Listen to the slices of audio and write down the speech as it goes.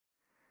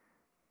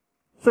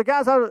So,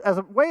 guys, as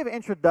a way of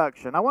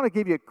introduction, I want to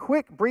give you a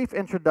quick, brief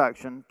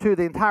introduction to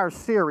the entire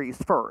series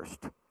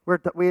first.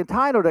 We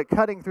entitled it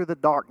Cutting Through the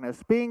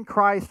Darkness, Being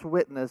Christ's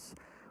Witness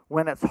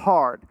When It's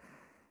Hard.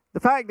 The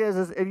fact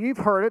is if you've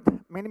heard it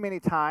many, many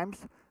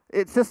times,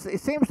 it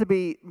seems to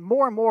be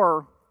more and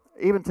more,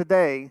 even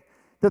today,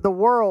 that the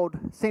world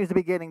seems to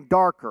be getting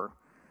darker.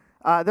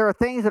 There are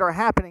things that are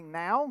happening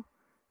now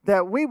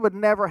that we would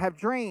never have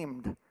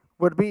dreamed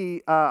would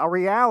be a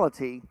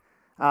reality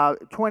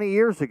 20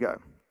 years ago.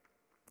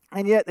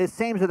 And yet it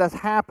seems that that's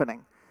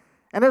happening.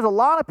 And there's a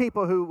lot of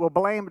people who will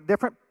blame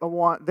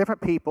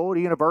different people,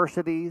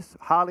 universities,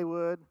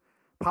 Hollywood,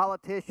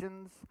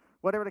 politicians,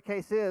 whatever the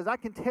case is. I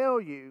can tell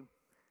you,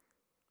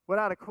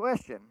 without a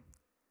question,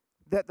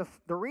 that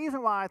the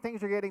reason why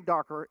things are getting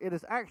darker, it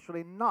is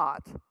actually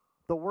not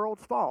the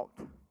world's fault.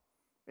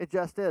 It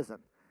just isn't.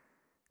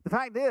 The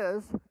fact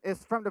is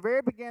from the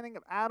very beginning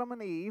of Adam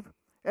and Eve,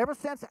 ever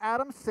since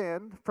Adam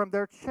sinned from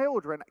their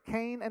children,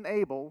 Cain and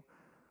Abel,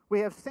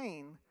 we have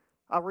seen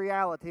a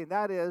reality, and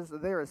that is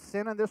there is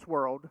sin in this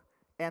world,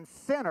 and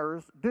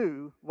sinners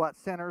do what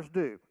sinners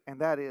do,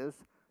 and that is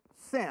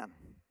sin.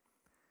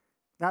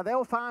 Now,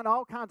 they'll find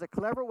all kinds of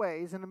clever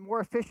ways and more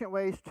efficient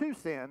ways to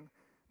sin,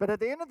 but at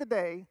the end of the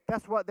day,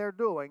 that's what they're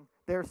doing.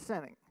 They're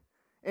sinning.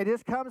 It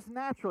just comes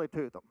naturally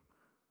to them.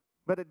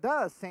 But it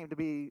does seem to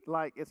be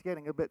like it's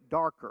getting a bit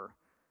darker.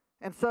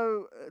 And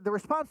so the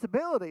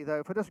responsibility,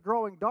 though, for this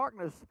growing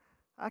darkness,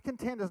 I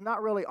contend, is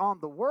not really on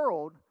the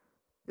world.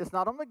 It's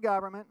not on the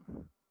government.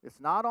 It's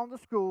not on the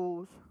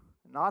schools,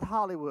 not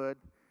Hollywood,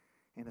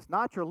 and it's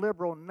not your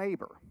liberal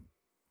neighbor.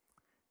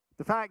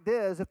 The fact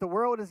is, if the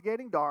world is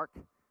getting dark,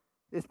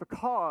 it's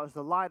because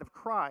the light of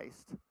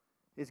Christ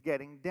is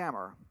getting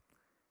dimmer.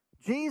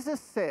 Jesus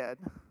said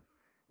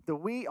that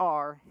we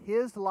are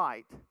his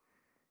light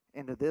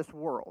into this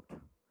world.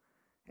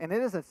 And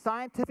it is a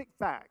scientific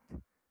fact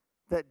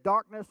that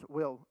darkness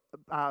will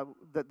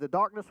the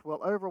darkness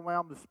will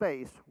overwhelm the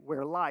space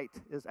where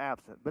light is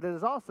absent. But it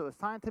is also a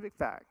scientific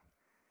fact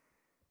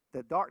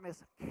that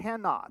darkness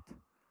cannot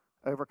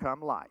overcome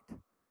light.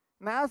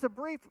 Now, as a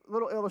brief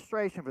little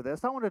illustration for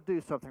this, I want to do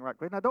something right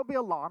quick. Now, don't be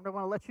alarmed. I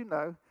want to let you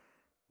know.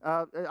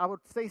 I would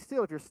stay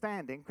still if you're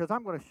standing, because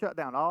I'm going to shut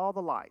down all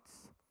the lights.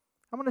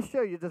 I'm going to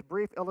show you this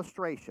brief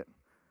illustration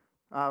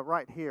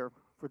right here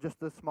for just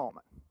this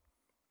moment.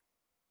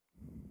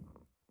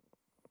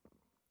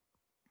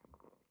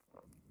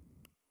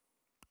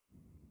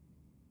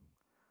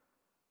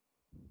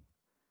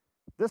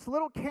 This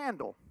little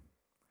candle,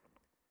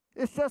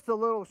 it's just a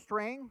little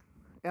string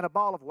and a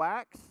ball of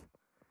wax.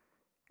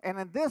 And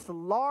in this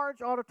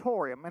large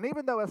auditorium, and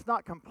even though it's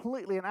not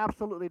completely and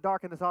absolutely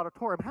dark in this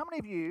auditorium, how many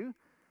of you,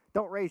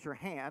 don't raise your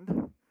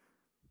hand,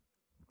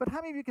 but how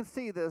many of you can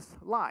see this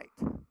light,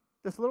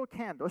 this little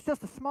candle? It's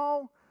just a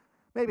small,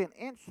 maybe an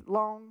inch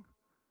long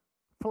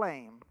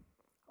flame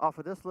off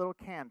of this little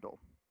candle.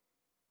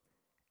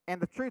 And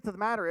the truth of the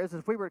matter is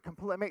if we were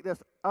to make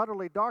this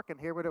utterly dark in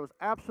here where there was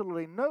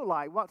absolutely no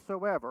light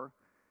whatsoever,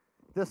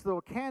 this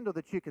little candle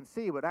that you can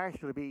see would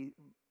actually be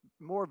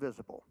more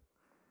visible.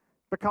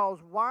 Because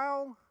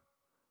while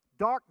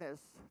darkness,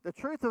 the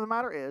truth of the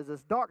matter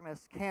is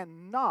darkness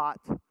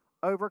cannot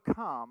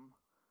overcome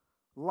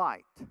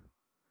light.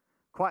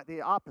 Quite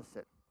the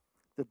opposite.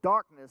 The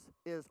darkness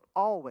is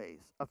always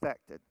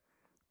affected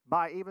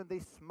by even the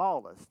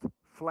smallest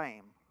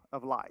flame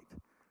of light.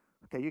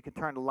 Okay, you can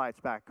turn the lights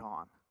back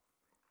on.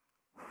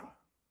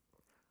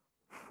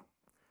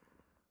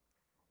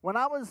 When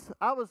I was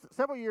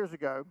several years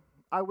ago,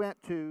 I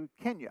went to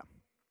Kenya.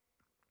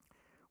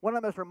 One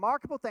of the most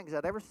remarkable things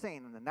I'd ever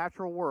seen in the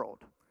natural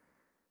world.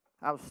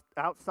 I was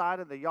outside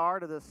in the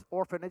yard of this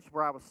orphanage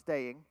where I was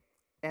staying,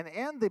 and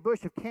in the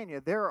bush of Kenya,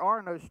 there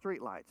are no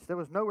streetlights. There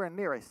was nowhere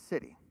near a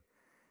city.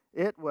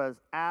 It was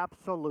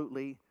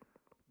absolutely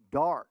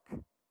dark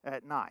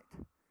at night.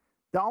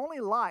 The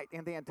only light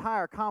in the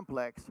entire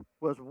complex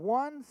was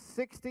one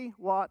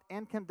 60-watt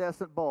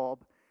incandescent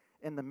bulb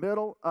in the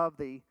middle of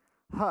the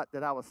hut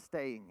that I was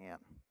staying in.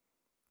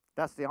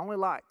 That's the only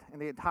light in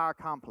the entire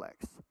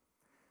complex.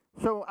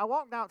 So I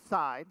walked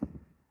outside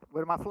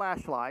with my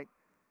flashlight,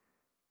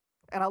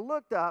 and I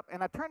looked up,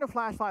 and I turned the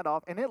flashlight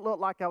off, and it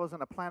looked like I was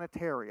in a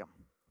planetarium.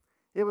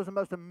 It was the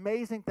most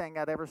amazing thing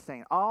I'd ever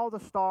seen. All the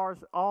stars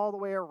all the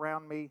way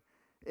around me.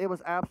 It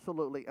was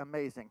absolutely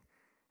amazing.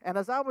 And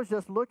as I was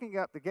just looking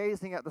up,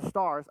 gazing at the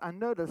stars, I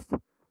noticed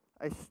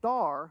a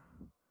star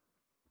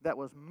that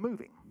was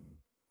moving.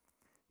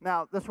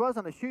 Now, this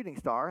wasn't a shooting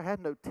star. It had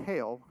no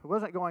tail. It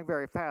wasn't going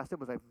very fast. It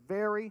was a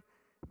very,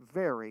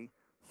 very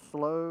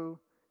slow,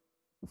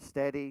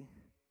 steady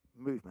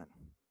movement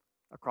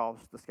across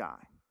the sky.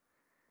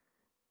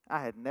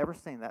 I had never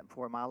seen that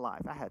before in my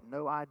life. I had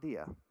no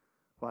idea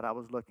what I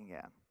was looking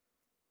at.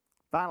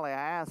 Finally, I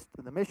asked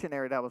the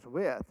missionary that I was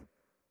with,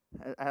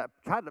 I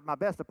tried my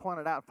best to point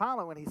it out.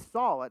 Finally, when he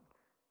saw it,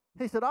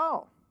 he said,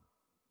 "Oh,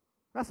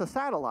 that's a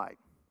satellite."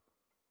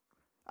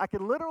 I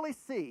could literally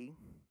see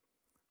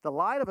the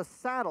light of a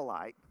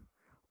satellite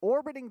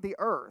orbiting the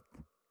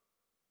earth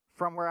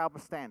from where I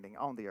was standing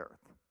on the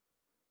earth.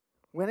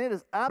 when it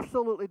is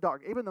absolutely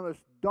dark, even the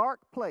most dark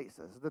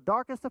places, the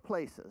darkest of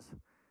places,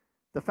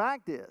 the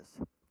fact is,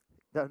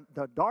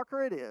 the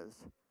darker it is,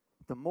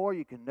 the more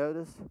you can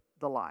notice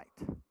the light.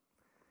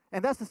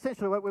 And that's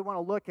essentially what we want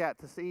to look at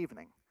this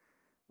evening.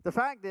 The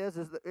fact is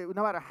that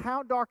no matter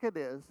how dark it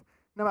is,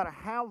 no matter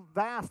how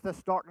vast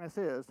this darkness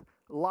is,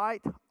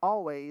 light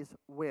always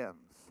wins.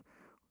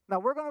 Now,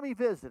 we're going to be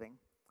visiting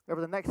over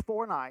the next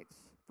 4 nights,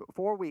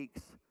 4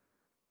 weeks,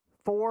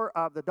 4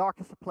 of the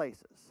darkest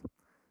places.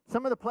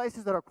 Some of the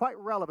places that are quite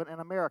relevant in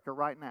America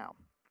right now.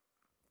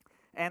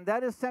 And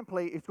that is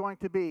simply, it's going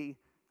to be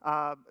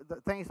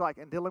things like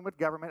in dealing with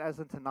government, as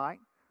in tonight.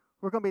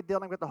 We're going to be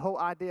dealing with the whole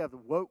idea of the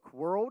woke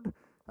world,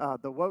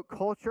 the woke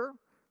culture.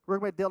 We're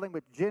going to be dealing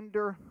with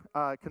gender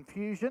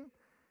confusion.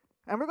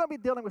 And we're going to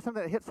be dealing with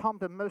something that hits home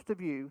to most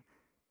of you.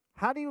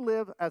 How do you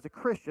live as a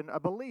Christian, a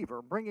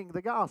believer, bringing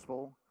the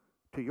gospel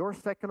to your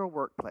secular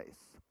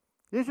workplace?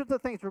 These are the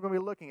things we're going to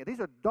be looking at. These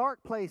are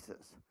dark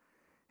places.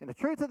 And the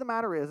truth of the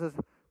matter is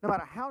no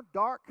matter how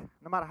dark,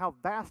 no matter how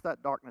vast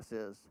that darkness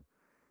is,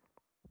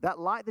 that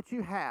light that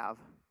you have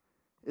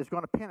is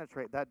going to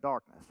penetrate that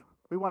darkness.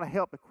 We want to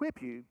help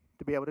equip you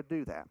to be able to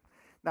do that.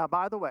 Now,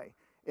 by the way,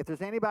 if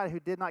there's anybody who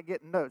did not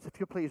get notes, if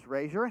you'll please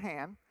raise your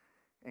hand,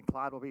 and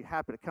Clyde will be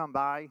happy to come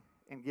by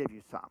and give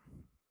you some.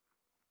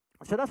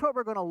 So that's what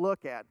we're going to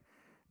look at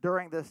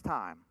during this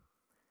time.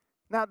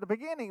 Now, at the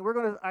beginning, we're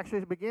going to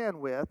actually begin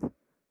with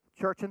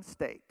church and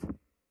state.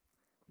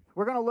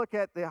 We're going to look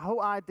at the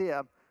whole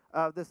idea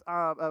of this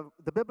of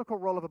the biblical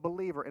role of a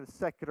believer in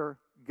secular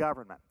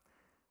government.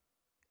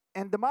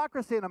 And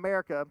Democracy in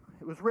America,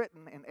 it was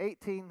written in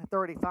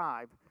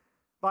 1835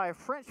 by a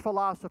French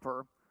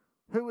philosopher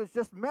who was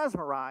just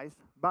mesmerized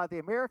by the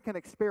American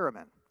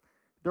experiment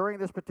during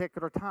this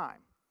particular time.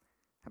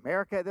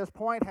 America at this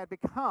point had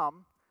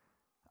become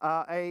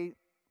a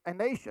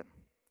nation.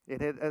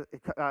 It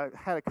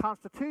had a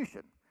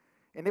constitution,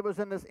 and it was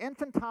in this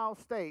infantile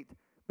state,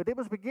 but it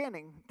was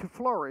beginning to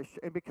flourish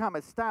and become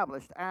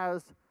established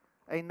as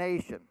a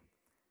nation.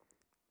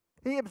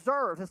 He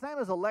observed, his name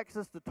is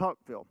Alexis de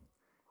Tocqueville,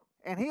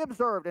 and he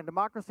observed in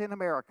Democracy in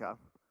America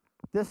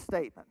this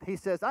statement. He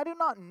says, "I do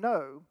not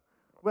know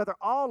whether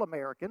all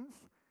Americans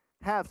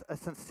have a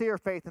sincere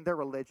faith in their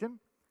religion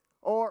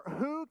or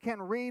who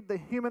can read the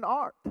human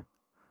art,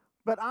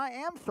 but I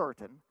am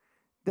certain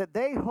that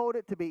they hold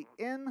it to be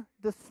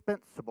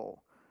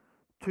indispensable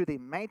to the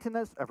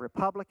maintenance of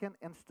republican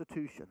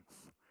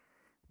institutions.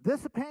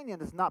 This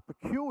opinion is not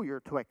peculiar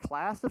to a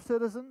class of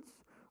citizens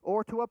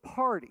or to a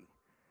party,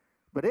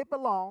 but it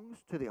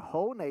belongs to the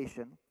whole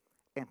nation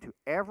and to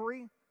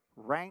every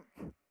rank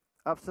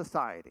of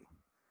society.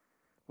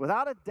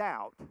 Without a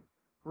doubt,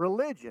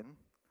 religion,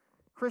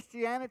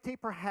 Christianity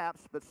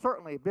perhaps, but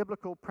certainly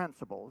biblical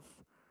principles,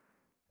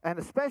 and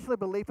especially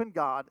belief in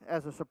God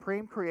as a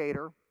supreme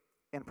creator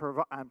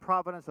and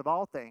providence of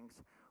all things,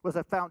 was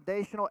a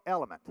foundational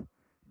element of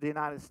the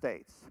United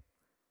States.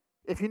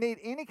 If you need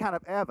any kind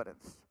of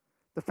evidence,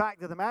 the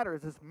fact of the matter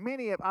is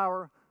many of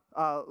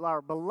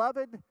our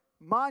beloved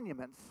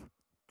monuments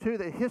to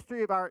the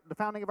history of the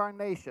founding of our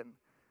nation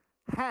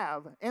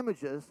have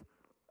images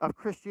of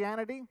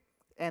Christianity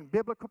and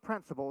biblical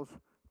principles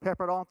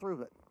peppered all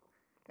through it,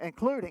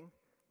 including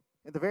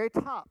at the very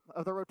top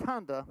of the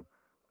rotunda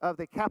of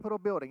the Capitol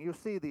building, you'll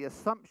see the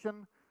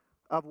Assumption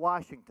of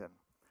Washington,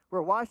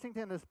 where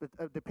Washington is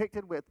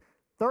depicted with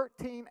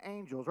 13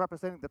 angels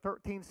representing the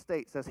 13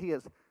 states as he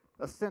has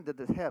ascended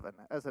to heaven,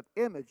 as an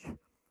image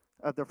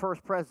of the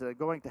first president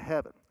going to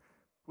heaven.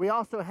 We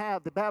also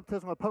have the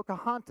baptism of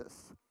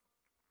Pocahontas.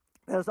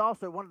 That is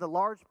also one of the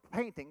large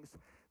paintings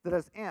that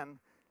is in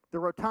the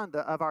rotunda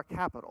of our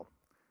Capitol.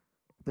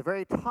 The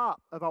very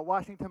top of our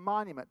Washington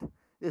Monument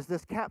is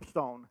this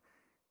capstone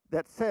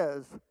that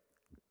says,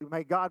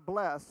 "May God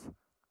bless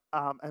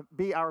and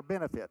be our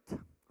benefit."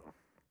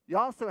 You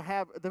also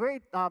have at the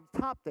very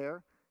top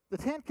there, the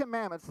 10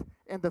 Commandments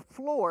in the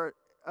floor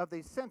of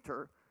the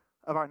center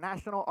of our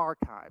National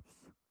Archives.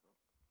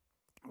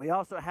 We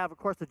also have, of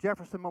course, the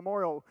Jefferson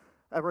Memorial,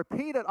 a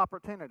repeated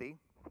opportunity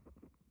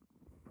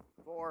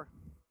for,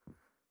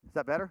 is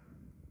that better?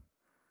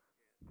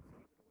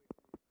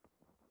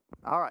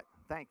 All right,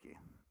 thank you.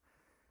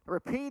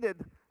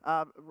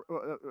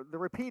 The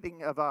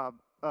repeating of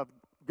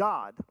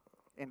God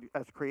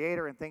as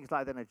creator and things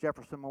like that in the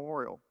Jefferson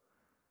Memorial.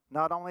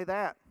 Not only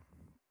that,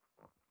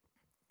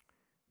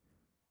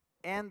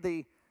 in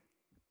the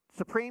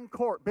Supreme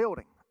Court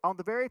building, on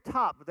the very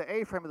top of the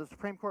A-frame of the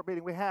Supreme Court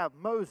building, we have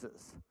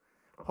Moses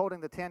holding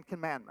the 10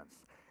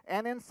 Commandments.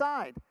 And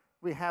inside,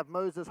 we have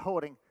Moses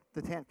holding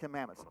the 10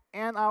 Commandments.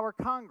 In our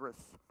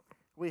Congress,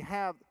 we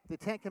have the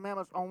 10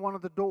 Commandments on one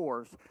of the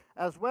doors,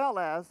 as well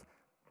as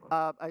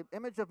an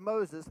image of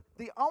Moses,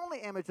 the only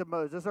image of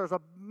Moses. There's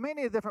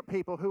many different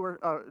people who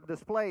are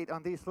displayed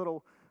on these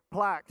little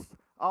plaques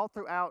all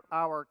throughout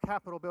our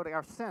Capitol building,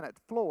 our Senate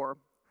floor,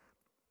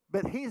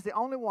 but he's the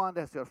only one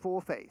that's got a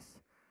full face,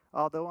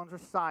 although on the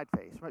side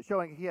face,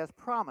 showing he has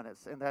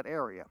prominence in that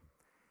area.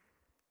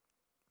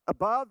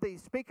 Above the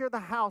Speaker of the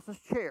House's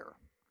chair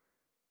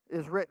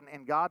is written,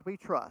 "In God We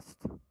Trust."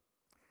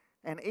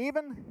 And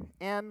even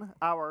in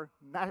our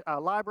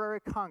Library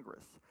of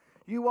Congress,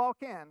 you walk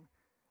in,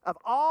 of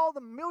all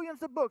the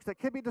millions of books that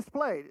could be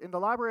displayed in the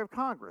Library of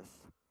Congress,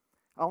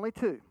 only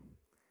two.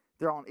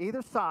 They're on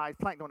either side,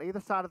 flanked on either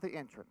side of the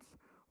entrance.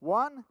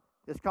 One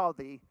is called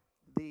the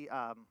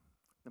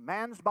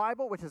Man's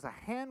Bible, which is a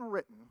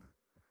handwritten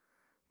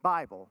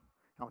Bible.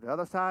 And on the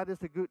other side is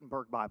the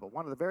Gutenberg Bible,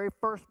 one of the very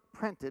first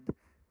printed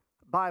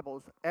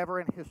Bibles ever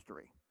in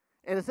history.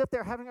 And as if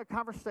they're having a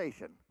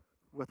conversation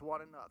with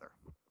one another.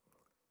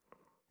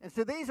 And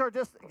so these are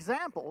just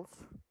examples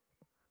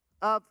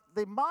of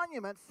the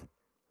monuments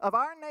of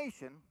our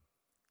nation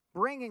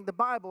bringing the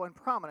Bible in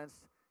prominence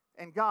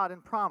and God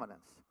in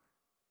prominence.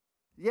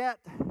 Yet,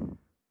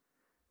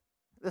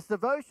 this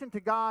devotion to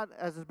God,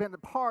 as has been a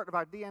part of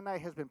our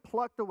DNA, has been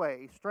plucked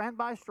away, strand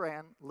by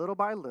strand, little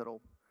by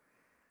little,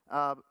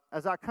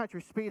 as our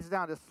country speeds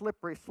down this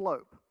slippery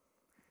slope.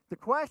 The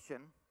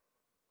question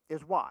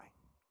is why?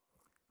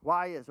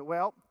 Why is it?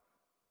 Well,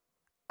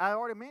 I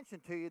already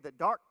mentioned to you that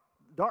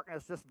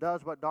darkness just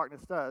does what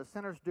darkness does.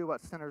 Sinners do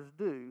what sinners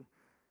do.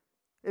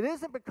 It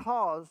isn't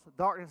because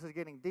darkness is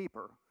getting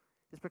deeper.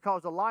 It's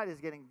because the light is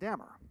getting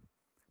dimmer.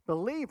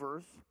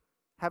 Believers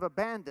have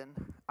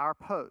abandoned our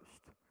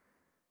post.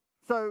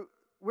 So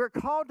we're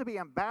called to be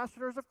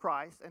ambassadors of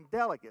Christ and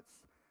delegates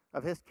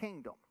of his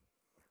kingdom.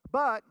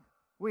 But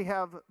we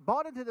have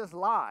bought into this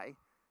lie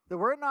that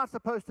we're not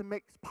supposed to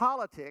mix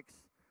politics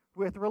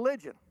with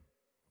religion.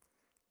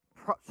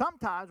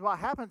 Sometimes what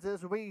happens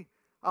is we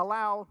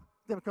allow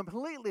them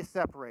completely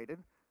separated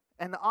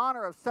and the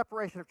honor of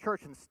separation of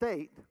church and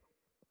state.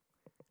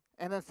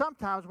 And then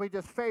sometimes we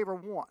just favor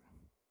one.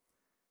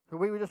 So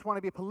we just want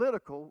to be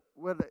political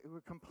with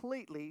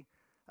completely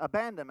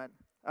abandonment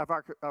of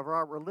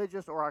our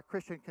religious or our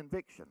Christian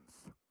convictions.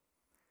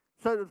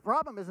 So the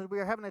problem is that we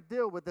are having to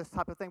deal with this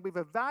type of thing. We've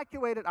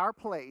evacuated our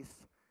place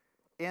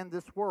in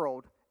this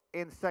world,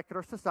 in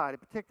secular society,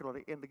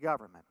 particularly in the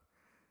government.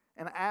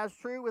 And as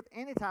true with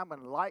any time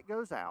when light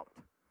goes out,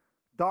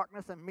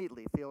 darkness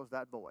immediately fills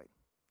that void.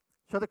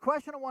 So the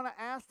question I want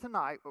to ask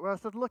tonight, or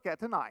us to look at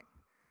tonight,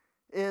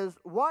 is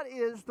what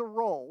is the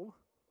role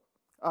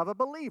of a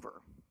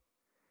believer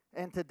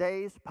in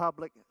today's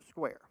public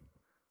square?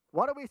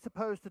 What are we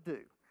supposed to do?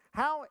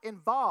 How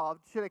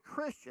involved should a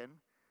Christian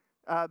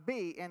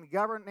be in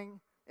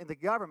the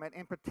government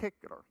in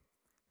particular?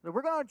 Now,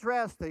 we're going to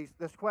address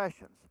these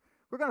questions.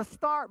 We're going to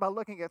start by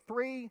looking at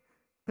three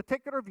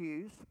particular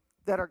views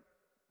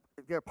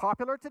they're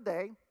popular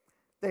today.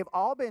 They've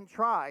all been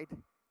tried,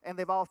 and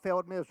they've all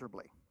failed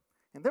miserably.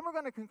 And then we're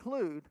going to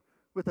conclude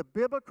with a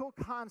biblical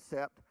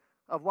concept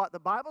of what the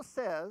Bible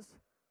says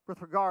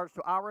with regards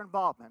to our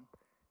involvement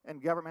in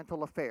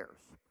governmental affairs.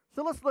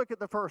 So let's look at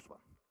the first one.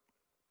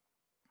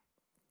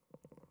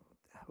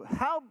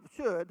 How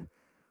should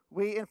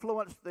we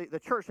influence the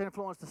church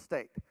influence the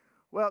state?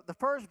 Well, the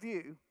first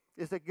view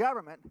is that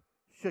government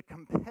should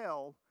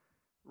compel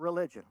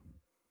religion.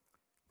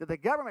 That the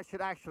government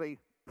should actually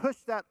push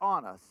that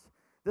on us.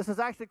 This is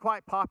actually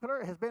quite popular.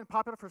 It has been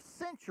popular for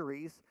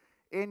centuries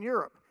in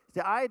Europe. It's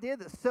the idea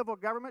that civil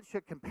government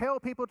should compel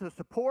people to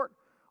support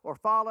or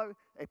follow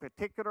a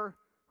particular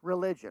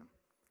religion.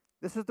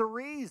 This is the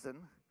reason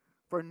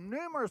for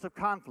numerous of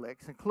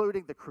conflicts,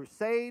 including the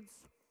Crusades,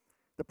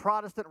 the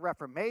Protestant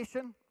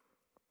Reformation,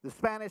 the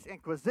Spanish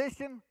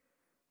Inquisition,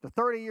 the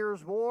 30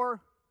 Years'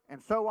 War,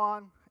 and so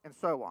on and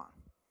so on.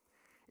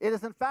 It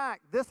is, in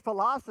fact, this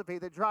philosophy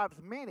that drives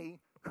many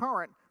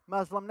current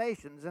Muslim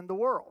nations in the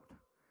world.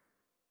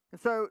 And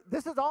so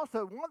this is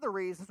also one of the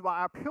reasons why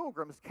our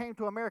pilgrims came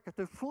to America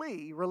to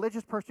flee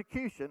religious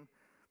persecution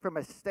from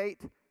a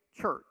state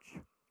church.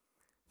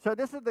 So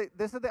this is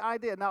the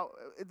idea. Now,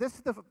 this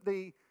is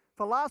the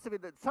philosophy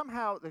that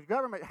somehow the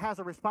government has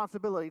a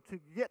responsibility to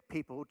get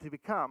people to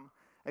become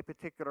a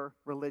particular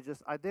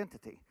religious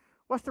identity.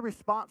 What's the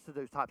response to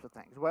those types of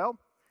things? Well,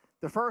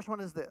 the first one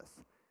is this.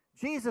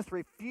 Jesus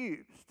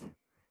refused.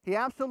 He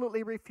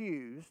absolutely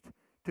refused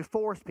to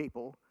force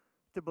people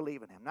to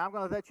believe in him. Now, I'm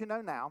going to let you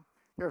know now,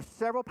 there are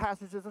several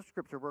passages of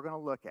Scripture we're going to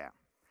look at.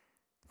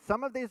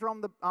 Some of these are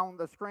on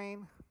the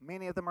screen.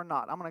 Many of them are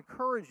not. I'm going to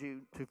encourage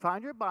you to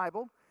find your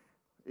Bible,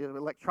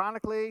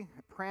 electronically,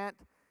 print.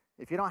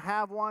 If you don't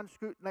have one,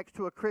 scoot next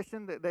to a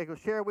Christian that they will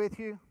share with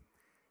you.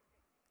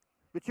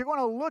 But you're going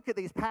to look at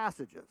these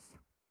passages,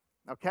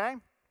 okay?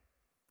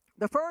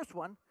 The first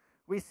one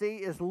we see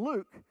is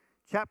Luke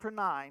chapter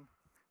 9,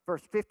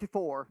 verse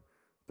 54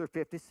 through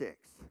 56.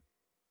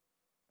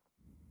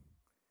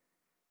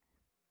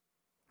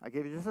 I'll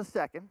give you just a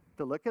second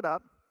to look it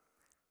up.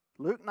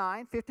 Luke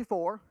 9,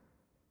 54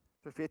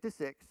 through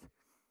 56.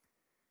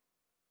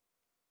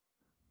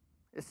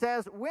 It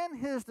says, when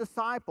his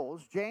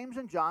disciples, James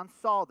and John,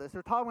 saw this,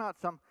 they're talking about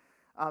some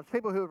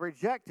people who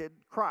rejected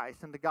Christ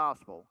and the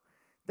gospel.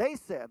 They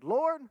said,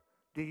 Lord,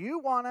 do you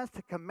want us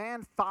to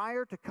command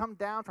fire to come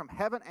down from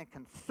heaven and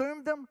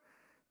consume them,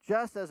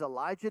 just as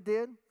Elijah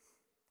did?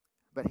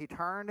 But he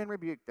turned and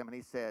rebuked them, and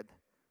he said,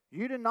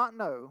 you do not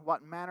know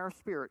what manner of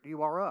spirit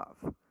you are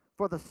of.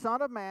 For the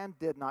Son of Man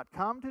did not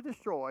come to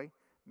destroy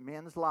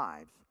men's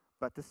lives,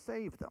 but to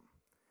save them.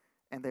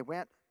 And they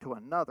went to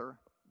another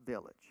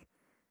village.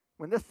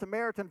 When this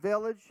Samaritan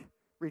village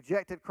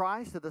rejected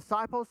Christ, the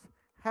disciples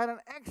had an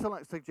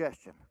excellent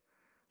suggestion.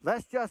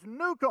 Let's just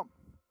nuke them.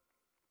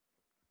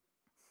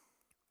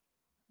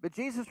 But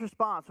Jesus'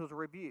 response was a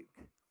rebuke,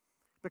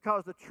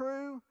 because the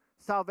true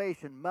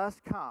salvation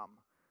must come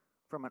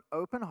from an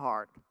open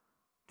heart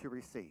to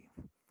receive.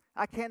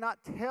 I cannot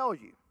tell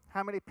you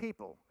how many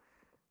people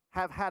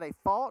have had a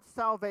false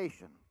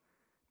salvation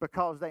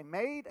because they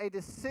made a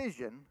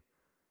decision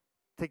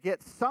to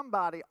get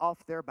somebody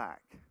off their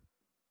back,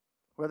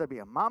 whether it be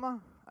a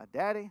mama, a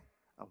daddy,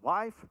 a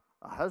wife,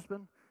 a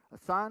husband, a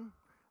son,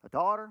 a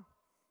daughter,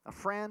 a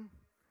friend,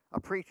 a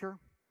preacher.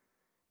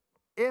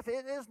 If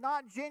it is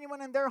not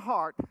genuine in their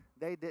heart,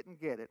 they didn't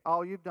get it.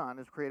 All you've done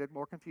is created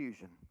more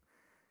confusion.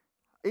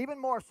 Even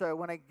more so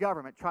when a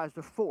government tries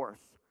to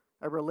force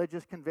a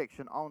religious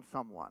conviction on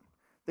someone.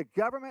 The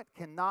government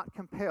cannot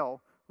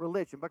compel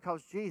religion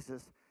because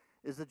Jesus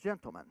is a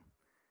gentleman.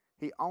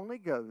 He only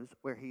goes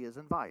where he is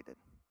invited.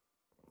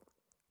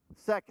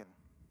 Second,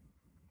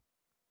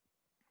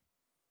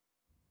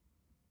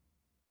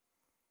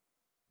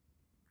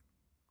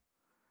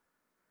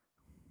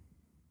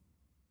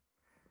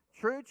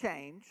 true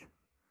change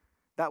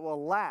that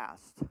will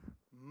last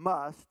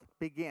must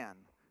begin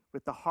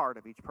with the heart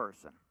of each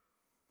person.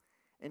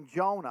 In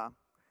Jonah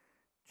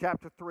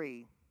chapter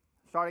 3,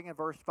 starting in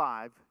verse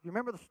 5, you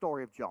remember the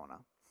story of Jonah.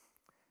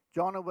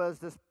 Jonah was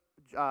this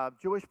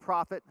Jewish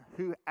prophet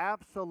who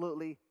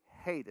absolutely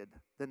hated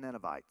the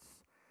Ninevites.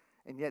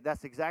 And yet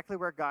that's exactly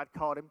where God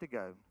called him to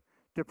go,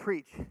 to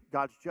preach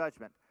God's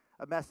judgment,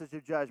 a message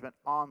of judgment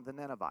on the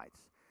Ninevites.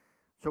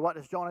 So what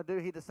does Jonah do?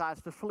 He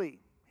decides to flee.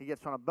 He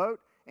gets on a boat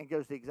and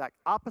goes the exact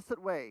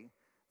opposite way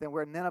than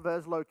where Nineveh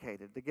is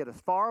located, to get as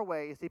far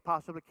away as he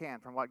possibly can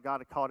from what God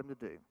had called him to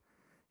do.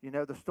 You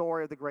know the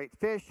story of the great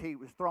fish. He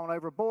was thrown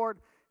overboard.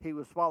 He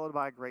was swallowed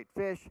by a great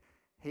fish.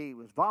 He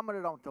was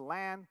vomited onto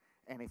land,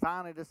 and he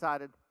finally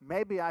decided,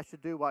 maybe I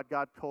should do what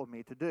God told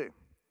me to do.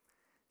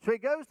 So he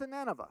goes to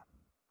Nineveh.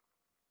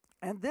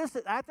 And this,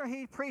 after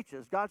he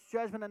preaches God's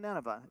judgment in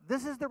Nineveh,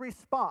 this is the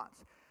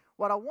response.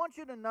 What I want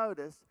you to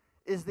notice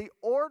is the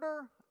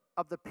order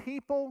of the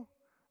people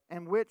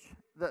in which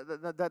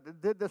that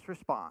did this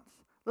response.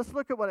 Let's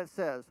look at what it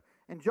says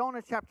in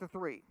Jonah chapter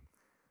 3.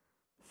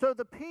 So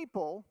the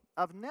people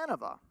of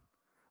Nineveh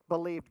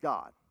believed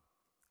God,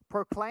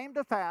 proclaimed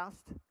a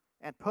fast,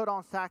 and put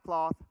on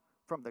sackcloth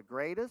from the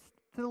greatest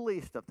to the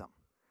least of them.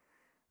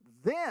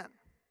 Then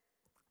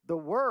the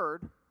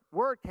word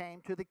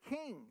came to the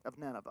king of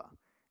Nineveh,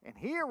 and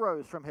he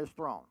arose from his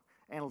throne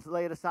and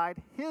laid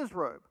aside his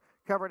robe,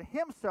 covered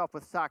himself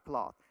with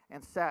sackcloth,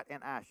 and sat in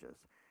ashes.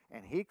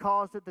 And he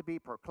caused it to be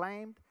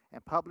proclaimed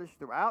and published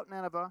throughout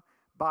Nineveh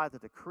by the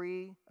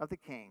decree of the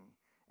king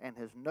and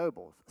his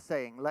nobles,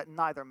 saying, let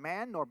neither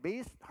man nor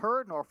beast,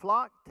 herd nor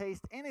flock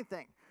taste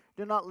anything.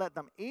 Do not let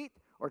them eat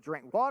or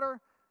drink water,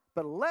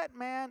 but let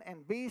man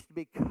and beast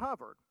be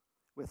covered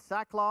with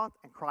sackcloth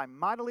and cry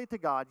mightily to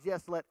God.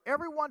 Yes, let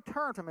everyone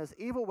turn from his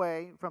evil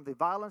way, from the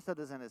violence that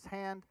is in his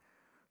hand.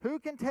 Who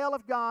can tell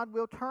if God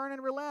will turn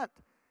and relent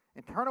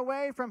and turn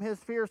away from his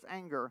fierce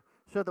anger,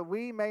 so that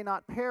we may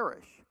not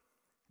perish?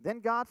 Then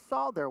God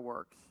saw their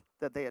works,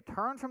 that they had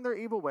turned from their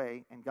evil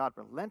way, and God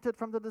relented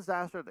from the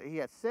disaster that he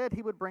had said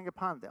he would bring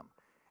upon them,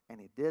 and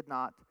he did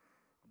not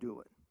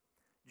do it.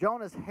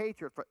 Jonah's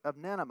hatred of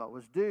Nineveh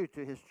was due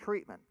to his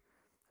treatment,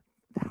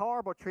 the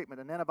horrible treatment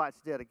the Ninevites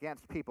did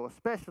against people,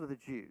 especially the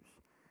Jews.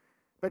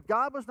 But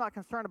God was not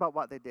concerned about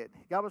what they did.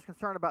 God was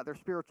concerned about their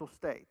spiritual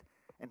state.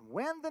 And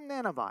when the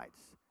Ninevites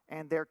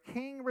and their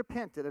king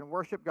repented and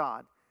worshiped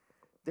God,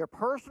 their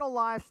personal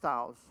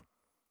lifestyles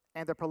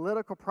and their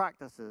political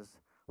practices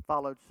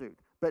followed suit.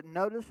 But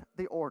notice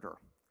the order.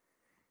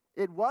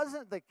 It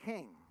wasn't the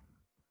king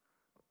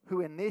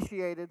who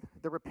initiated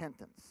the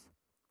repentance.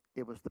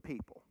 It was the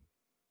people.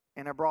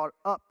 And it brought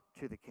up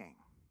to the king.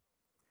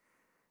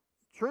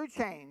 True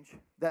change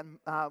that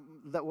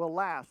will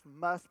last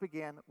must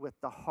begin with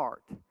the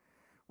heart.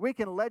 We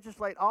can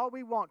legislate all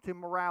we want to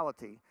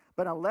morality,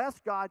 but unless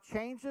God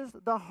changes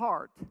the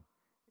heart,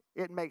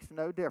 it makes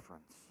no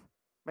difference.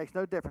 Makes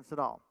no difference at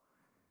all.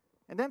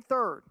 And then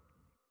third,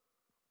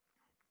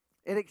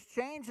 it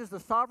exchanges the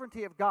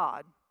sovereignty of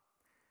God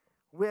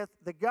with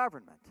the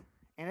government,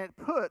 and it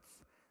puts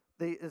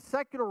the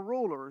secular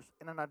rulers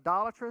in an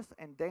idolatrous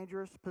and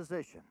dangerous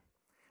position.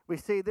 We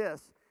see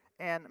this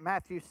in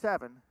Matthew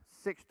 7,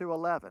 6 through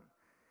 11.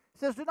 It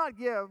says, do not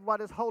give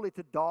what is holy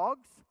to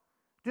dogs.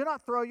 Do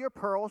not throw your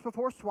pearls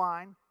before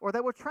swine, or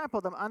they will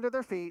trample them under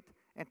their feet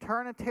and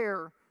turn and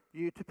tear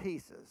you to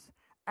pieces.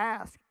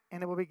 Ask,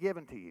 and it will be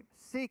given to you.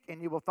 Seek,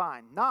 and you will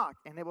find. Knock,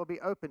 and it will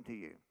be opened to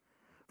you.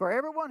 For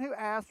everyone who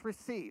asks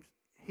receives.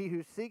 He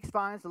who seeks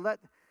finds,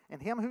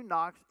 and him who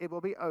knocks it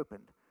will be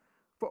opened.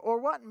 Or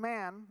what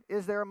man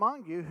is there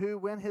among you who,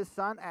 when his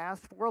son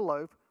asks for a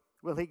loaf,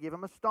 will he give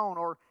him a stone?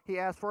 Or he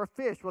asks for a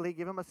fish, will he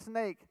give him a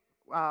snake?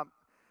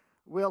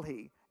 Will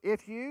he?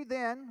 If you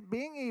then,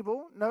 being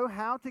evil, know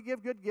how to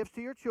give good gifts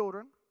to your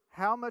children,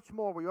 how much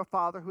more will your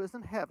Father who is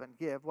in heaven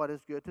give what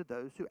is good to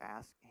those who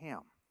ask him?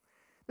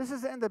 This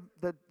is in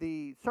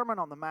the Sermon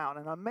on the Mount,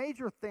 and a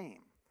major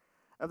theme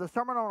of the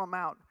Sermon on the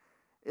Mount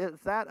is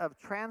that of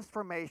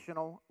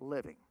transformational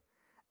living.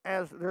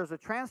 As there's a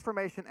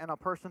transformation in a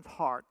person's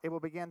heart, it will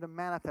begin to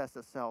manifest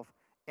itself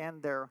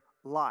in their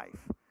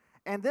life.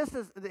 And this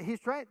is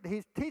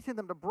he's teaching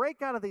them to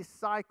break out of these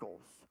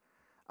cycles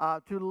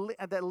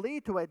that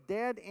lead to a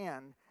dead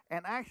end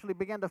and actually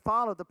begin to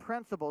follow the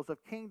principles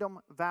of kingdom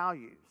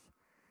values.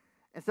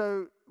 And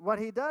so what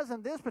he does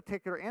in this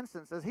particular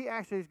instance is he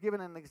actually is given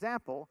an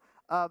example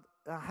of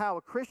how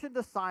a Christian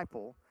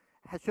disciple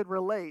should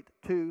relate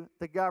to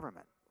the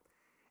government.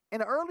 In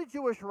the early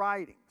Jewish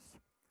writings,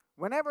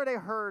 whenever they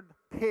heard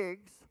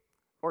pigs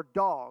or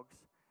dogs,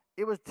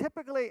 it was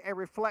typically a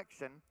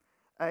reflection,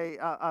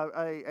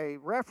 a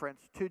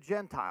reference to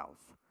Gentiles.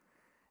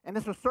 And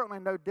this was certainly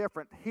no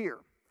different here.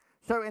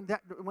 So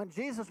when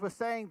Jesus was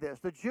saying this,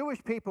 the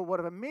Jewish people would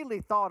have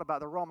immediately thought about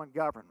the Roman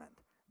government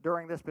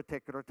during this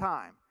particular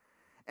time.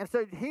 And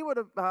so he would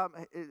have,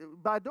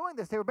 by doing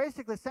this, they were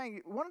basically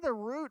saying one of the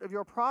root of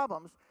your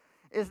problems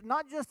is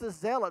not just the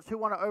zealots who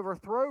want to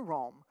overthrow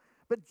Rome,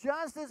 but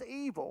just as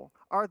evil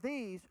are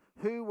these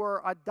who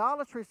were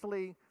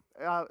idolatrously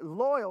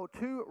loyal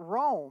to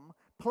Rome,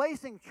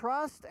 placing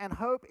trust and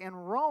hope in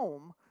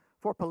Rome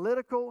for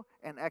political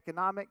and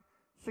economic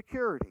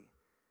security.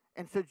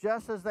 And so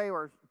just as they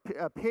were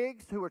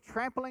pigs who were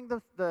trampling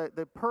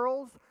the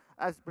pearls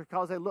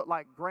because they looked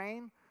like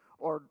grain,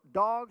 or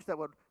dogs that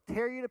would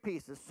tear you to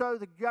pieces, so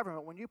the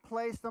government, when you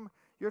place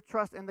your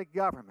trust in the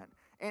government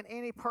and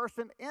any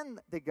person in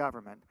the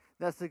government,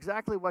 that's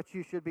exactly what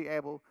you should be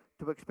able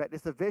to expect.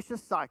 It's a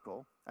vicious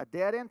cycle, a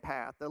dead-end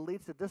path that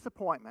leads to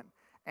disappointment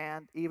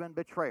and even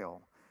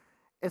betrayal.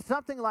 It's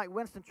something like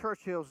Winston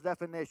Churchill's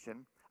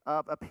definition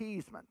of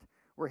appeasement,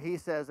 where he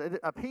says, an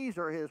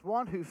appeaser is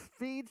one who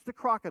feeds the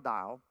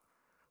crocodile,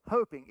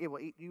 hoping it will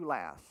eat you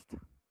last.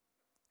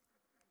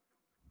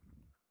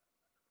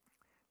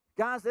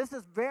 Guys, this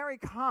is very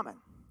common.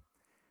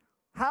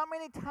 How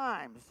many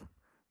times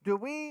do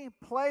we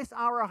place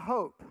our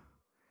hope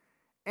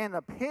in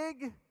a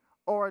pig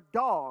or a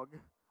dog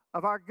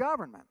of our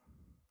government?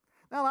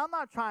 Now, I'm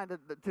not trying to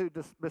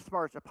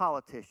besmirch a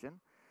politician,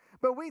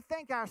 but we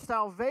think our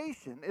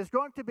salvation is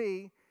going to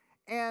be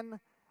in,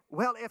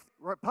 well, if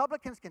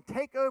Republicans can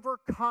take over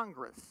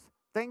Congress,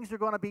 things are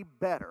going to be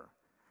better.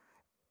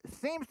 It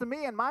seems to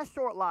me in my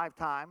short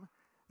lifetime,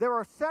 there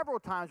are several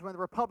times when the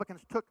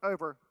Republicans took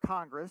over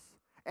Congress,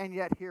 and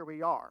yet here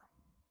we are.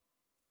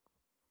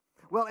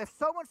 Well, if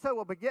so-and-so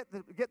will get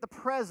the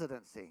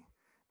presidency,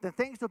 then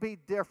things will be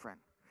different.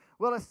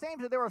 Well, it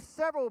seems that there are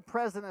several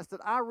presidents that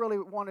I really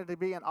wanted to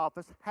be in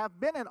office, have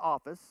been in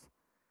office,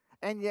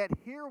 and yet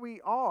here we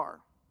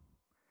are.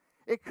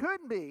 It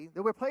could be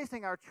that we're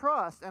placing our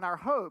trust and our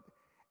hope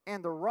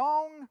in the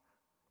wrong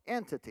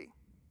entity.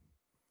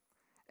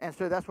 And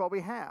so that's what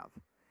we have.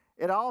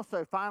 It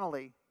also,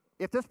 finally,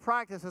 if this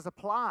practice is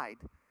applied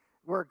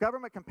where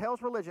government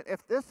compels religion,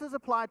 if this is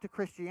applied to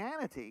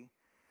Christianity,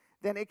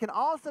 then it can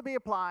also be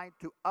applied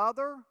to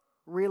other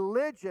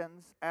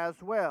religions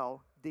as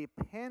well,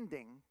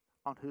 depending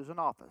on who's in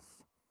office.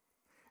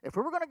 If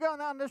we were going to go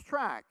down this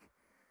track,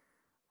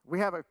 we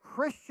have a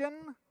Christian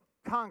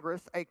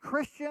Congress, a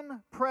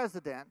Christian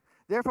president,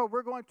 therefore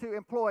we're going to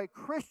employ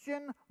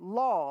Christian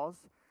laws.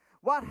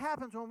 What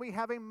happens when we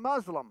have a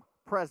Muslim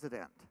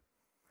president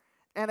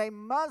and a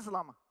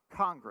Muslim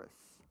Congress?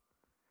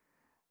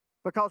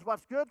 Because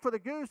what's good for the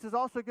goose is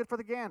also good for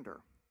the gander.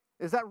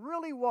 Is that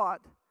really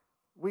what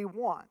we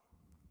want?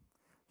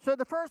 So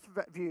the first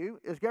view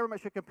is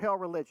government should compel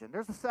religion.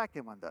 There's a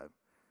second one, though.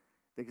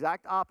 The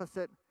exact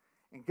opposite.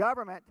 And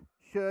government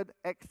should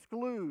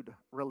exclude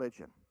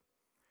religion.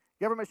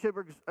 Government should,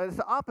 it's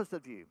the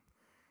opposite view.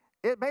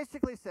 It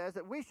basically says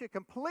that we should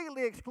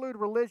completely exclude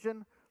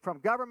religion from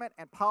government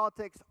and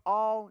politics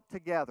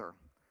altogether.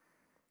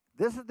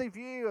 This is the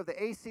view of the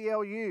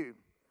ACLU,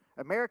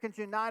 Americans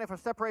United for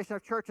Separation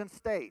of Church and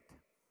State.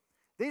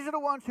 These are the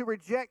ones who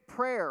reject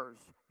prayers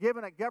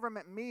given at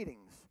government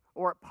meetings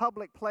or at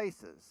public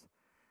places.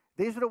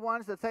 These are the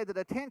ones that say that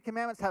the Ten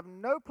Commandments have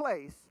no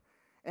place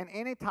in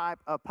any type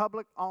of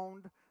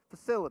public-owned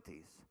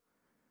facilities.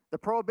 The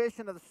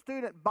prohibition of the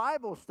student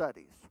Bible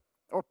studies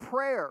or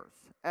prayers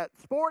at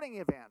sporting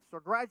events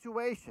or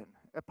graduation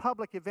at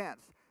public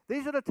events.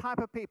 These are the type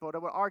of people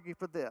that would argue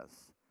for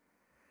this.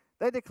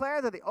 They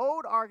declare that the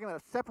old argument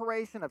of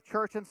separation of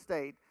church and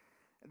state,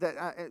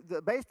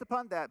 that based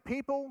upon that,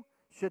 people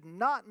should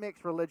not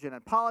mix religion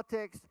and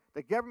politics.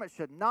 The government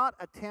should not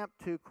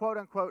attempt to,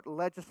 quote-unquote,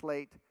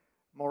 legislate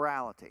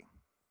morality.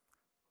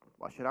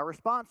 What should our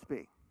response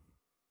be?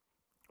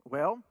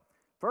 Well,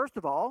 first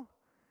of all,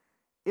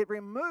 it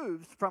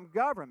removes from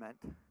government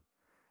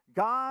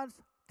God's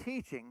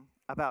teaching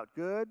about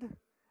good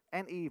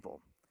and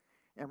evil.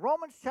 In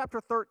Romans chapter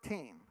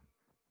 13,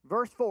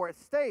 verse 4, it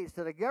states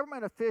that a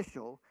government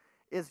official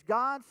is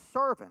God's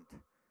servant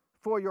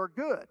for your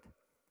good.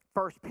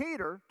 1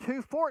 Peter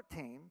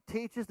 2:14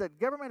 teaches that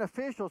government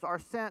officials are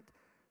sent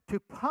to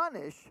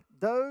punish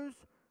those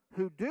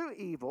who do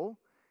evil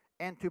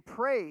and to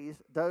praise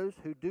those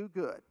who do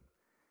good.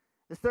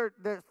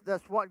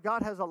 That's what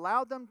God has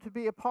allowed them to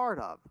be a part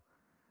of.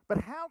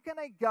 But how can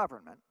a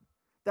government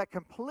that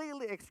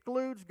completely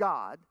excludes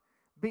God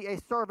be a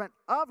servant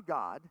of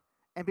God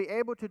and be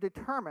able to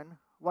determine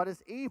what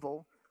is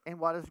evil and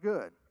what is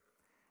good?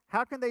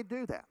 How can they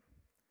do that?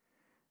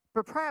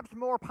 But perhaps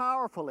more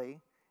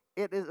powerfully,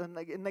 it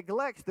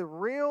neglects the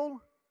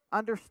real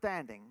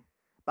understanding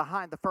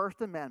behind the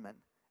First Amendment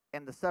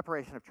and the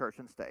separation of church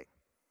and state.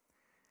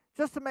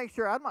 Just to make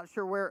sure, I'm not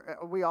sure where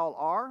we all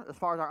are as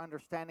far as our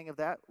understanding of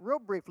that. Real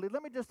briefly,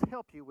 let me just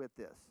help you with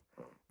this.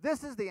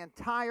 This is the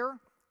entire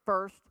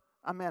First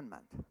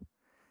Amendment.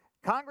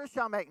 Congress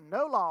shall make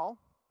no law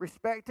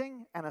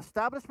respecting an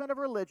establishment of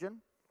religion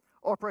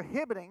or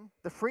prohibiting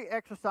the free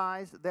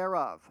exercise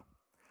thereof,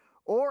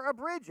 or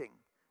abridging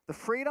the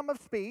freedom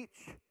of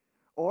speech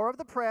or of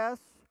the press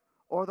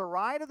or the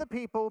right of the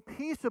people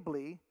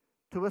peaceably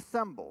to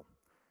assemble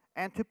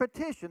and to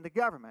petition the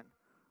government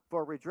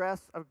for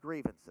redress of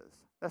grievances.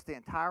 That's the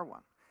entire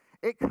one.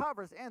 It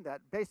covers in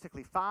that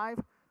basically 5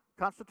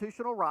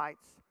 constitutional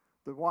rights,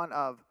 the one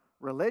of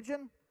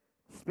religion,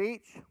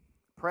 speech,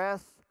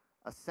 press,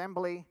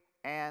 assembly,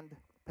 and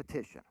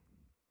petition.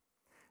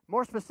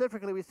 More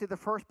specifically, we see the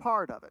first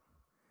part of it.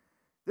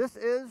 This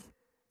is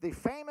the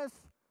famous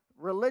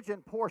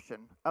religion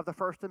portion of the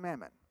First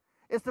Amendment.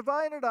 It's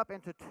divided up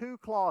into 2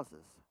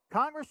 clauses.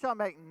 Congress shall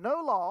make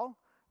no law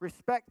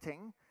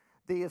respecting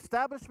the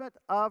establishment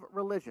of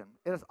religion.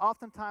 It is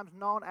oftentimes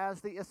known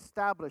as the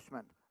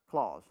Establishment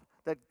Clause,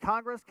 that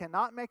Congress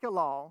cannot make a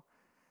law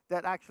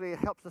that actually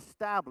helps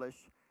establish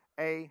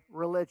a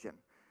religion.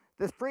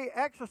 The Free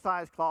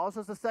Exercise Clause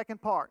is the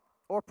second part,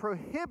 or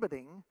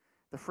prohibiting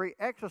the free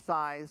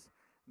exercise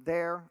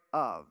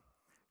thereof.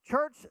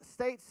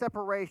 Church-state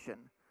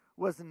separation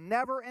was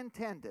never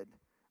intended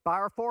by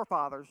our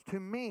forefathers to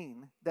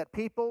mean that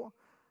people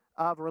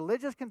of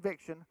religious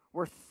conviction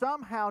were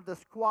somehow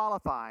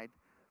disqualified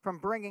from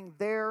bringing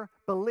their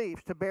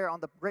beliefs to bear on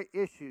the great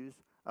issues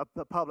of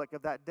the public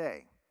of that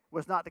day. It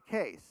was not the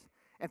case.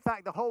 In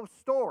fact, the whole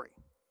story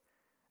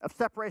of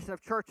separation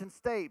of church and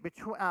state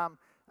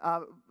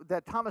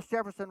that Thomas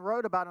Jefferson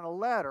wrote about in a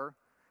letter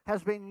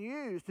has been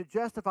used to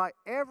justify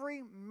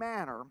every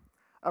manner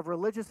of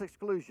religious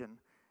exclusion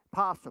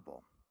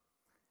possible.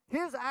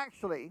 Here's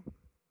actually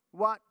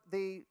what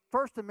the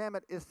First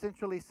Amendment is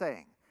essentially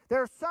saying.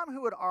 There are some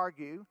who would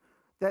argue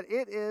that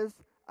it is,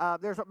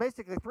 there's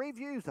basically 3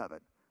 views of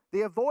it.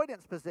 The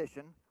avoidance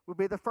position would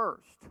be the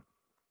first.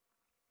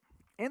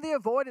 In the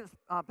avoidance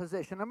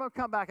position, I'm going to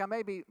come back, I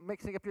may be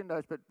mixing up your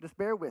notes, but just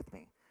bear with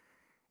me.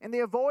 In the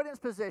avoidance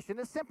position,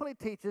 it simply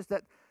teaches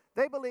that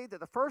they believe that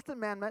the First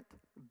Amendment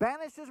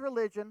banishes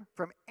religion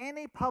from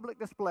any public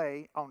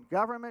display on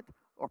government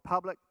or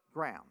public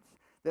grounds,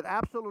 that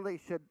absolutely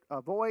should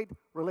avoid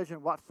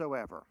religion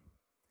whatsoever.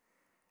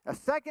 A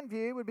second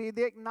view would be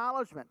the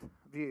acknowledgement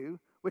view,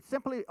 which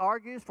simply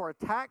argues for a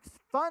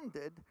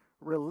tax-funded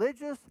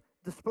religious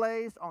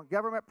displays on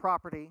government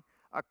property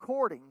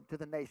according to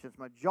the nation's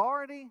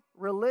majority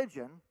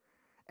religion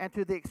and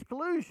to the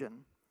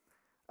exclusion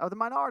of the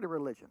minority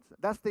religions.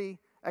 That's the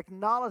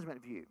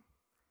acknowledgement view.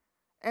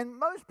 And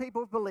most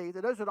people believe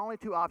that those are the only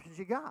 2 options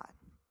you got.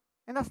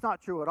 And that's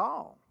not true at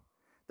all.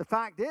 The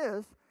fact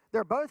is,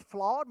 they're both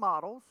flawed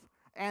models,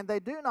 and they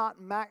will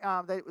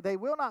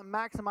not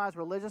maximize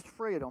religious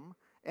freedom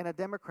in a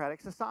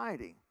democratic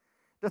society.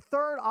 The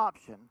third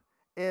option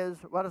is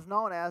what is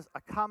known as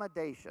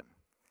accommodation.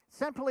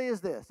 Simply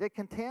is this: it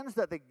contends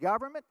that the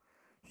government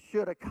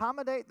should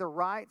accommodate the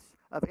rights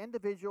of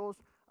individuals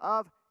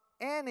of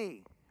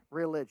any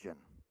religion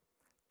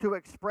to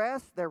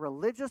express their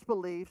religious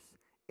beliefs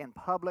in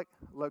public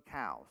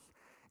locales.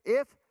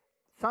 If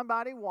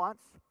somebody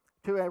wants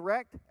to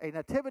erect a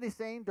nativity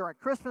scene during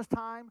Christmas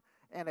time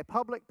in a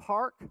public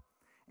park,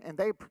 and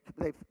they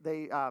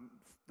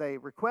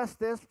request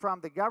this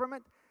from the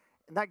government,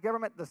 and that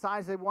government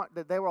decides they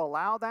will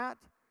allow that,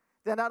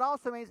 then that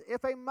also means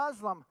if a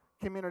Muslim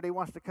community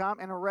wants to come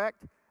and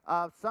erect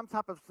some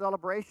type of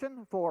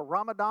celebration for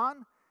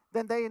Ramadan,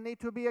 then they need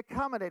to be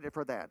accommodated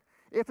for that.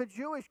 If a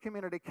Jewish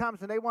community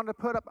comes and they want to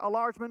put up a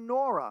large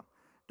menorah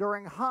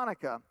during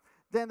Hanukkah,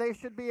 then they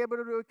should be able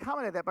to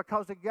accommodate that,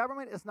 because the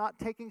government is not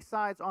taking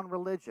sides on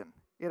religion.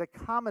 It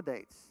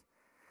accommodates.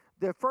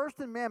 The First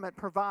Amendment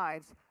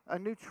provides a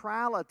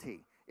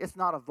neutrality. It's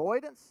not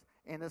avoidance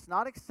and it's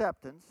not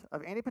acceptance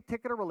of any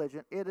particular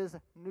religion. It is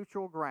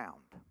neutral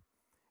ground.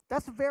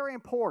 That's very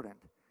important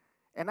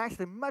and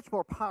actually much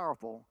more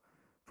powerful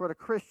for the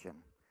Christian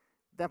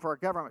than for a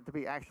government to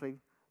be actually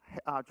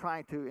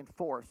trying to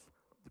enforce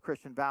the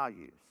Christian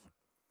values.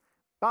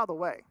 By the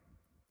way,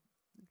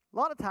 a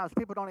lot of times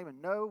people don't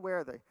even know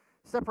where the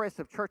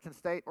separation of church and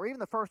state or even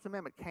the First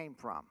Amendment came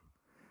from.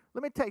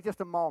 Let me take just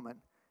a moment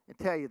and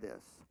tell you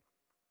this.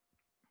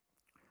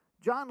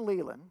 John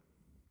Leland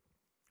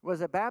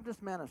was a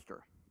Baptist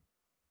minister.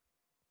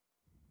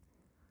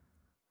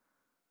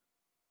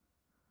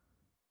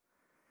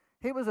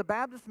 He was a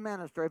Baptist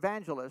minister,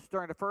 evangelist,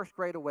 during the First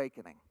Great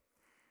Awakening.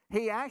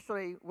 He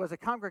actually was a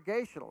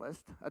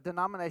Congregationalist, a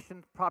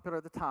denomination popular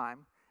at the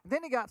time. And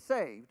then he got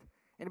saved,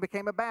 and he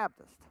became a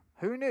Baptist.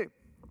 Who knew?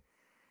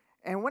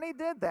 And when he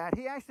did that,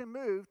 he actually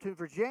moved to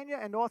Virginia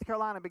and North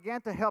Carolina and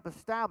began to help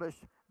establish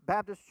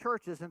Baptist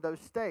churches in those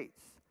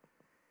states.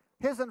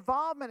 His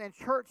involvement in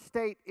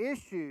church-state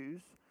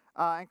issues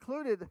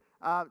included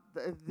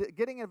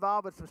getting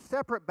involved with some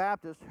separate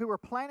Baptists who were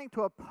planning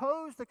to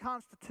oppose the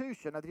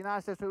Constitution of the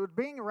United States. It was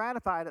being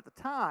ratified at the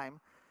time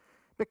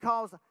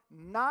because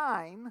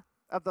 9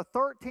 of the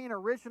 13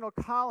 original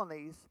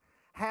colonies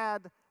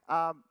had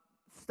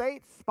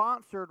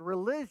state-sponsored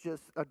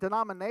religious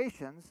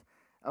denominations,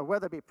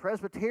 whether it be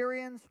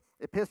Presbyterians,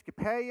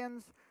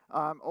 Episcopalians,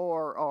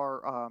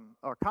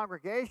 or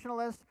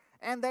Congregationalists,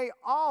 and they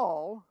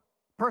all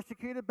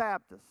persecuted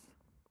Baptists,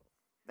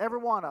 every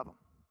one of them.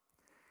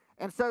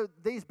 And so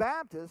these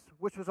Baptists,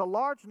 which was a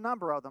large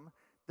number of them,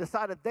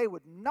 decided they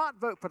would not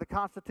vote for the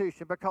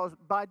Constitution because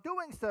by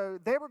doing so,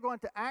 they were going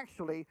to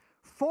actually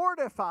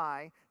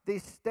fortify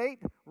these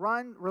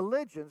state-run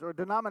religions or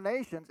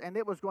denominations, and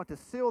it was going to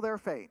seal their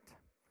fate.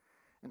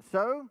 And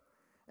so,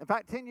 in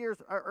fact, 10 years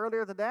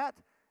earlier than that,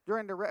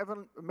 during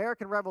the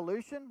American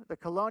Revolution, the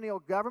colonial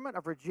government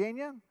of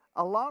Virginia,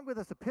 along with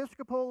its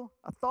Episcopal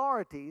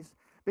authorities,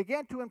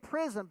 began to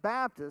imprison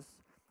Baptists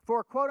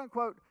for,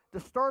 quote-unquote,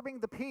 disturbing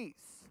the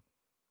peace.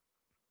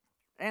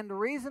 And the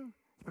reason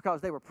is because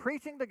they were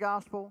preaching the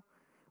gospel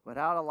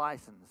without a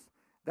license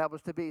that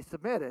was to be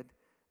submitted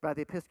by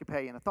the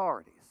Episcopalian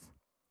authorities.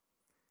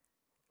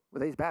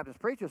 Well, these Baptist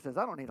preachers says,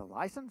 I don't need a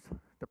license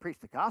to preach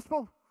the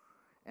gospel.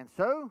 And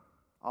so,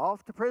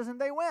 off to prison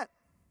they went.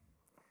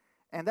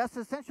 And that's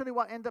essentially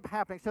what ended up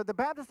happening. So the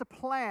Baptists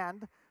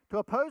planned to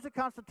oppose the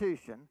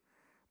Constitution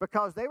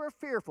because they were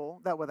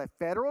fearful that with a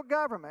federal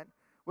government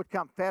would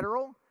come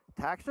federal,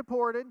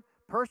 tax-supported,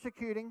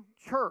 persecuting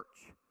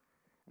church.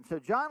 And so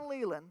John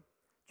Leland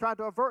tried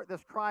to avert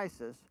this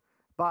crisis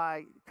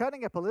by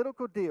cutting a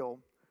political deal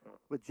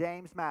with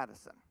James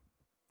Madison.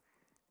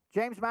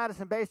 James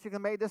Madison basically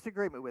made this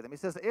agreement with him. He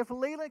says, if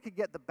Leland could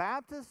get the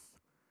Baptists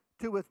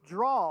to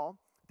withdraw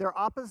their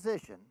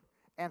opposition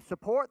and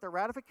support the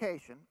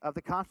ratification of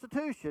the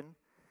Constitution,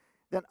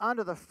 then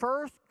under the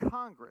first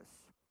Congress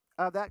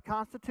of that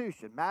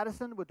Constitution,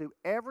 Madison would do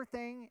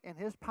everything in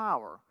his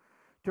power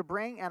to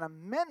bring an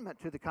amendment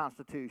to the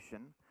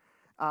Constitution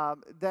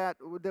that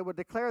would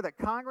declare that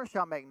Congress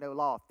shall make no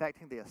law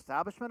affecting the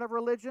establishment of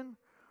religion,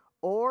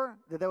 or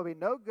that there will be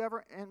no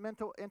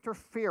governmental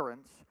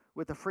interference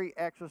with the free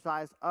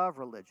exercise of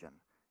religion,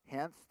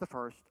 hence the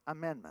First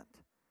Amendment.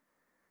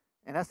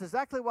 And that's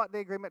exactly what the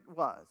agreement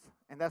was,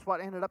 and that's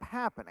what ended up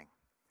happening.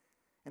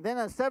 And then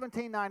in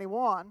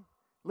 1791,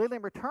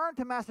 Leland returned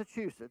to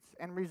Massachusetts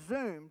and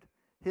resumed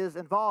his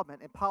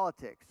involvement in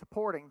politics,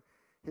 supporting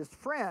his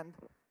friend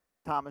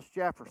Thomas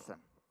Jefferson,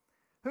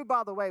 who,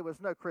 by the way,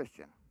 was no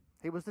Christian.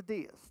 He was a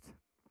deist.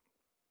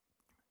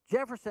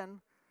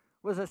 Jefferson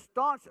was a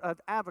staunch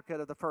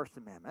advocate of the First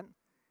Amendment.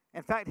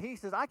 In fact, he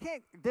says, I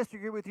can't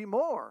disagree with you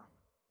more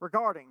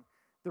regarding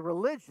the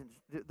religions,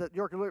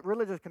 your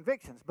religious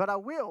convictions, but I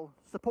will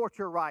support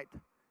your right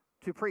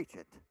to preach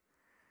it.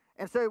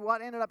 And so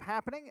what ended up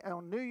happening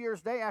on New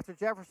Year's Day after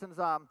Jefferson's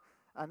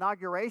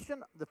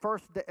inauguration, the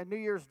first New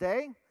Year's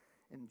Day,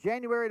 in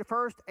January the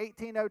 1st,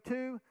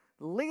 1802,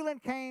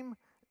 Leland came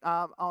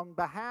on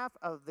behalf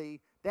of the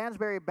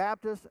Dansbury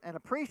Baptists in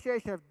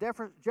appreciation of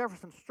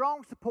Jefferson's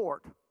strong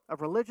support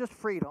of religious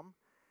freedom.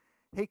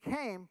 He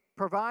came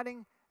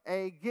providing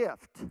a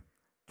gift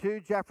to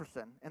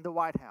Jefferson in the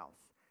White House.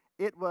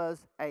 It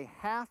was a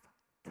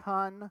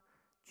half-ton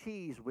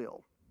cheese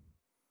wheel.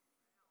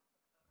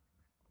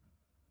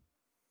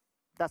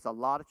 That's a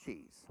lot of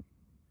cheese.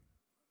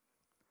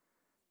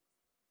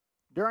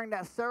 During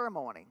that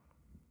ceremony,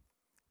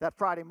 that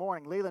Friday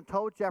morning, Leland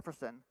told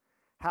Jefferson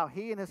how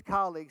he and his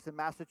colleagues in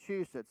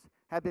Massachusetts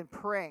had been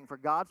praying for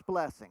God's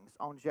blessings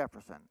on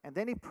Jefferson. And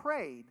then he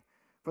prayed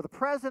for the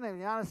President of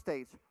the United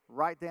States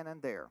right then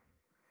and there.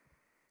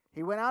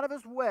 He went out of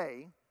his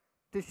way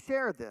to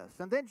share this.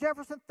 And then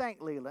Jefferson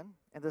thanked Leland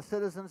and the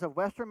citizens of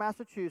Western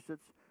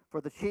Massachusetts for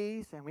the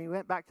cheese, and we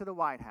went back to the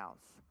White House.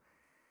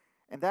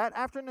 And that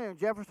afternoon,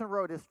 Jefferson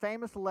wrote his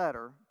famous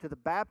letter to the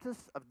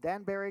Baptists of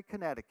Danbury,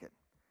 Connecticut,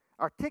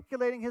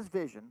 articulating his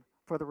vision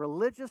for the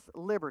religious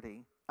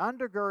liberty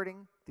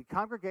undergirding the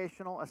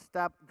congregational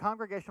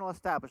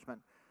establishment,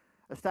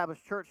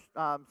 established church,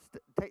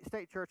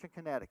 state church in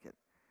Connecticut.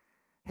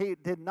 He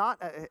did not,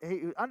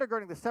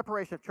 undergirding the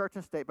separation of church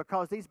and state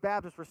because these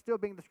Baptists were still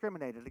being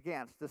discriminated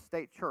against the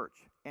state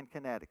church in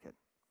Connecticut.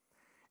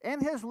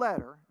 In his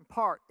letter, in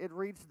part, it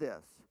reads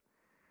this: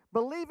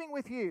 believing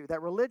with you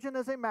that religion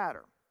is a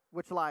matter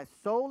which lies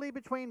solely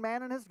between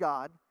man and his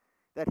God,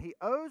 that he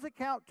owes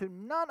account to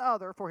none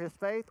other for his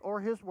faith or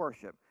his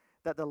worship,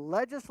 that the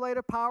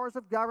legislative powers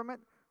of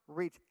government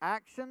reach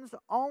actions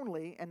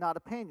only and not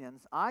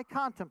opinions, I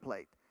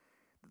contemplate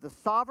that the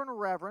sovereign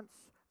reverence,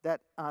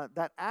 that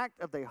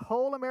act of the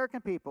whole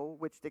American people,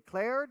 which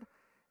declared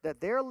that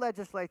their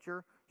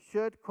legislature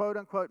should, quote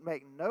unquote,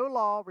 make no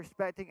law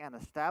respecting an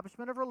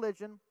establishment of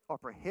religion or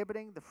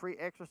prohibiting the free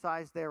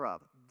exercise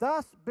thereof,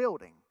 thus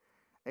building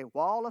a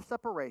wall of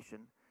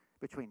separation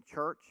between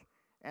church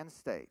and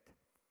state.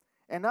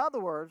 In other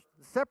words,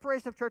 the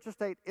separation of church and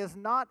state is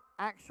not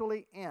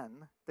actually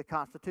in the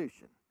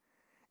Constitution.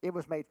 It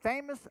was made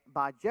famous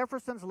by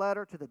Jefferson's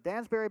letter to the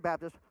Dansbury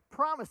Baptists,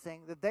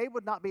 promising that they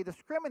would not be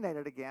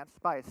discriminated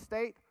against by a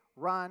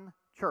state-run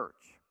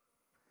church.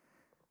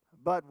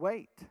 But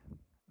wait,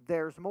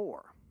 there's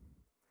more.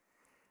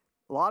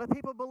 A lot of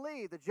people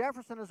believe that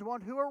Jefferson is the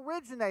one who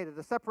originated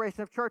the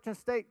separation of church and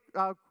state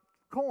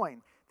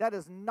coin. That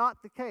is not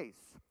the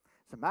case.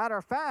 As a matter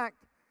of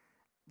fact,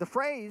 the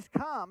phrase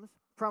comes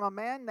from a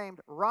man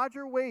named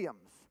Roger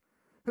Williams,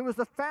 who was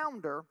the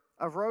founder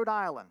of Rhode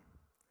Island.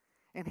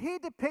 And he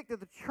depicted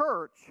the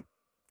church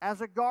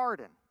as a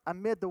garden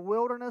amid the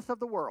wilderness of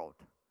the world.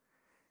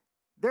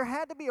 There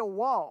had to be a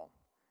wall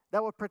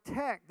that would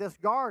protect this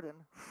garden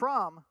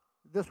from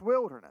this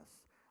wilderness,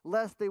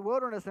 lest the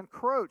wilderness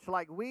encroach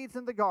like weeds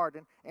in the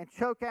garden and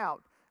choke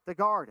out the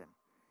garden.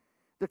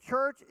 The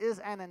church is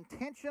an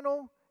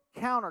intentional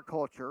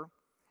counterculture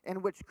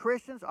in which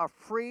Christians are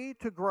free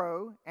to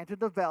grow and to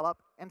develop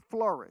and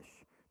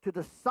flourish, to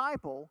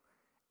disciple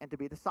and to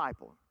be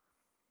discipled.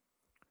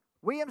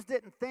 Williams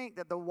didn't think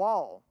that the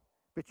wall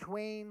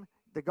between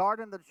the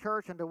garden of the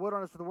church and the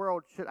wilderness of the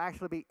world should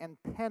actually be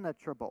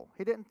impenetrable.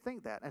 He didn't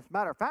think that. As a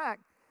matter of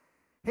fact,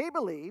 he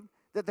believed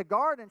that the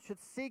garden should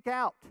seek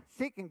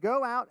and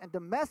go out and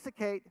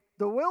domesticate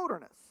the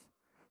wilderness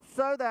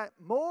so that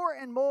more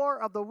and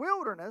more of the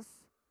wilderness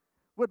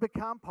would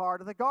become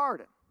part of the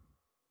garden.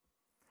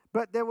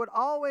 But there would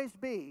always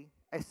be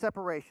a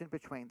separation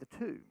between the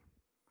two.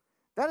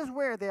 That is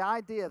where the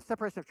idea of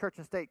separation of church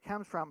and state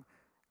comes from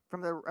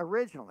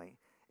originally.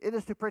 It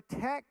is to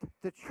protect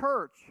the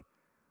church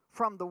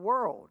from the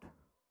world,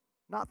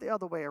 not the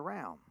other way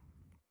around.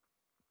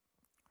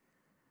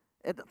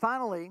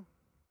 Finally,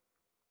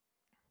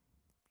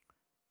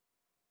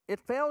 it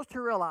fails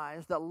to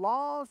realize that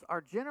laws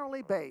are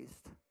generally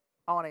based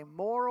on a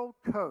moral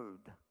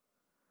code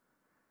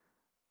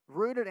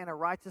rooted in a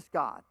righteous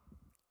God,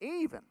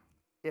 even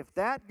if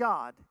that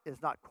God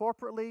is not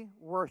corporately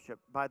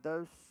worshiped by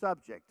those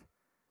subject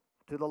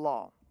to the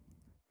law.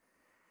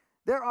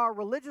 There are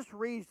religious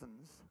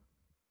reasons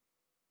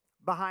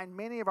behind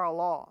many of our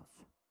laws,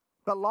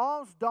 but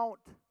laws don't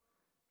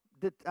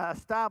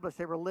establish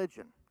a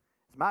religion.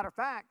 As a matter of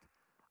fact,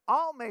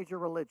 all major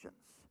religions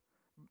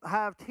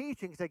have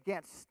teachings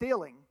against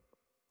stealing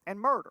and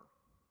murder,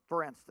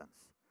 for instance.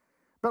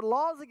 But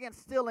laws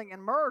against stealing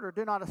and murder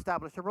do not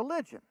establish a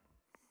religion.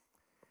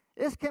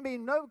 This can be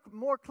no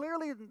more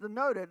clearly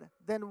noted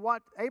than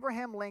what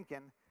Abraham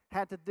Lincoln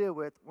had to deal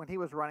with when he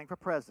was running for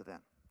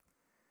president.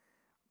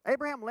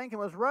 Abraham Lincoln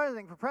was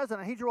running for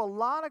president. He drew a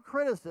lot of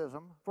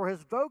criticism for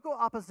his vocal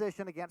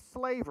opposition against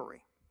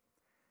slavery.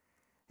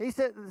 He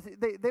said,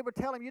 they would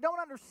tell him, you don't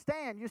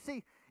understand. You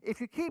see, if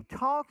you keep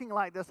talking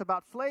like this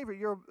about slavery,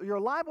 you're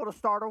liable to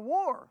start a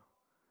war.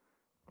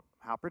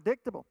 How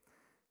predictable.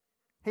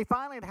 He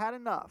finally had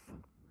enough.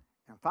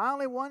 And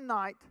finally one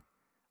night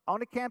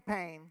on the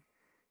campaign,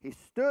 he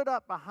stood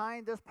up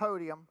behind this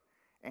podium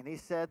and he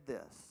said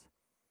this: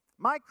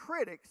 my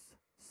critics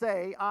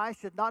say I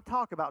should not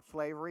talk about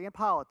slavery in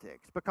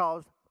politics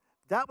because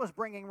that was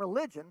bringing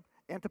religion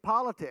into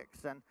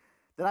politics, and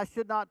that I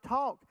should not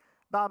talk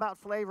about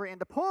slavery in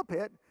the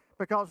pulpit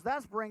because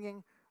that's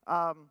bringing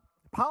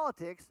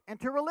politics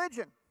into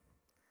religion.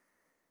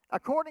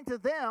 According to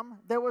them,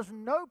 there was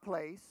no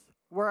place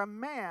where a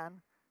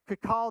man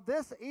could call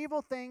this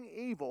evil thing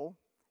evil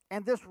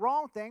and this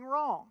wrong thing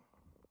wrong.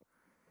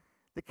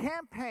 The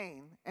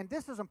campaign, and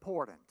this is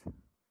important,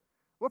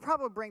 we'll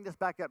probably bring this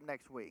back up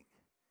next week.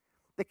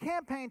 The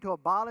campaign to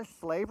abolish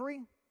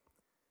slavery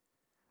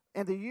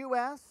in the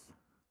U.S.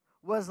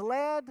 was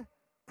led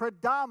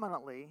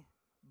predominantly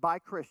by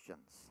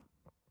Christians.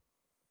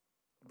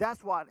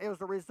 That's what, it was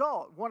the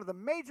result, one of the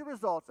major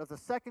results of the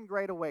Second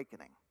Great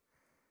Awakening.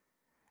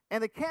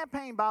 And the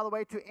campaign, by the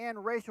way, to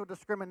end racial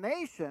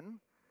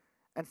discrimination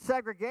and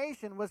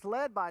segregation was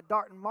led by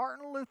Dr.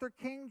 Martin Luther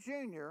King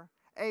Jr.,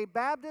 a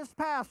Baptist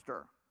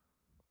pastor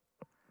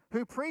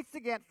who preached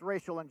against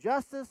racial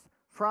injustice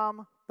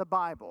from the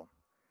Bible.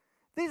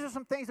 These are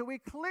some things that we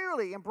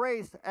clearly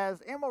embraced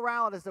as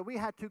immoralities that we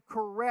had to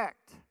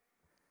correct.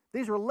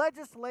 These were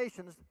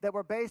legislations that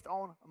were based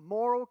on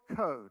moral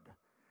code.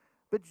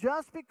 But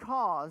just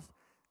because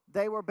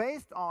they were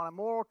based on a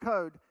moral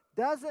code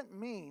doesn't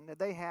mean that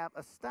they have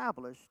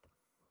established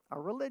a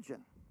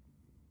religion.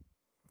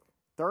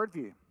 Third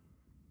view,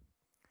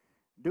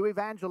 do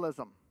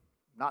evangelism,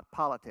 not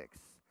politics.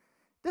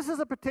 This is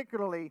a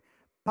particularly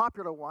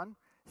popular one,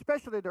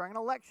 especially during an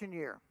election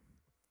year.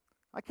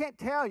 I can't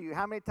tell you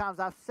how many times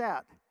I've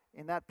sat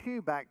in that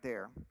pew back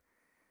there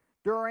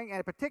during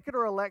a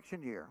particular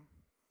election year.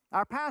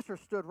 Our pastor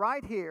stood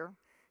right here.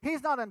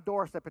 He's not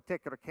endorsed a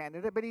particular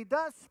candidate, but he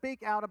does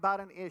speak out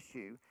about an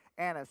issue.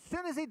 And as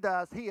soon as he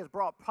does, he has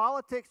brought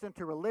politics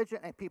into religion,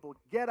 and people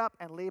get up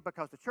and leave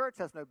because the church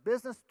has no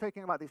business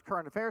talking about these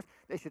current affairs.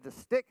 They should just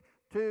stick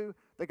to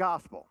the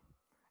gospel.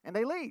 And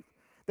they leave.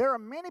 There are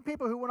many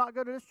people who will not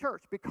go to this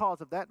church because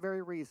of that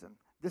very reason.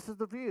 This is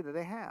the view that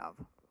they have.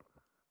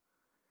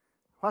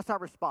 What's our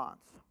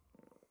response?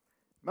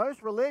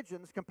 Most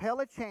religions compel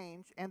a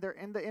change in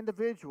the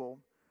individual,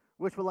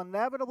 which will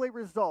inevitably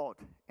result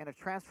in a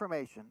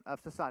transformation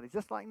of society,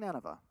 just like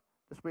Nineveh,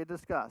 as we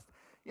discussed.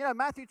 You know,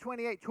 Matthew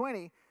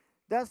 28:20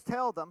 does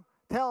tell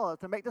us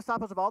to make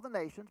disciples of all the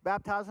nations,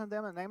 baptizing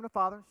them in the name of the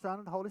Father, Son,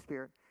 and the Holy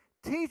Spirit,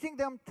 teaching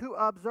them to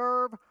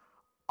observe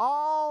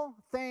all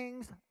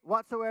things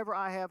whatsoever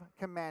I have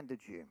commanded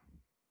you.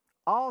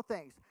 All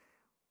things.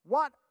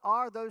 What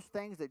are those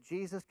things that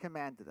Jesus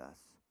commanded us?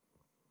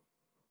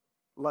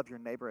 Love your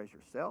neighbor as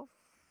yourself.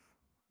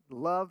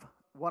 Love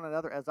one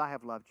another as I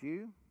have loved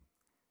you.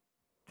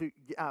 To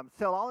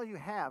sell all you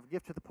have,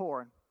 give to the poor,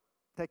 and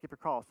take up your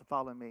cross and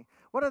follow me.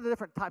 What are the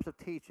different types of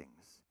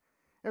teachings?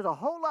 There's a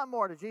whole lot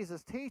more to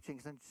Jesus'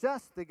 teachings than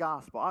just the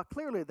gospel.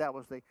 Clearly, that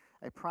was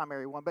a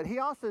primary one. But he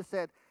also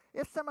said,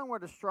 if someone were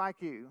to strike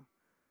you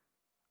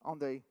on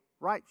the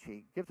right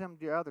cheek, give them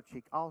the other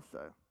cheek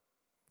also.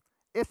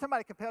 If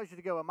somebody compels you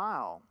to go a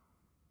mile,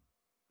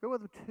 go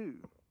with them 2.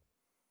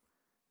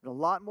 There's a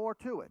lot more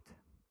to it.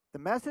 The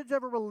message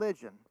of a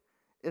religion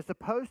is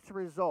supposed to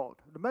result,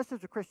 the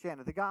message of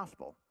Christianity, the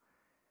gospel,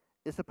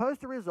 is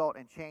supposed to result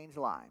in changed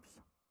lives.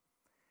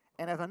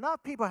 And if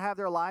enough people have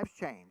their lives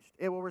changed,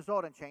 it will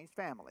result in changed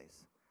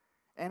families.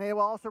 And it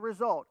will also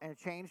result in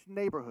changed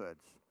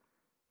neighborhoods,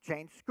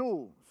 changed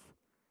schools,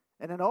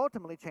 and then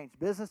ultimately change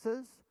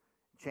businesses,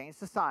 change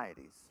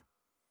societies.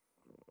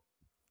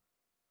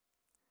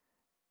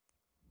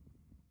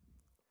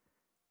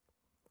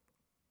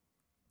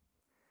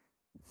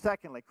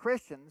 Secondly,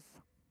 Christians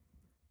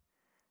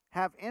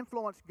have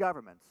influenced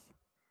governments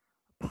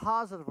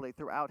positively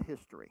throughout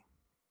history.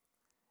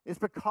 It's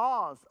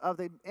because of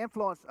the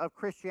influence of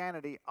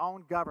Christianity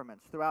on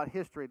governments throughout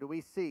history that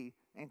we see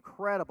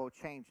incredible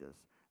changes.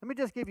 Let me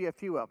just give you a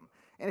few of them.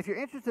 And if you're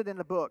interested in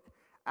the book,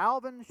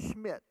 Alvin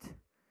Schmidt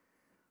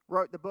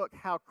wrote the book,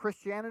 How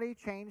Christianity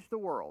Changed the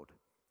World.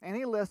 And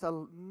he lists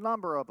a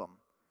number of them.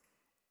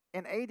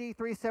 In AD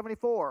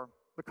 374,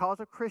 because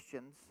of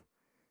Christians,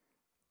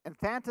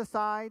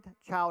 infanticide,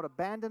 child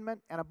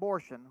abandonment, and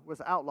abortion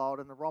was outlawed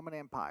in the Roman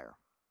Empire.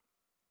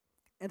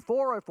 In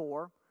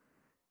 404,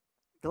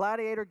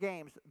 gladiator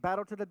games,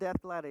 battle to the death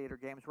gladiator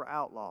games were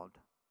outlawed.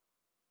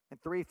 In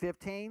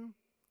 315,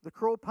 the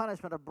cruel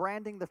punishment of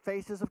branding the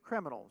faces of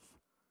criminals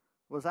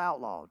was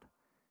outlawed.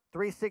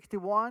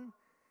 361,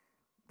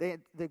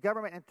 the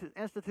government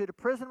instituted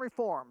prison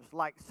reforms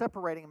like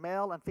separating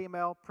male and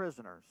female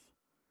prisoners.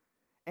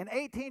 In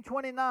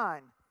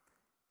 1829,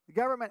 the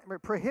government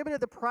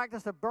prohibited the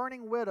practice of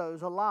burning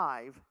widows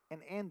alive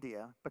in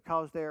India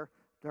because their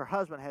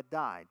husband had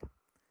died.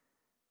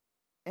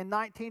 In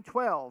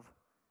 1912,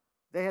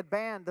 they had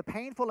banned the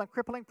painful and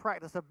crippling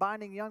practice of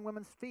binding young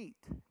women's feet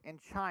in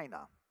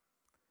China.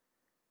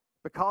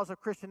 Because of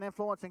Christian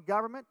influence in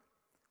government,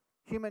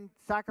 human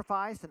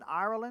sacrifice in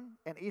Ireland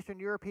and Eastern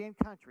European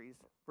countries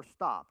were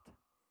stopped.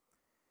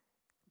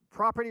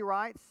 Property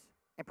rights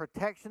and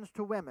protections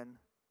to women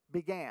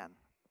began,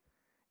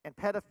 and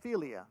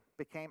pedophilia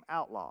became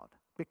outlawed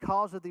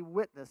because of the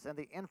witness and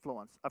the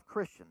influence of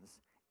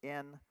Christians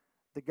in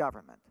the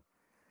government.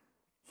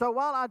 So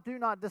while I do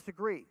not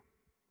disagree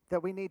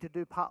that we need to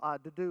do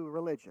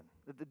religion,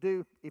 to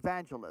do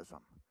evangelism,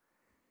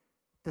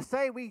 to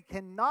say we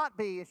cannot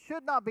be and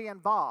should not be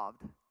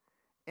involved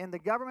in the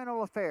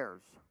governmental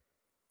affairs,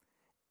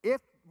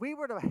 if we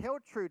were to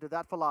hold true to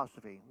that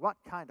philosophy, what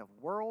kind of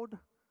world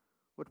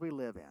would we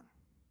live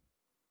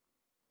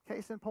in?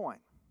 Case in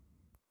point,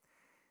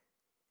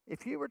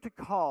 if you were to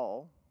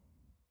call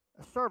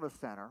a service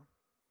center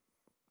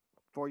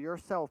for your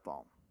cell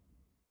phone,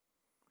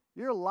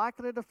 you're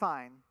likely to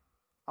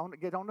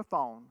get on the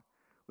phone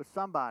with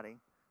somebody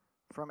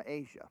from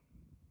Asia.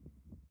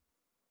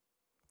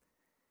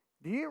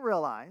 Do you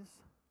realize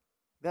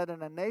that in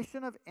the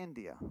nation of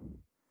India,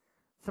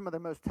 some of the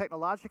most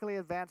technologically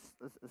advanced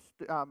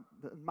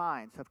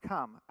minds have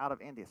come out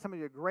of India? Some of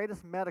your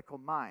greatest medical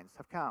minds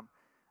have come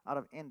out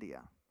of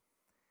India.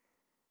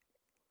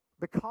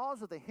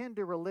 Because of the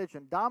Hindu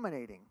religion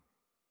dominating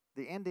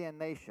the Indian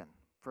nation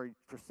for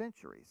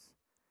centuries,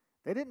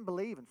 they didn't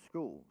believe in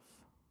schools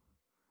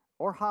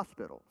or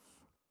hospitals.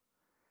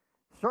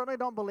 Certainly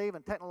don't believe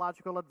in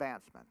technological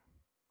advancement.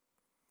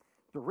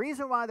 The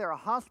reason why there are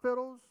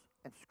hospitals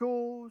and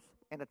schools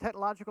and the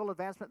technological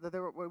advancement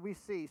that we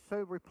see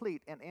so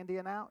replete in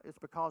India now is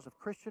because of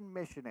Christian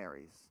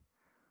missionaries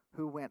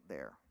who went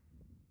there.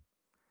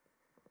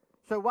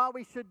 So while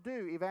we should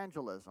do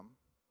evangelism,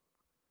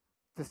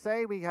 to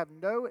say we have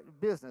no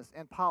business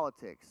in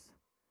politics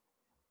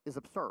is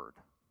absurd.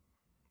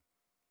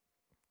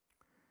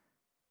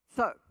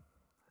 So,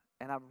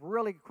 and I'm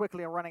really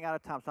quickly running out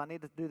of time, so I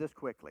need to do this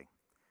quickly.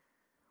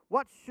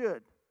 What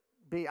should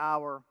be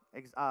our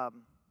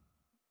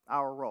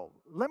role?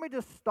 Let me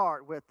just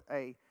start with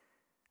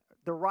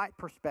the right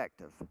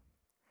perspective.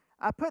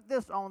 I put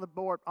this on the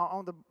board,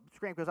 on the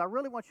screen, because I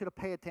really want you to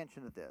pay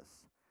attention to this.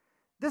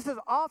 This is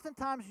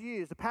oftentimes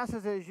used, the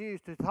passage is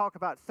used to talk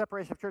about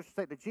separation of church and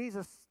state, that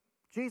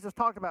Jesus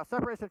talked about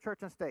separation of church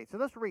and state. So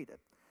let's read it.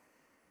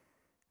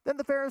 Then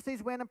the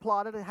Pharisees went and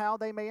plotted how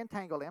they may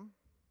entangle him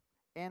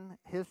in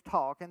his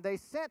talk, and they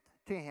sent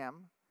to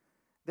him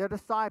their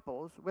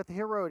disciples with the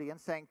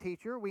Herodians, saying,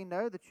 Teacher, we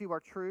know that you are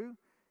true.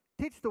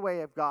 Teach the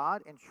way of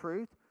God in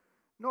truth,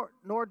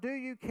 nor do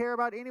you care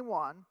about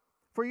anyone,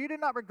 for you do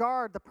not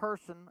regard the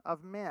person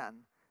of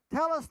men.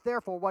 Tell us,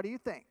 therefore, what do you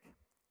think?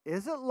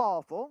 Is it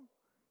lawful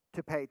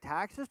to pay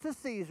taxes to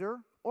Caesar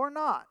or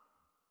not?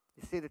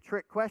 You see the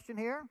trick question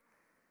here?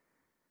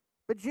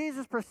 But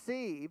Jesus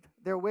perceived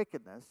their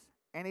wickedness,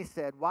 and he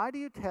said, Why do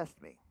you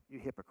test me, you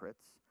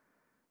hypocrites?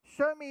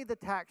 Show me the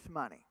tax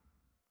money.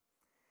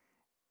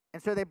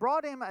 And so they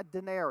brought him a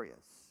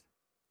denarius,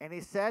 and he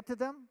said to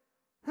them,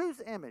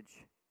 Whose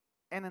image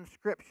and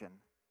inscription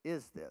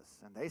is this?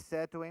 And they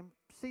said to him,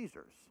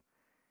 Caesar's.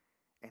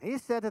 And he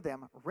said to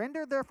them,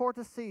 Render therefore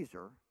to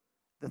Caesar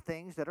the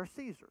things that are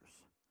Caesar's,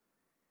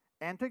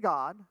 and to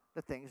God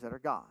the things that are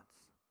God's.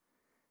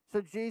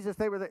 So Jesus,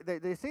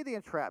 they see the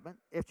entrapment.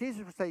 If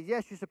Jesus would say,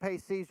 yes, you should pay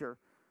Caesar,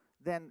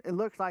 then it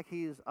looks like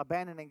he's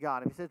abandoning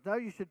God. If he says, no,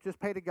 you should just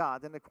pay to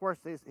God, then of course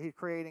he's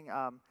creating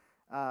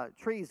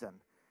treason.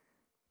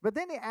 But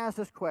then he asked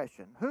this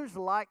question, whose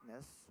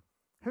likeness,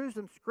 whose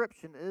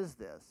inscription is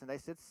this? And they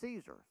said,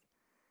 Caesar's.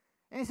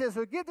 And he says,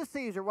 so give to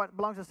Caesar what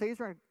belongs to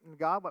Caesar, and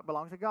God what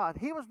belongs to God.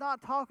 He was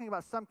not talking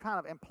about some kind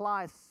of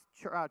implied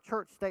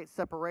church-state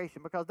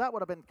separation, because that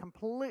would have been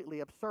completely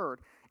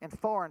absurd and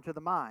foreign to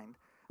the mind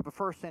of a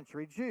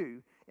first-century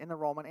Jew in the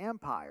Roman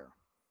Empire.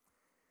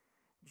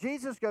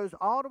 Jesus goes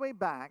all the way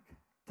back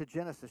to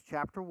Genesis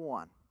chapter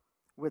 1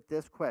 with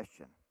this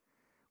question.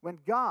 When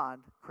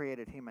God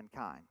created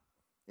humankind,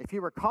 if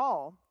you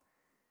recall,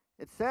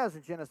 it says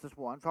in Genesis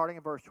 1, starting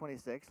in verse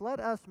 26, let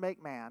us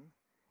make man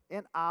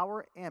in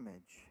our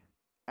image,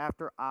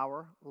 after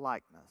our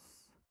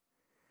likeness.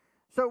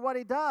 So what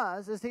he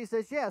does is he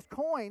says, yes,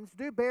 coins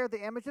do bear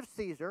the image of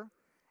Caesar,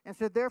 and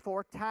so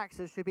therefore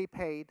taxes should be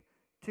paid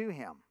to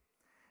him.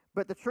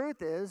 But the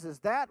truth is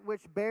that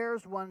which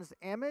bears one's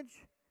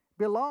image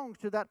belongs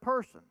to that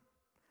person.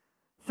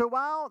 So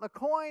while the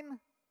coin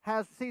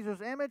has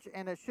Caesar's image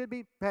and it should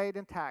be paid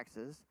in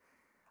taxes,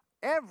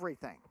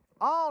 everything,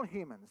 all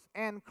humans,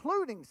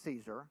 including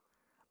Caesar,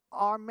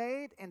 are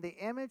made in the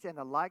image and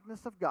the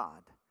likeness of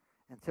God.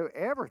 And so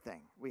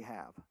everything we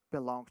have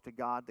belongs to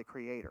God, the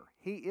Creator.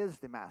 He is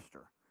the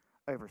master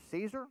over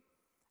Caesar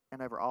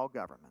and over all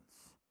governments.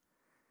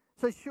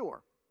 So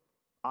sure,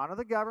 honor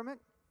the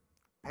government,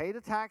 pay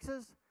the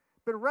taxes,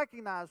 but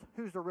recognize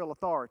who's the real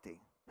authority,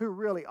 who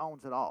really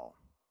owns it all.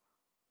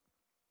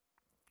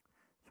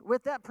 So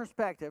with that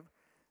perspective,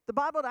 the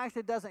Bible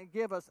actually doesn't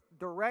give us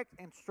direct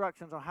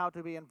instructions on how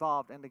to be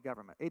involved in the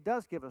government. It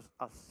does give us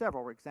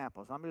several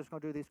examples. I'm just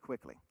going to do these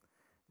quickly.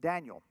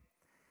 Daniel.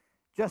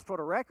 Just for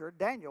the record,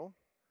 Daniel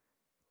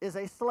is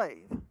a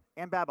slave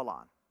in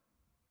Babylon.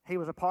 He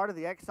was a part of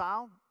the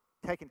exile,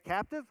 taken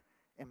captive,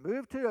 and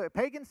moved to a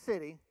pagan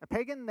city, a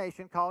pagan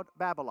nation called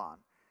Babylon.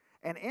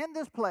 And in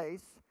this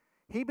place,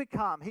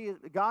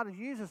 God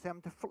uses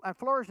him and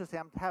flourishes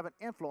him to have an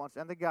influence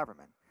in the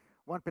government.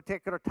 One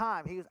particular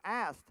time, he was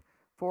asked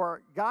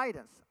for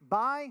guidance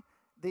by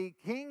the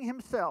king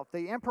himself,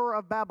 the emperor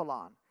of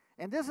Babylon.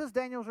 And this is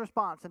Daniel's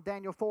response in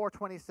Daniel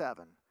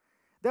 4:27.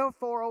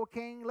 Therefore, O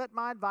king, let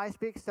my advice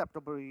be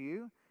acceptable to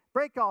you.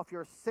 Break off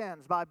your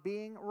sins by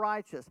being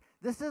righteous.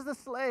 This is the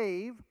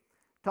slave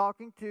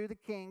talking to the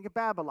king of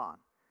Babylon.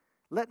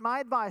 Let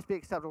my advice be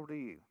acceptable to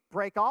you.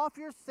 Break off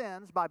your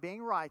sins by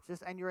being righteous,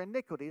 and your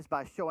iniquities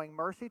by showing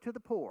mercy to the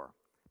poor.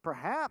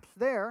 Perhaps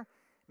there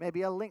may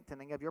be a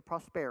lengthening of your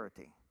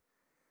prosperity.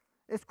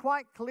 It's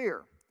quite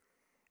clear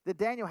that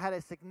Daniel had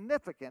a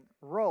significant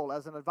role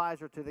as an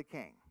advisor to the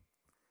king.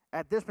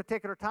 At this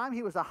particular time,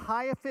 he was a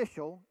high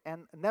official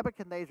in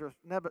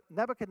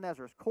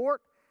Nebuchadnezzar's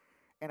court,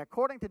 and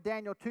according to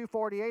Daniel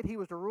 2:48, he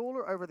was the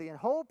ruler over the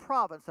whole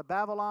province of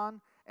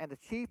Babylon and the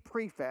chief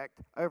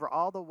prefect over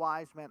all the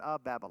wise men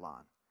of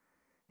Babylon.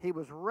 He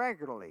was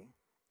regularly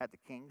at the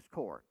king's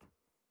court,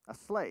 a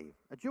slave,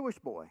 a Jewish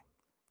boy,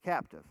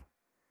 captive.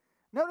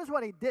 Notice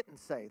what he didn't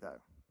say,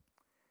 though,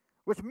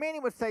 which many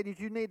would say that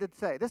you need to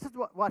say. This is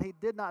what he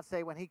did not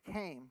say when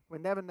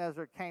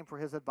Nebuchadnezzar came for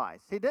his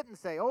advice. He didn't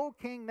say, "O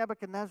King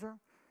Nebuchadnezzar,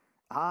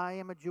 I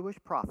am a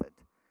Jewish prophet,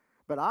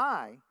 but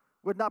I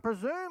would not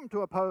presume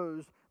to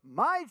oppose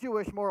my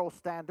Jewish moral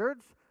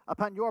standards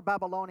upon your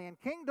Babylonian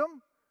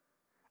kingdom.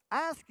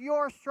 Ask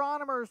your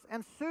astronomers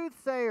and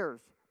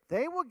soothsayers.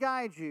 They will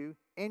guide you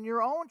in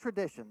your own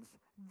traditions.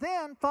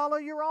 Then follow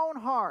your own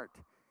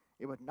heart.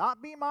 It would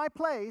not be my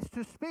place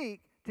to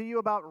speak to you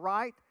about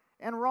right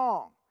and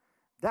wrong.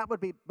 That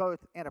would be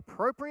both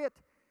inappropriate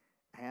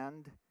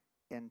and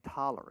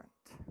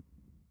intolerant."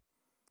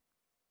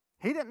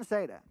 He didn't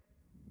say that.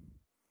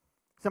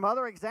 Some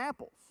other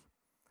examples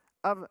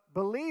of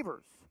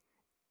believers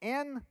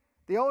in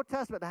the Old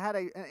Testament had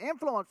an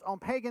influence on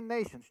pagan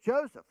nations.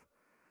 Joseph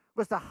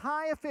was the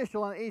high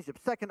official in Egypt,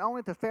 second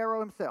only to Pharaoh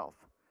himself.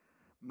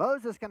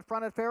 Moses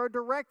confronted Pharaoh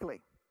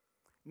directly.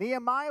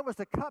 Nehemiah was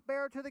the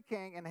cupbearer to the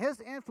king, and his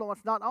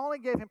influence not only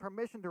gave him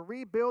permission to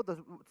rebuild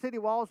the city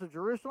walls of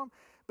Jerusalem,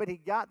 but he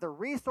got the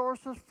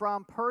resources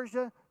from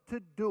Persia to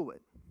do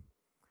it.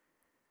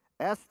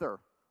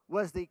 Esther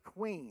was the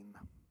queen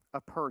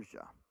of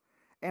Persia,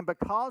 and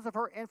because of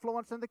her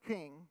influence in the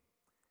king,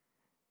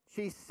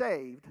 she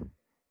saved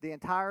the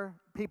entire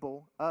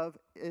people of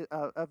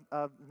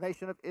the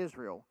nation of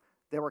Israel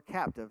that were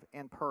captive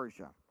in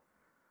Persia.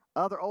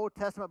 Other Old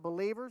Testament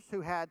believers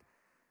who had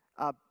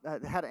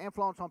an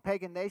influence on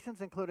pagan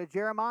nations included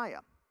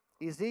Jeremiah,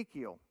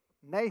 Ezekiel,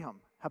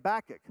 Nahum,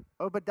 Habakkuk,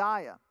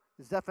 Obadiah,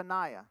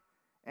 Zephaniah,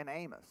 and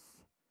Amos.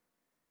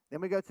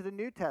 Then we go to the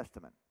New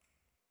Testament.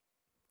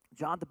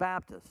 John the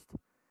Baptist.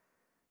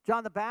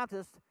 John the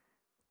Baptist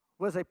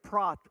was a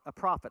prophet,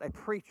 a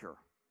preacher.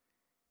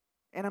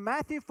 And in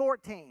Matthew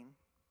 14,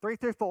 3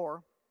 through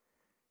 4,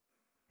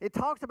 it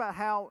talks about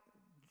how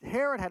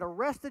Herod had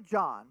arrested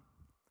John,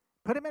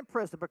 put him in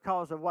prison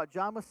because of what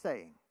John was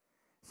saying.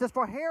 It says,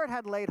 "For Herod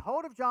had laid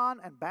hold of John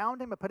and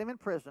bound him and put him in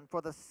prison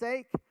for the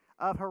sake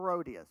of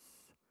Herodias,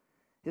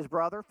 his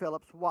brother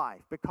Philip's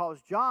wife,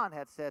 because John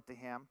had said to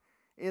him,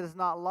 'It is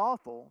not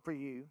lawful for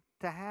you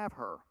to have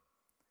her.'"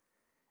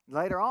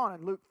 Later on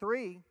in Luke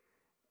 3,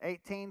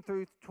 18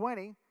 through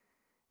 20,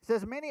 it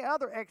says, "Many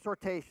other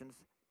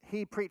exhortations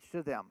he preached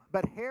to them.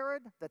 But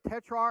Herod the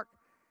Tetrarch,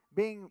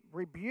 being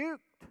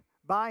rebuked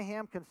by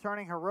him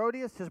concerning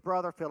Herodias, his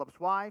brother Philip's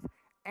wife,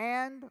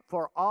 and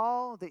for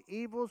all the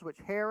evils which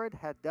Herod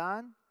had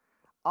done,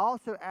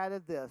 also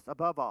added this,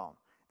 above all,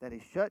 that he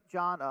shut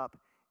John up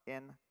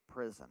in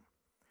prison."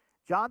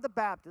 John the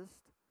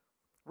Baptist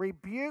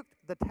rebuked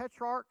the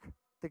Tetrarch,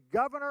 the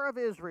governor of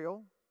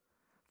Israel,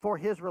 for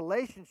his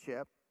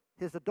relationship,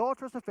 his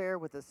adulterous affair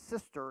with his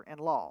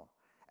sister-in-law,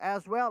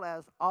 as well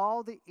as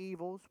all the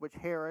evils which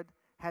Herod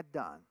had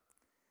done.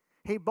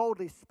 He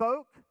boldly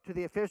spoke to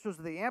the officials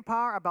of the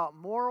empire about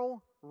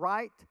moral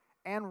right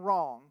and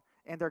wrong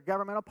in their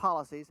governmental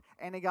policies,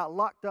 and he got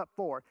locked up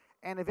for it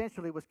and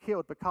eventually was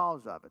killed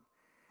because of it.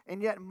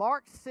 And yet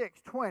Mark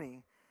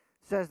 6:20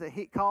 says that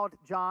he called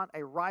John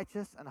a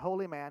righteous and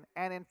holy man,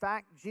 and in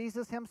fact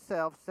Jesus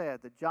himself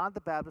said that John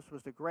the Baptist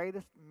was the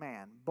greatest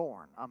man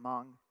born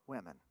among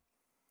women.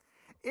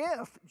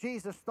 If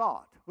Jesus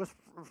was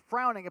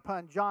frowning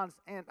upon John's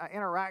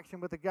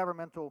interaction with the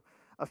governmental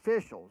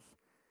officials,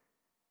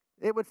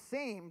 it would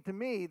seem to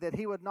me that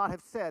he would not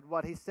have said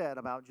what he said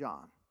about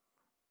John.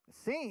 It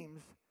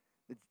seems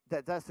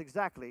that that's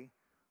exactly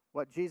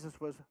what Jesus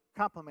was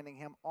complimenting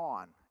him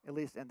on, at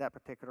least in that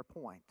particular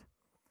point.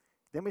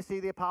 Then we see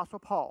the Apostle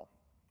Paul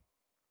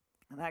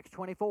in Acts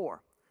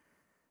 24,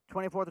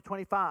 24 to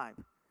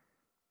 25.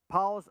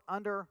 Paul's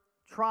under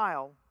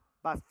trial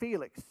by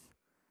Felix,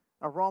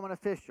 a Roman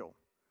official.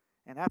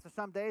 And after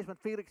some days, when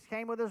Felix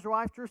came with his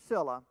wife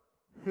Drusilla,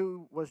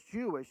 who was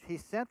Jewish, he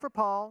sent for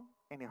Paul,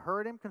 and he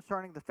heard him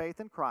concerning the faith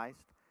in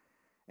Christ.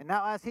 And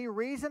now as he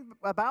reasoned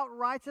about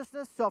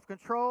righteousness,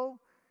 self-control,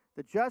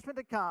 the judgment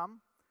to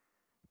come,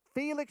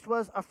 Felix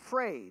was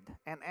afraid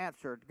and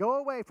answered, "Go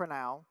away for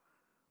now.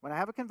 When I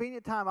have a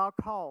convenient time, I'll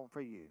call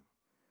for you."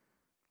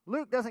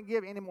 Luke doesn't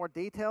give any more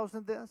details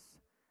than this,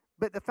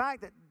 but the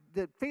fact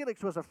that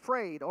Felix was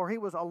afraid, or he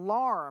was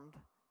alarmed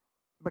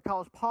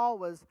because Paul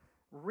was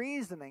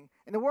reasoning,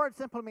 and the word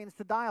simply means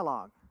to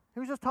dialogue. He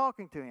was just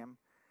talking to him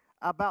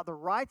about the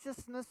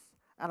righteousness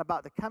and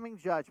about the coming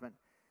judgment.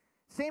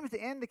 Seems to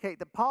indicate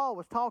that Paul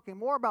was talking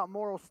more about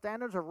moral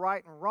standards of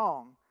right and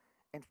wrong,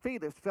 and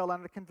Felix fell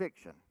under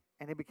conviction,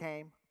 and he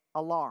became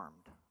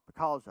alarmed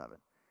because of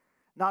it.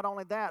 Not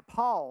only that,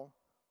 Paul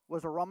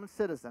was a Roman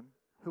citizen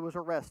who was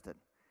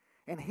arrested,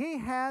 and he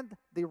had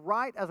the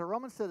right as a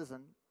Roman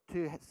citizen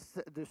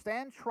to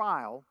stand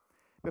trial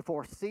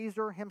before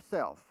Caesar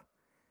himself.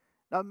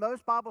 Now,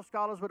 most Bible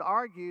scholars would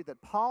argue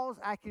that Paul's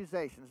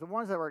accusations, the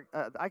ones that were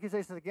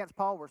accusations against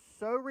Paul, were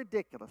so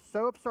ridiculous,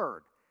 so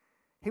absurd,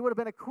 he would have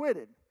been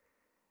acquitted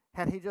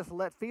had he just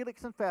let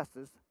Felix and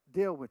Festus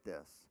deal with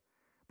this.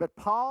 But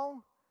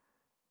Paul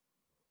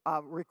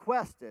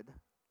requested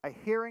a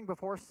hearing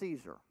before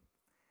Caesar.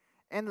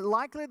 And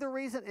likely the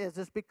reason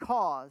is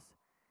because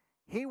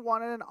he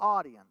wanted an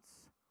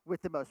audience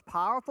with the most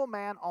powerful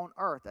man on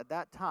earth at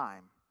that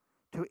time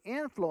to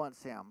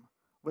influence him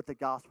with the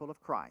gospel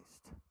of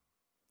Christ.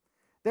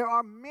 There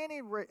are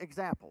many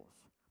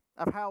examples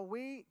of how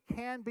we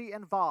can be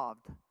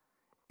involved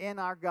in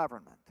our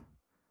government.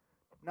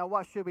 Now,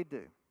 what should we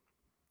do?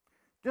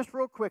 Just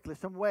real quickly,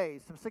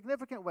 some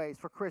significant ways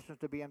for Christians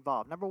to be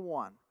involved. Number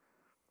one,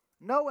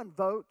 know and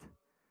vote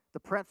the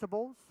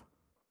principles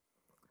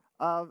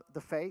of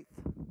the faith,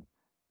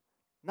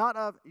 not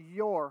of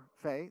your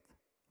faith,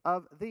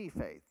 of the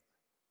faith,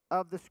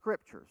 of the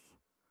scriptures,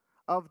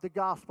 of the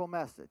gospel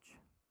message,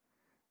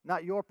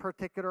 not your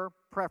particular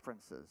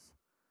preferences.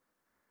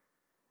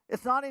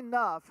 It's not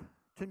enough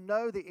to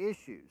know the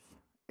issues.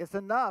 It's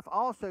enough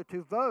also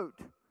to vote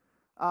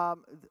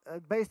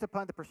based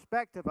upon the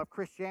perspective of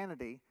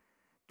Christianity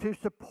to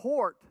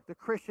support the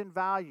Christian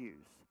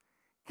values.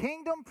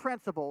 Kingdom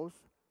principles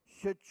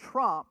should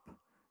trump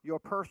your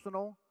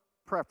personal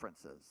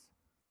preferences.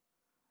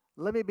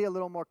 Let me be a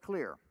little more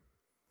clear.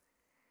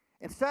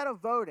 Instead of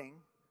voting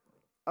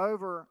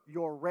over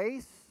your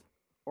race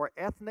or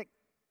ethnic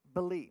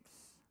beliefs,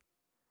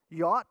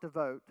 you ought to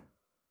vote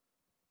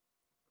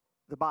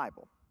the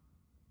Bible.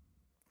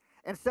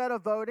 Instead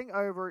of voting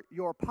over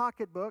your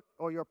pocketbook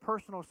or your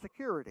personal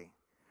security,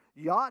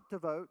 you ought to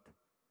vote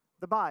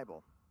the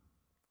Bible.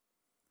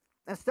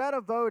 Instead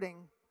of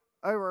voting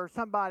over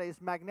somebody's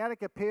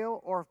magnetic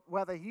appeal or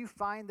whether you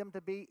find them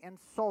to be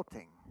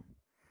insulting,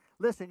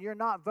 listen, you're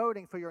not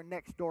voting for your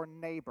next door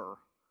neighbor.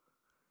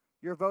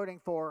 You're voting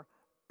for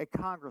a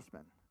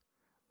congressman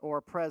or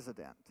a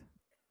president.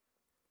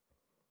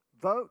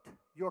 Vote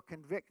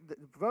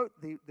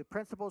the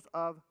principles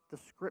of the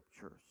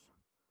Scriptures.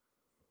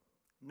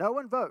 Know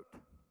and vote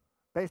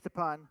based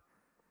upon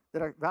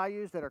that are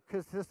values that are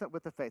consistent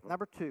with the faith.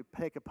 Number two,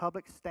 take a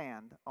public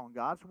stand on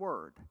God's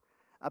Word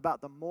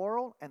about the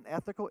moral and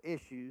ethical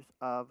issues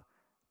of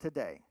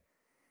today.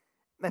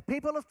 If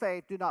people of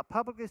faith do not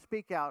publicly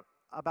speak out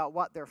about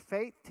what their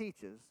faith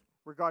teaches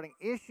regarding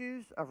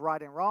issues of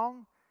right and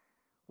wrong,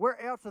 where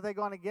else are they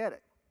going to get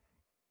it?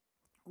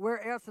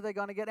 Where else are they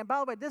going to get it? And by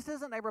the way, this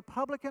isn't a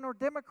Republican or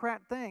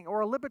Democrat thing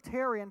or a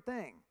libertarian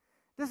thing.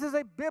 This is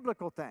a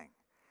biblical thing.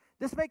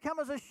 This may come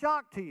as a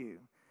shock to you,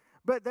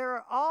 but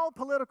all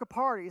political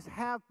parties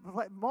have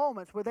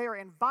moments where they are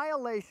in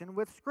violation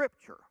with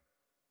Scripture.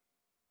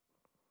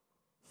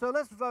 So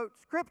let's vote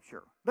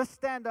Scripture. Let's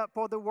stand up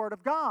for the Word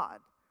of God.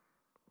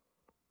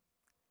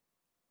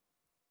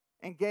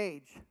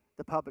 Engage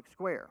the public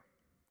square.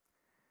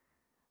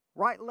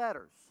 Write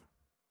letters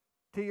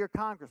to your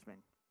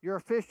congressmen, your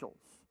officials,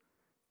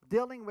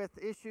 dealing with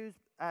issues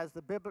as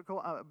the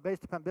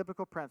based upon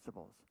biblical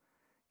principles.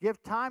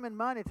 Give time and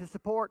money to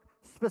support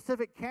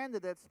specific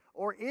candidates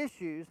or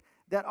issues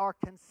that are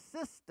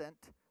consistent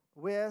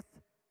with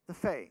the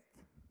faith.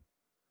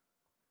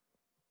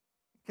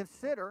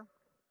 Consider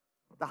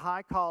the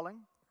high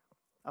calling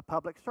of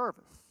public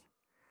service.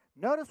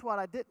 Notice what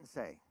I didn't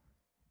say.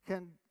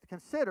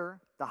 Consider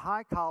the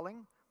high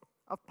calling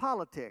of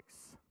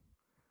politics.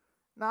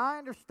 Now, I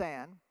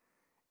understand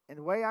in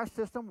the way our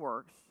system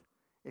works,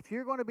 if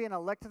you're going to be an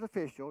elected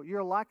official,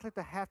 you're likely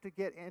to have to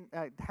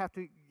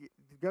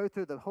go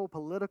through the whole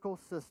political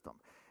system.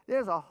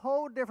 There's a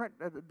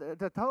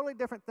totally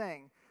different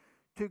thing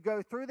to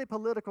go through the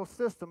political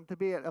system to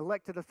be an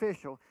elected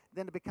official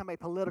than to become a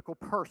political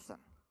person.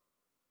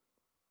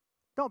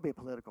 Don't be a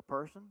political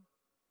person.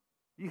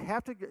 You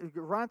have to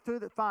run through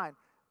that. Fine.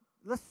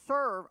 Let's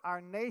serve our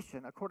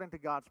nation according to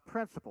God's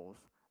principles,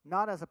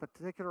 not as a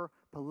particular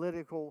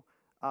political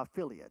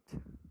affiliate.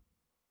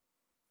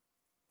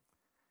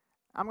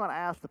 I'm going to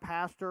ask the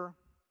pastor,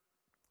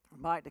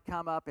 Mike, to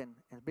come up and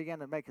begin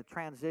to make a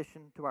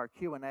transition to our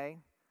Q&A.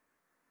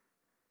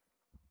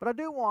 But I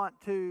do want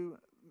to,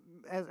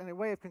 as in a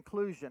way of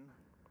conclusion,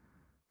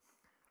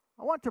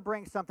 I want to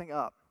bring something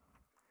up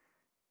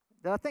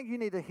that I think you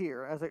need to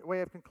hear as a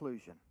way of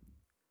conclusion.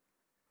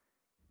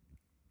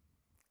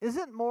 Is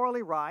it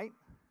morally right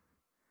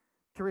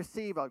to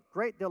receive a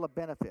great deal of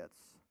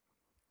benefits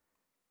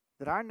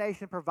that our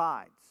nation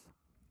provides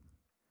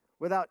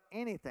without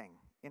anything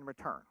in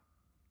return?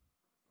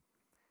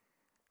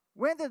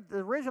 When the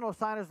original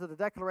signers of the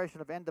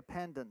Declaration of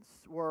Independence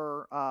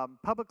were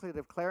publicly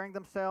declaring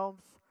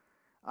themselves,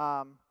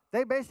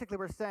 they basically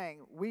were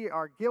saying, we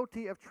are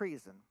guilty of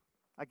treason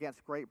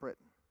against Great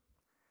Britain.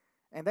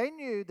 And they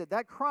knew that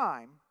that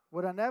crime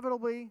would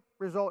inevitably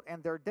result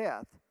in their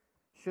death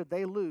should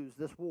they lose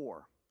this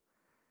war.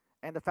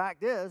 And the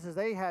fact is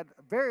they had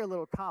very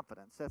little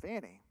confidence, if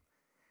any,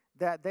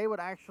 that they would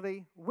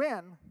actually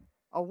win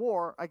a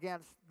war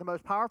against the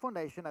most powerful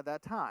nation at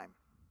that time.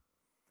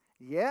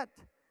 Yet,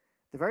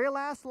 the very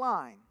last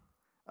line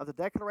of the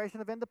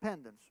Declaration of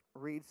Independence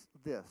reads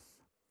this: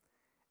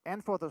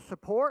 "And for the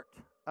support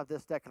of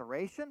this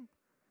declaration,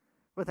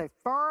 with a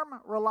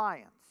firm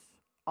reliance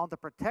on the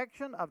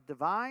protection of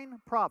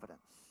divine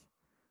providence,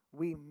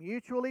 we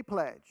mutually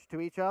pledge to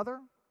each other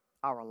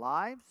our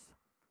lives,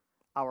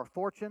 our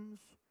fortunes,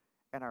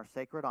 and our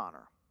sacred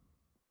honor."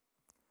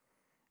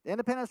 The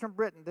independence from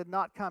Britain did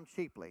not come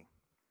cheaply.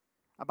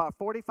 About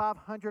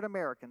 4,500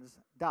 Americans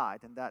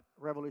died in that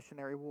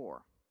Revolutionary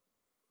War.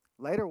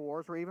 Later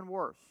wars were even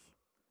worse.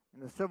 In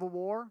the Civil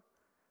War,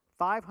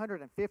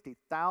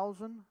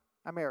 550,000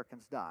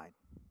 Americans died.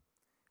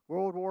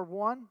 World War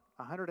I,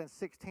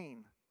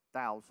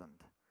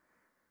 116,000.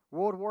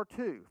 World War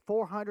II,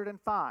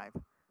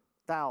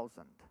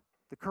 405,000.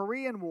 The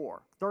Korean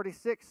War,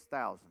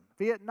 36,000.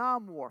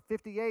 Vietnam War,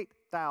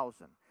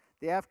 58,000.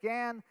 The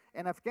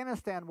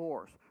Afghanistan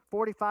wars,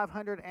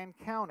 4,500 and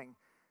counting.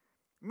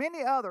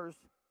 Many others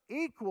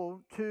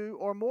equal to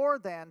or more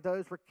than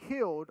those were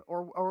killed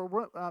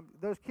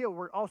those killed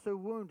were also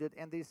wounded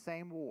in these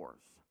same wars.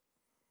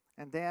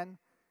 And then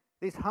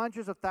these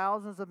hundreds of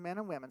thousands of men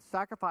and women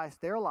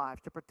sacrificed their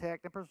lives to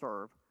protect and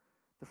preserve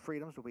the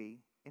freedoms we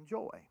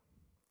enjoy.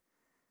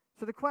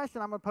 So the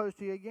question I'm going to pose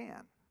to you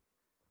again,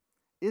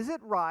 is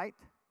it right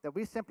that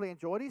we simply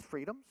enjoy these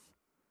freedoms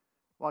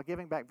while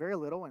giving back very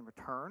little in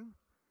return?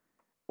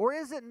 Or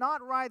is it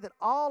not right that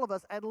all of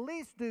us at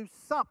least do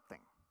something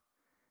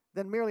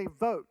than merely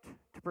vote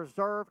to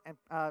preserve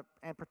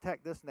and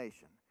protect this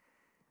nation?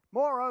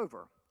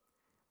 Moreover,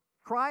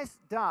 Christ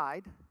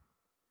died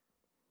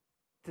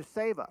to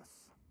save us,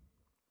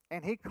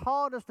 and he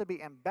called us to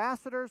be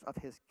ambassadors of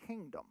his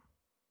kingdom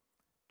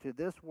to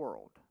this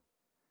world.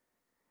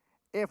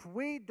 If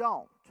we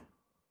don't,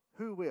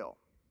 who will?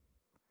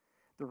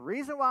 The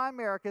reason why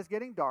America is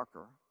getting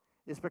darker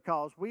is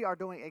because we are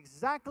doing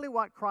exactly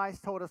what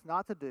Christ told us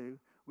not to do.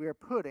 We are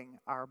putting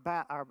our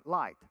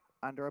light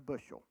under a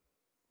bushel.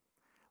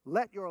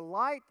 Let your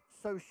light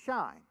so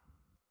shine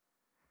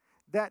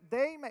that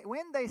they may,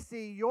 when they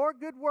see your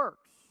good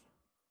works,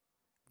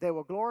 they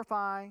will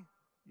glorify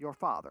your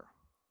Father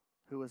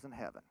who is in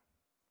heaven.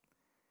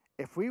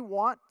 If we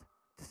want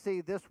to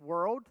see this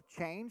world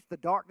change, the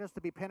darkness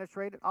to be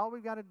penetrated, all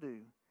we've got to do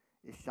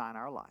is shine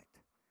our light.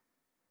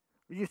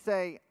 You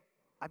say,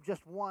 I'm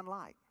just one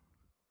light.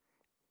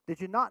 Did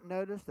you not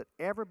notice that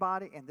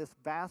everybody in this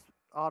vast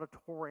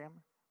auditorium,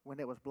 when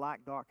it was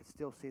black dark, could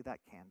still see that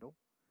candle?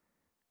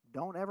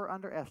 Don't ever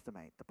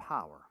underestimate the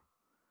power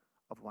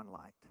of one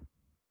light.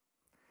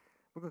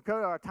 We're going to go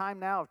to our time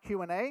now of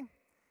Q&A.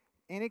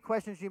 Any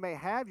questions you may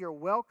have, you're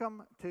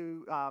welcome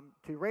to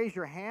raise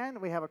your hand.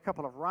 We have a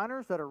couple of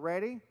runners that are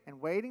ready and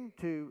waiting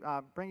to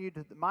bring you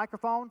to the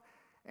microphone,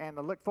 and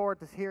I look forward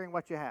to hearing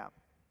what you have.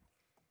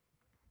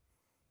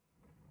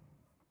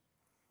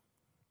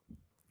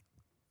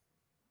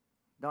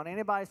 Don't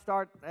everybody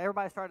start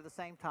at the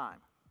same time.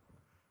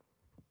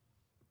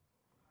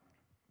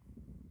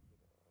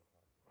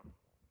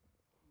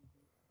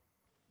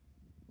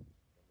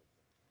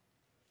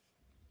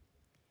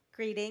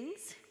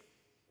 Greetings.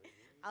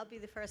 I'll be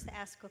the first to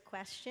ask a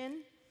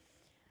question.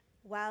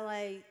 While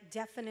I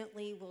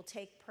definitely will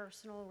take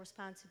personal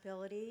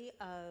responsibility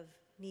of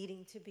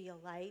needing to be a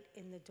light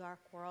in the dark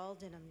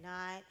world, and I'm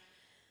not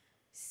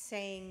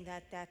saying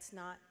that that's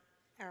not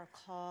our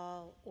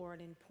call or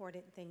an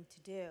important thing to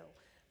do,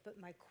 but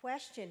my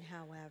question,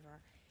 however,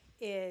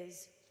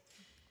 is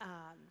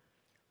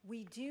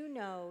we do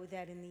know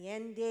that in the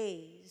end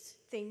days,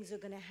 things are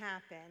going to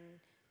happen,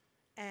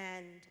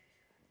 and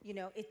you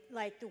know,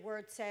 like the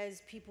word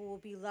says, people will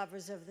be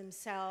lovers of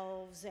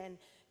themselves, and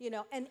you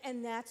know,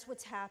 and that's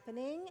what's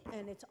happening,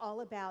 and it's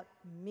all about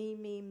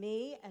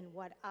me, and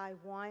what I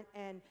want.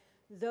 And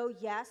though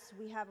yes,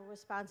 we have a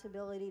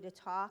responsibility to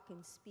talk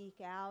and speak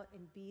out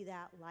and be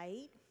that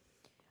light,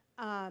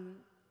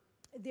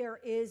 there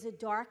is a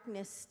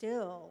darkness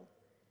still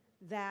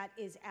that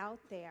is out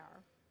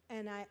there,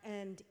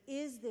 and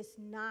is this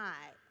not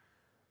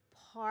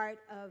part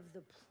of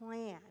the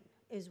plan?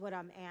 Is what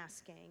I'm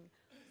asking.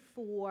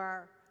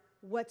 For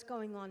what's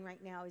going on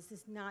right now? Is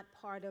this not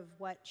part of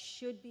what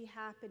should be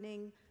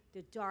happening?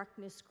 The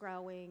darkness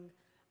growing,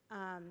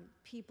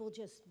 people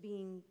just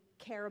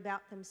care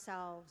about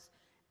themselves,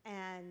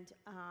 and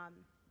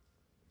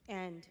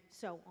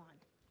so on.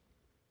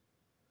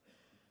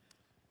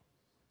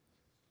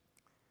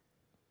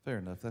 Fair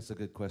enough. That's a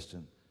good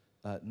question.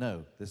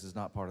 No, this is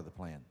not part of the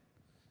plan.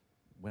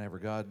 Whenever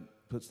God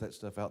puts that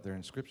stuff out there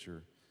in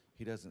Scripture,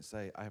 he doesn't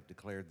say, I have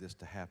declared this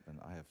to happen.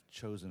 I have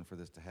chosen for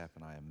this to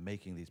happen. I am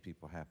making these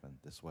people happen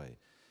this way.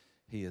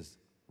 He is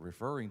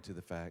referring to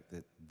the fact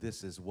that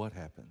this is what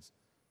happens.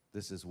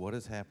 This is what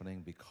is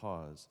happening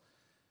because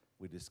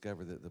we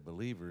discover that the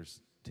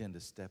believers tend to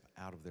step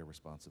out of their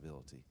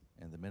responsibility.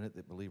 And the minute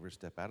that believers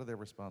step out of their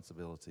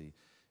responsibility,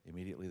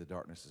 immediately the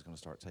darkness is going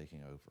to start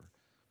taking over.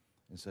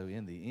 And so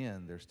in the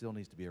end, there still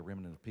needs to be a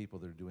remnant of people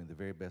that are doing the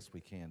very best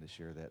we can to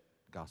share that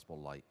gospel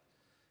light.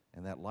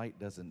 And that light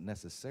doesn't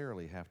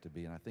necessarily have to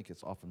be, and I think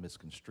it's often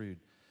misconstrued,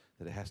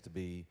 that it has to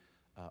be,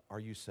 are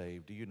you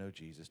saved? Do you know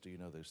Jesus? Do you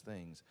know those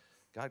things?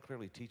 God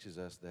clearly teaches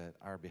us that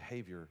our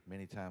behavior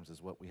many times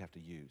is what we have to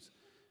use.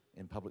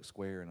 In public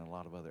square and in a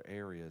lot of other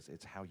areas,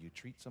 it's how you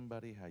treat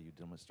somebody, how you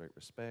demonstrate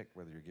respect,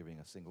 whether you're giving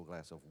a single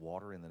glass of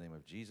water in the name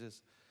of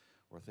Jesus,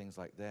 or things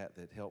like that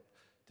that help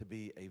to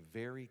be a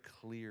very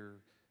clear,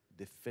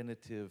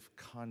 definitive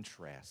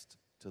contrast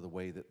to the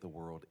way that the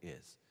world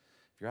is.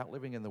 If you're out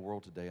living in the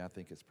world today, I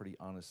think it's pretty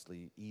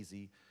honestly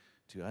easy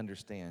to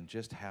understand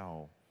just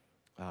how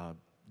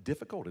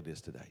difficult it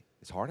is today.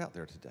 It's hard out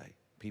there today.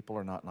 People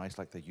are not nice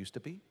like they used to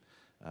be.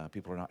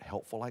 People are not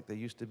helpful like they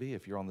used to be.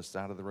 If you're on the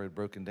side of the road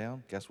broken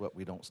down, guess what?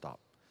 We don't stop.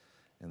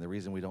 And the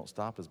reason we don't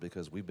stop is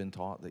because we've been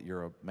taught that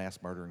you're a mass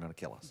murderer and going to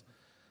kill us.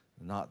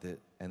 Not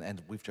that,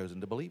 and we've chosen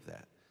to believe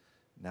that.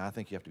 Now, I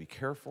think you have to be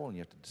careful and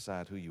you have to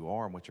decide who you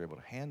are and what you're able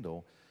to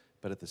handle.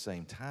 But at the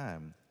same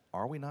time,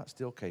 are we not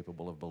still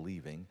capable of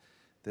believing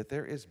that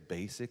there is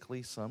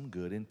basically some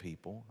good in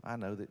people? I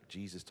know that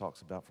Jesus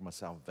talks about from a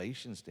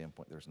salvation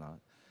standpoint, there's not.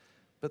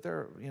 But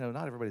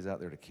not everybody's out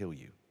there to kill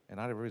you, and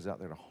not everybody's out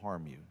there to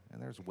harm you.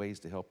 And there's ways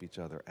to help each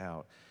other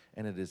out.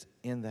 And it is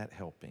in that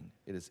helping,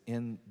 it is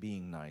in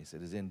being nice,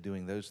 it is in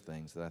doing those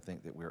things that I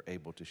think that we're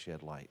able to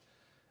shed light.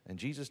 And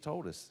Jesus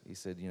told us, he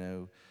said,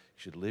 you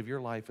should live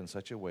your life in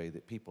such a way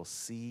that people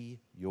see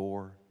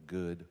your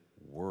good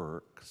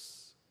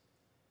works.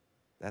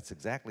 That's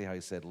exactly how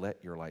he said,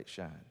 let your light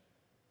shine.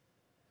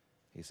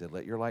 He said,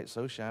 let your light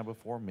so shine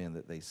before men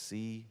that they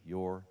see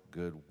your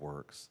good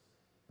works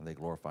and they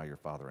glorify your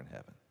Father in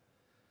heaven.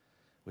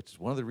 Which is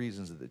one of the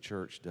reasons that the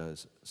church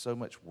does so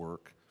much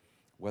work,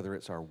 whether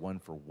it's our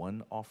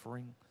one-for-one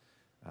offering.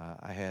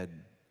 I had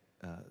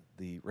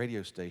the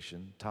radio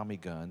station, Tommy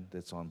Gunn,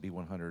 that's on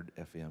B100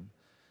 FM.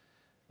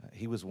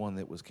 He was one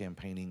that was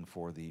campaigning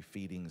for the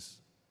feeding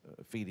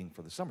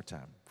for the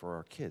summertime for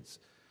our kids.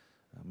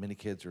 Many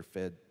kids are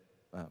fed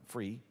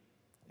free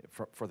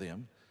for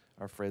them,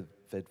 are fed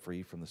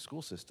free from the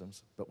school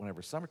systems, but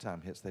whenever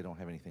summertime hits, they don't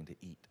have anything to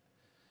eat.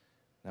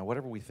 Now,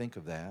 whatever we think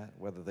of that,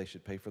 whether they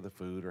should pay for the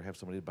food or have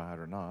somebody to buy it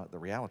or not, the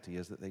reality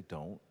is that they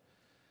don't.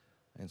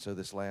 And so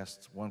this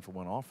last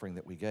one-for-one offering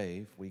that we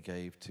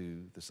gave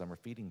to the summer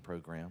feeding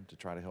program to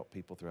try to help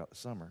people throughout the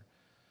summer.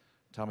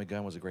 Tommy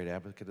Gunn was a great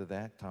advocate of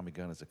that. Tommy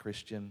Gunn is a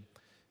Christian.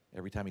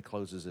 Every time he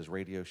closes his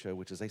radio show,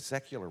 which is a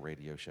secular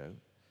radio show,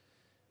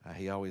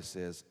 he always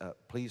says,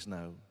 please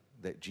know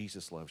that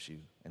Jesus loves you,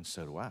 and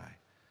so do I.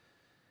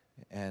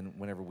 And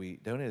whenever we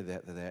donated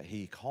that,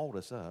 he called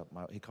us up.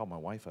 He called my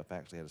wife up.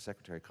 Actually, had a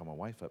secretary call my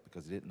wife up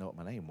because he didn't know what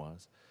my name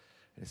was.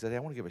 And he said, hey, I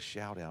want to give a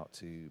shout out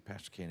to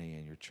Pastor Kenny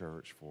and your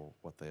church for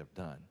what they have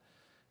done.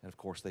 And of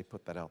course, they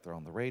put that out there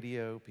on the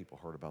radio. People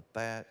heard about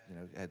that,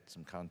 had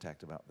some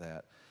contact about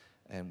that.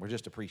 And we're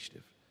just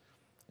appreciative.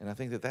 And I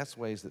think that that's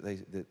ways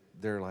that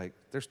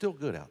they're still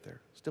good out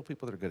there. Still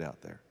people that are good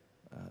out there.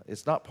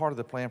 It's not part of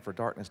the plan for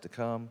darkness to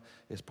come.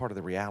 It's part of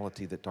the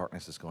reality that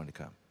darkness is going to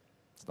come.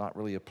 It's not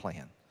really a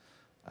plan.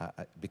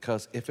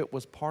 Because if it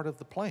was part of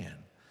the plan,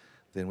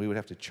 then we would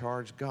have to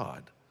charge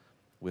God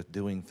with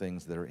doing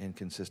things that are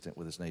inconsistent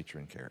with his nature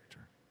and character.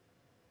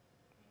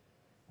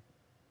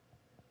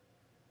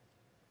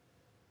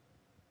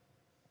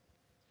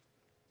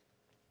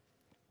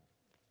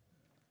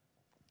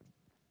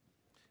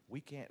 We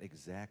can't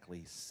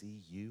exactly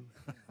see you.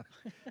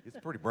 It's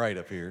pretty bright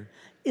up here.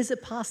 Is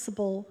it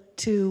possible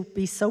to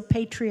be so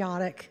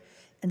patriotic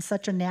and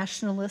such a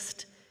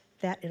nationalist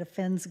that it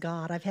offends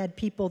God? I've had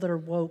people that are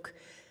woke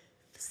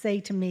say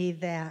to me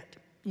that,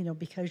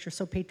 because you're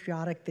so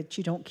patriotic that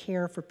you don't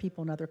care for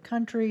people in other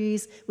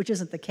countries, which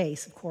isn't the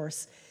case, of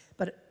course.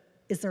 But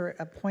is there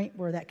a point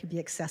where that could be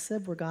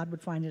excessive, where God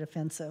would find it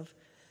offensive?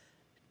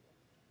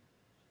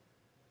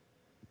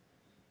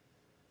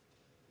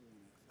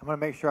 I'm going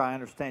to make sure I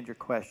understand your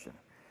question.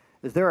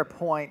 Is there a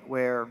point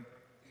where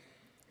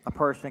a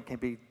person can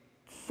be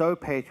so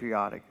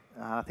patriotic,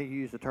 I think you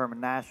used the term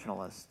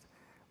nationalist,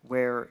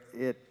 where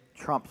it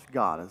trumps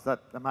God?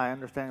 Am I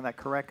understanding that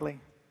correctly?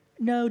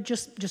 No,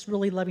 just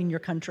really loving your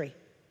country.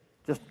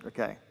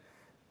 Okay.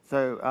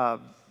 So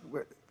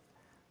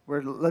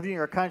we're living in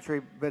your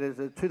country, but is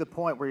it to the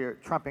point where you're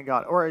trumping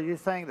God? Or are you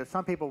saying that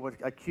some people would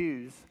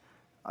accuse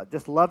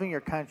just loving your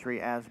country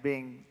as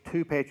being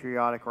too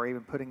patriotic or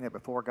even putting it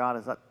before God?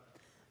 Is that?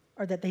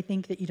 Or that they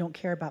think that you don't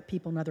care about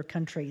people in other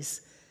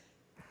countries.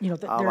 That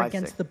they're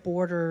against the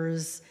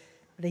borders.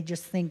 They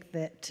just think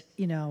that,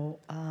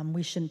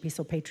 we shouldn't be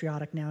so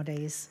patriotic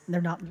nowadays.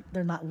 They're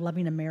not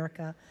loving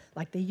America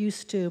like they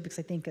used to because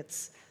they think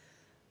it's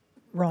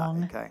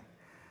wrong. Okay.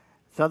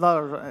 So in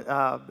other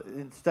words,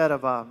 instead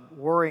of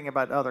worrying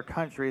about other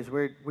countries,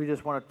 we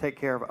just want to take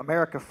care of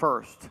America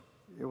first.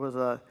 It was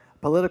a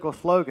political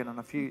slogan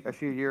a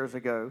few years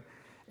ago,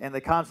 and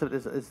the concept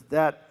is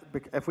that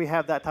if we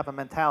have that type of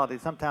mentality,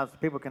 sometimes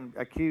people can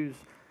accuse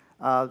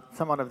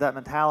someone of that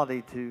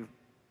mentality to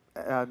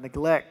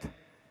neglect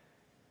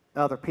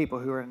other people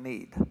who are in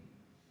need.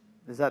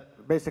 Is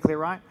that basically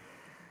right?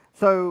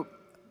 So,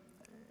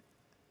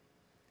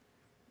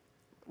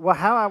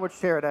 how I would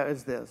share that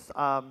is this.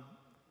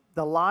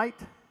 The light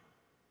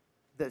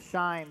that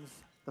shines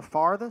the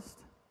farthest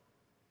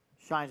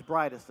shines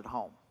brightest at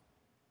home.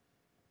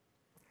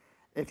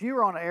 If you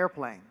were on an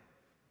airplane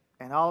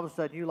and all of a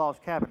sudden you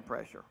lost cabin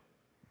pressure,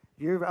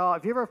 if you've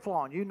ever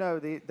flown, you know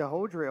the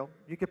whole drill.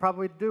 You could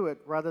probably do it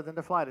rather than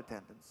the flight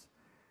attendants.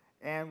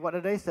 And what do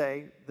they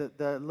say?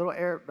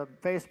 The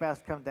face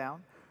mask come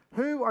down.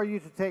 Who are you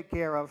to take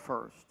care of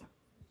first?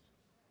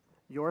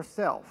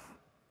 Yourself.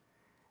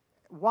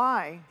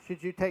 Why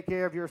should you take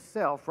care of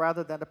yourself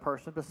rather than the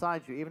person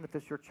beside you, even if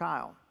it's your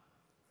child?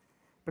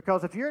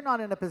 Because if you're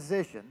not in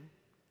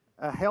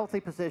a healthy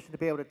position to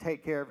be able to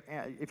take care of,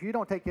 if you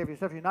don't take care of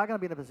yourself, you're not going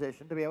to be in a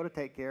position to be able to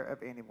take care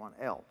of anyone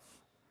else.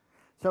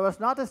 So it's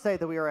not to say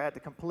that we are at the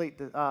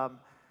complete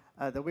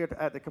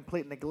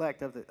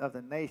neglect of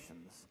the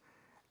nations.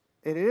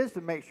 It is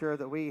to make sure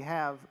that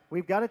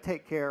we've got to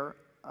take care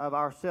of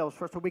ourselves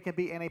first so we can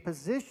be in a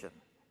position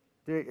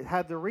to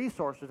have the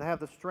resources, to have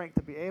the strength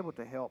to be able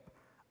to help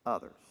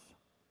others.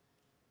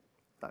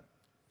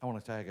 I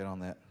want to tag it on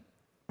that.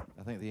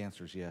 I think the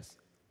answer is yes.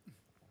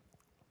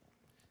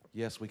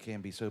 Yes, we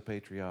can be so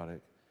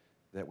patriotic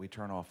that we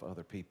turn off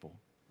other people.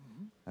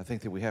 Mm-hmm. I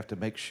think that we have to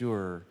make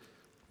sure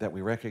that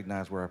we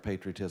recognize where our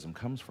patriotism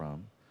comes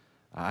from.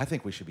 I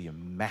think we should be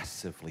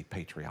massively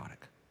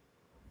patriotic.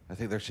 I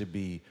think there should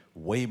be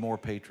way more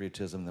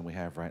patriotism than we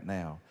have right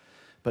now,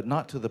 but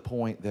not to the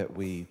point that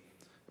we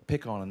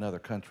pick on another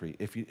country,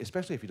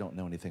 especially if you don't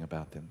know anything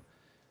about them.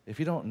 If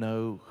you don't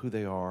know who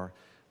they are,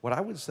 what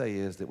I would say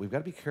is that we've got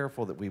to be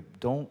careful that we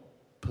don't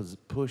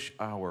push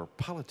our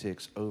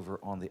politics over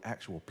on the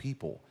actual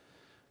people,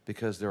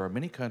 because there are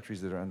many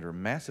countries that are under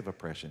massive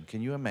oppression.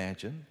 Can you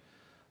imagine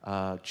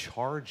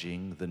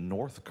charging the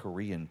North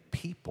Korean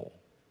people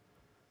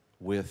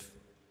with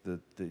the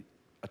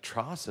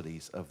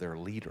atrocities of their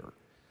leader?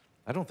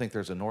 I don't think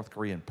there's a North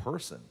Korean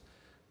person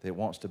that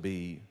wants to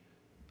be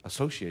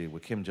associated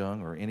with Kim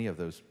Jong or any of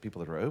those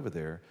people that are over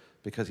there,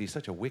 because he's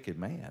such a wicked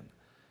man.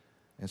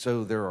 And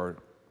so there are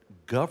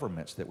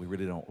governments that we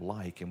really don't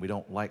like, and we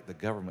don't like the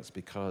governments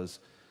because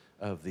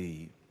of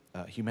the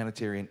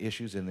humanitarian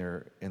issues in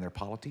their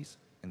polities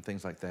and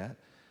things like that.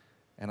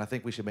 And I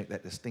think we should make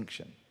that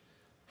distinction.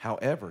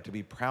 However, to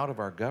be proud of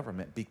our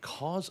government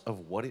because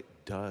of what it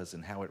does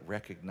and how it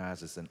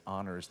recognizes and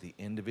honors the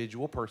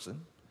individual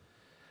person,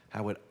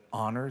 how it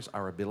honors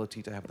our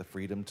ability to have the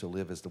freedom to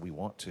live as we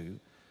want to,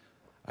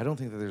 I don't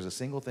think that there's a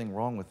single thing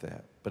wrong with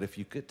that. But if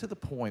you get to the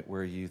point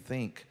where you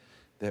think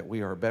that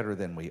we are better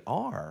than we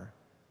are,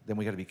 then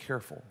we got to be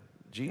careful.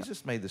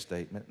 Jesus made the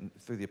statement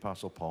through the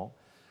Apostle Paul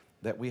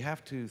that we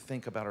have to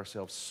think about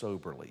ourselves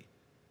soberly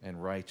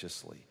and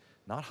righteously.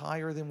 Not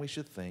higher than we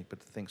should think, but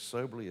to think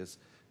soberly as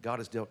God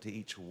has dealt to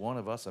each one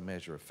of us a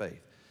measure of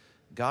faith.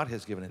 God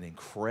has given an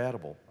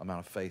incredible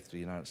amount of faith to the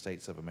United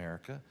States of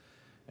America,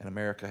 and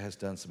America has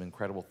done some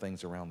incredible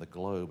things around the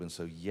globe, and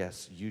so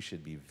yes, you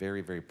should be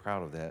very, very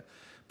proud of that,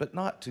 but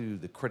not to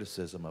the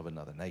criticism of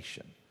another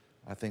nation.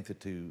 I think that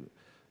to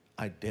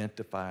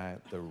identify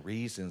the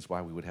reasons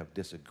why we would have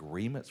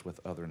disagreements with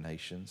other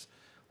nations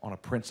on a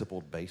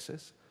principled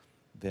basis,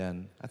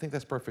 then I think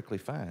that's perfectly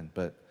fine.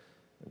 But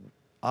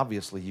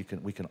obviously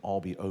we can all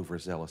be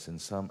overzealous in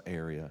some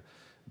area,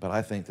 but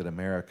I think that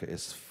America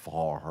is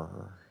far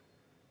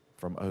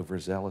from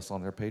overzealous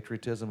on their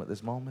patriotism at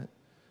this moment.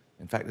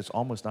 In fact, it's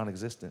almost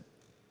non-existent.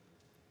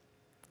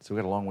 So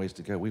we've got a long ways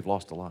to go. We've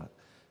lost a lot.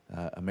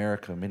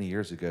 America, many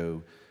years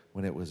ago,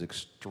 when it was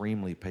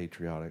extremely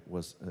patriotic,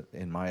 was,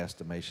 in my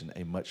estimation,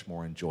 a much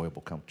more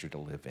enjoyable country to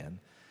live in.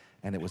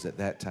 And it was at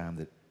that time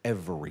that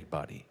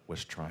everybody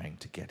was trying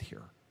to get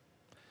here.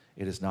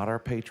 It is not our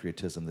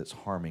patriotism that's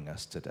harming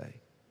us today.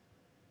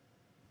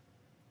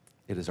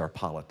 It is our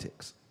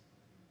politics.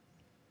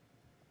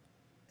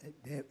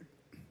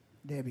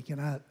 Debbie,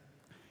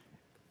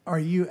 are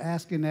you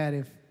asking that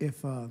if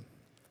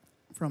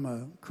from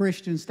a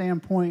Christian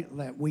standpoint,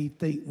 that we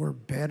think we're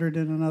better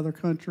than another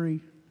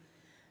country?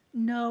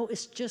 No,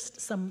 it's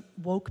just some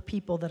woke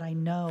people that I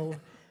know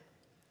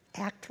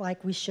act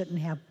like we shouldn't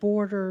have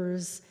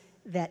borders,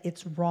 that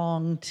it's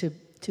wrong to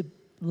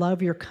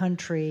love your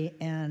country,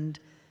 and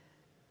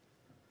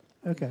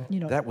Okay.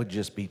 That would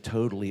just be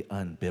totally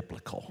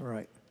unbiblical.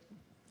 Right.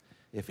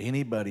 If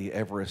anybody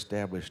ever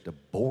established a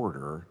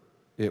border,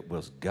 it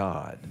was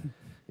God.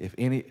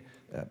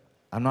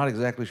 I'm not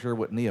exactly sure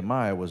what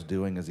Nehemiah was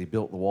doing as he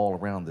built the wall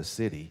around the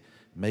city,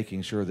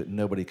 making sure that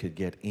nobody could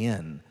get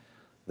in.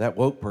 That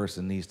woke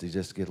person needs to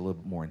just get a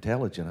little bit more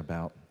intelligent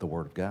about the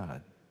Word of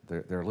God.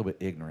 They're a little bit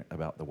ignorant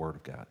about the Word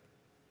of God.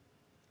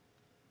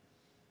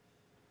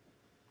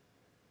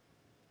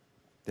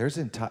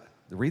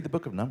 Read the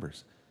book of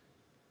Numbers.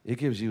 It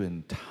gives you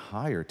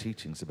entire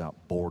teachings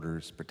about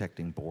borders,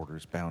 protecting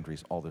borders,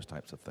 boundaries, all those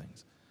types of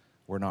things.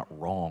 We're not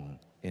wrong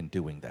in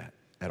doing that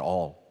at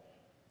all.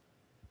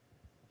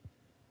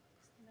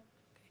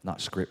 Not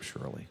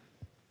scripturally.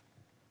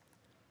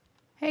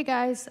 Hey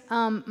guys,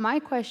 my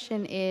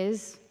question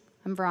is,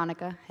 I'm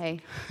Veronica,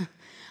 hey.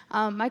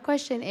 My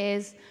question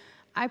is,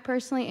 I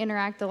personally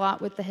interact a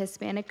lot with the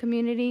Hispanic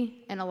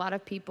community, and a lot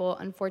of people,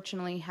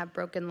 unfortunately, have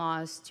broken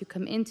laws to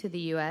come into the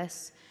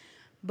U.S.,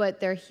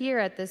 but they're here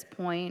at this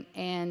point,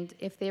 and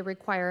if they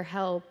require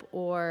help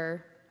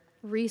or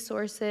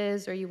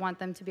resources, or you want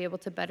them to be able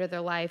to better their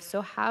life,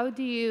 so how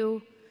do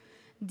you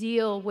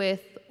deal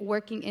with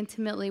working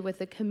intimately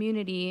with a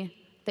community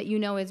that you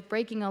know is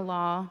breaking a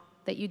law,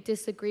 that you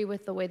disagree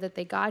with the way that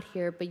they got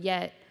here, but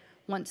yet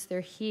once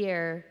they're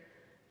here,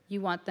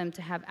 you want them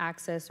to have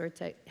access or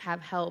to have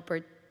help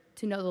or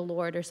to know the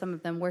Lord, or some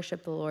of them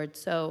worship the Lord.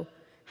 So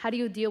how do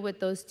you deal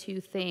with those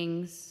two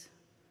things,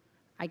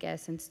 I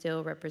guess, and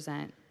still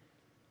represent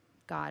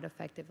God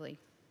effectively?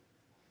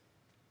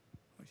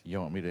 You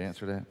want me to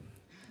answer that?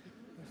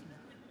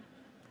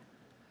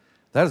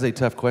 That is a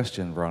tough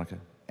question, Veronica,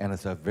 and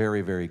it's a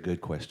very, very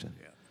good question.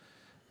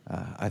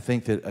 I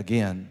think that,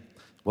 again,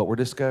 what we're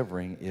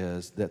discovering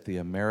is that the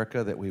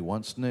America that we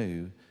once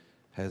knew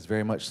has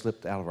very much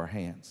slipped out of our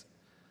hands.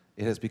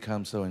 It has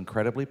become so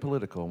incredibly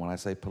political. When I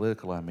say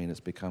political, I mean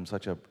it's become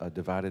such a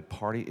divided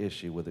party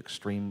issue with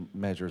extreme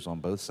measures on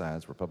both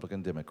sides,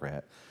 Republican,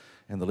 Democrat,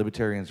 and the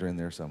libertarians are in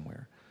there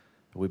somewhere.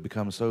 We've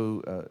become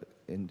so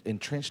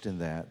entrenched in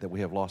that we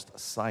have lost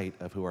sight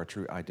of who our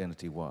true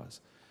identity was.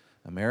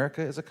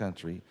 America is a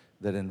country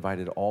that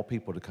invited all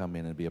people to come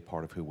in and be a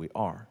part of who we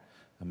are.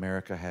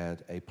 America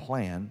had a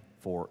plan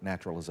for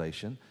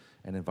naturalization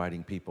and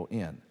inviting people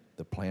in.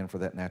 The plan for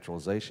that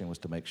naturalization was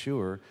to make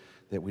sure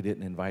that we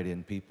didn't invite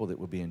in people that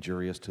would be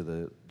injurious to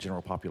the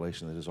general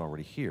population that is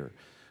already here,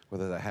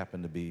 whether that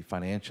happened to be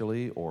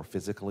financially or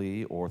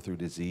physically or through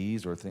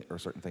disease or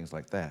certain things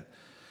like that.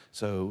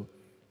 So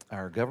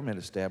our government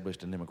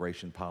established an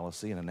immigration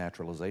policy and a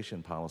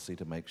naturalization policy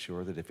to make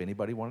sure that if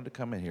anybody wanted to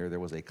come in here, there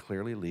was a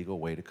clearly legal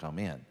way to come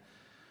in.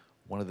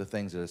 One of the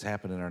things that has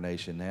happened in our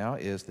nation now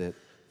is that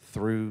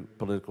through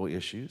political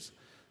issues,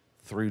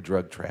 through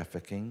drug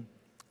trafficking,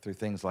 through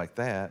things like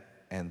that,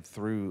 and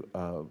through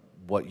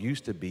what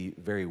used to be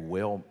very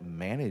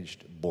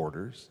well-managed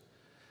borders,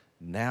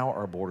 now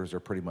our borders are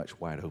pretty much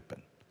wide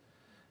open.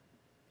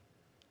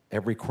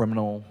 Every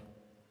criminal,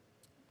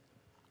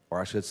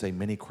 or I should say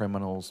many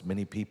criminals,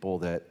 many people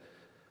that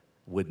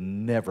would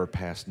never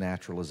pass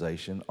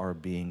naturalization are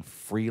being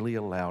freely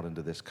allowed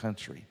into this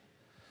country.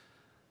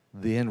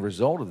 The end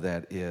result of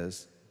that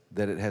is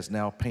that it has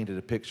now painted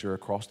a picture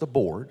across the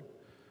board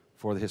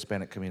for the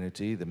Hispanic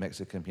community, the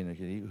Mexican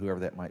community, whoever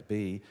that might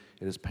be.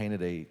 It has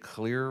painted a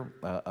clear,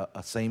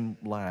 a same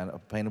line,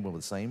 painted with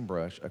the same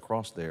brush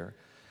across there,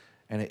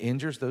 and it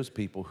injures those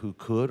people who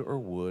could or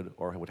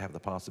would have the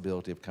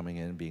possibility of coming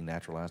in and being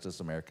naturalized as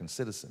American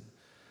citizen.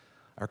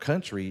 Our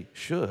country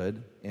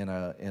should,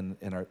 let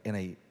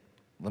me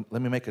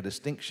make a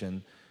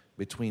distinction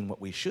between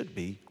what we should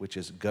be, which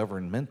is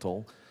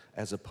governmental,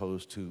 as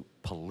opposed to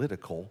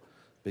political,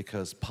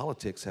 because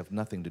politics have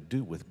nothing to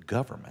do with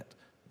government.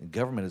 And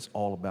government is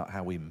all about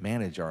how we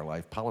manage our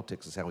life.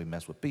 Politics is how we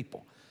mess with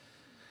people.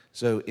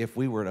 So if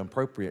we were an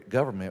appropriate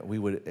government, we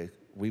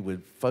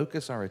would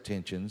focus our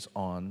attentions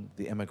on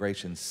the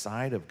immigration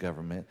side of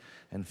government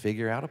and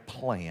figure out a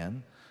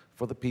plan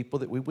for the people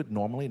that we would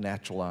normally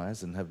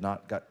naturalize and have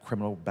not got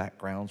criminal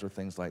backgrounds or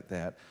things like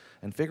that,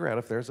 and figure out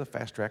if there's a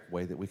fast-track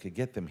way that we could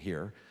get them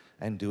here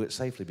and do it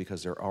safely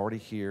because they're already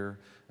here.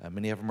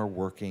 Many of them are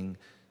working.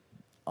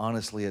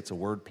 Honestly, it's a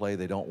wordplay.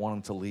 They don't want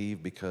them to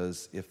leave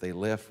because if they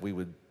left, we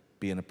would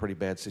be in a pretty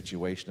bad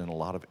situation in a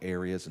lot of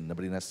areas, and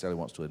nobody necessarily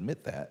wants to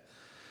admit that.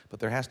 But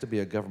there has to be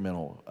a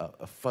governmental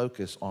a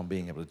focus on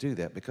being able to do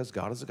that because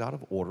God is a God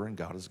of order and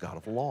God is a God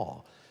of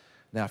law.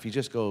 Now, if you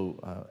just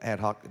go ad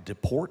hoc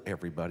deport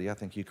everybody, I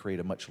think you create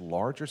a much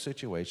larger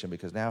situation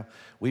because now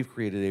we've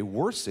created a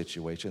worse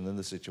situation than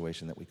the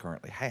situation that we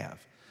currently have.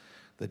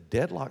 The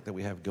deadlock that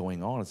we have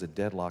going on is a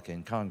deadlock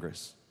in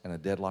Congress and a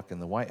deadlock in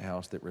the White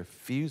House that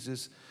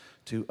refuses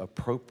to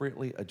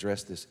appropriately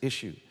address this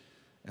issue.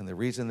 And the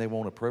reason they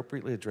won't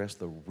appropriately address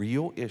the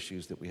real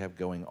issues that we have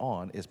going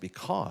on is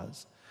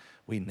because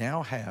we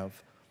now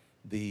have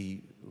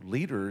the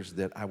leaders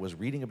that I was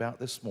reading about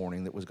this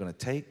morning that was going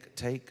to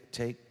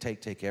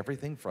take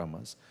everything from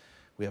us.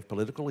 We have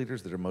political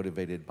leaders that are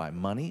motivated by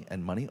money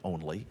and money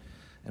only.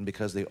 And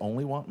because they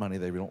only want money,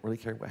 they don't really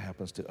care what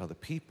happens to other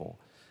people.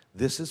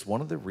 This is one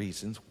of the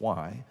reasons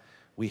why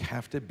we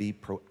have to be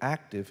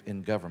proactive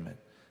in government.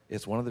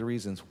 It's one of the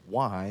reasons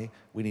why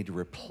we need to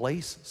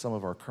replace some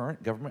of our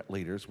current government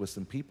leaders with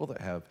some people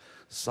that have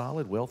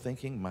solid,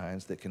 well-thinking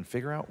minds that can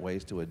figure out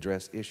ways to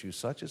address issues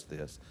such as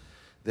this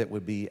that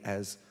would be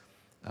as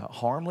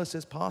harmless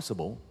as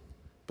possible,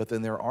 but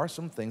then there are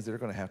some things that are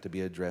going to have to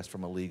be addressed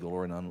from a legal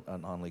or a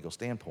non-legal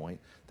standpoint.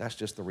 That's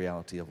just the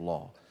reality of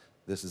law.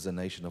 This is a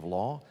nation of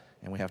law,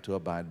 and we have to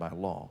abide by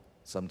law.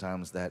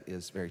 Sometimes that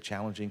is very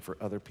challenging for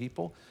other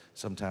people.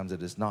 Sometimes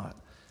it is not.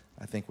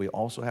 I think we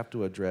also have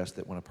to address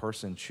that when a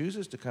person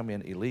chooses to come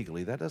in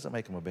illegally, that doesn't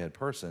make them a bad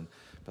person,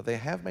 but they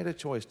have made a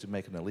choice to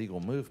make an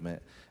illegal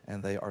movement,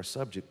 and they are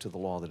subject to the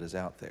law that is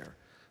out there.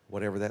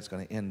 Whatever that's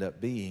going to end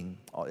up being,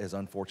 as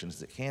unfortunate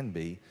as it can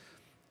be,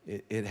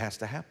 it has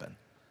to happen.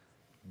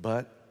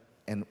 But,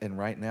 and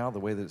right now, the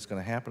way that it's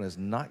going to happen is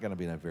not going to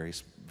be in a very,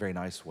 very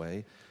nice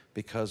way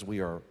because we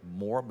are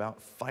more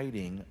about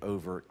fighting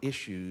over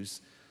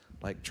issues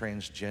like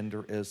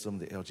transgenderism,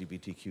 the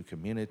LGBTQ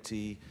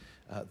community,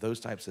 those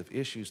types of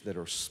issues that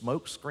are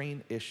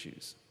smokescreen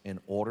issues in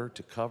order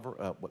to cover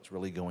up what's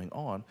really going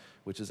on,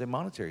 which is a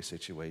monetary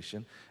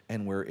situation,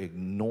 and we're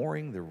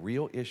ignoring the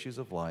real issues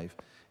of life.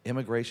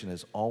 Immigration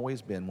has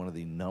always been one of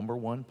the number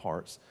one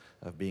parts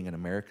of being an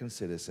American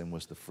citizen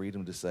was the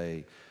freedom to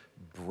say,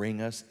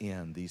 bring us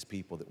in these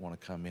people that want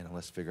to come in and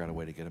let's figure out a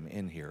way to get them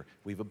in here.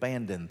 We've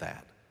abandoned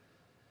that.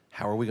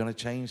 How are we going to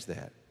change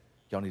that?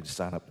 Y'all need to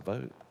sign up to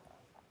vote.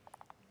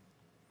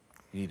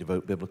 You need to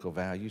vote biblical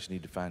values. You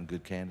need to find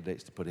good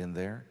candidates to put in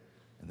there,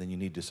 and then you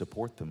need to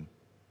support them.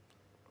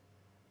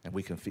 And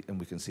we can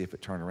see if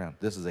it turns around.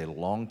 This is a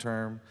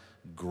long-term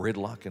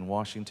gridlock in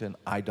Washington.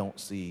 I don't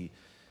see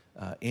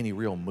any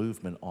real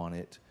movement on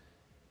it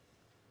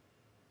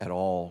at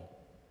all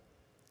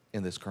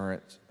in this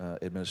current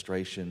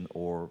administration,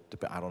 or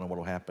I don't know what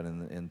will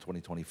happen in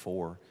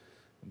 2024.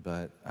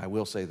 But I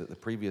will say that the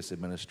previous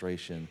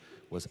administration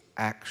was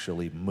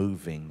actually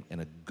moving in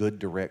a good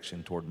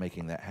direction toward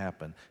making that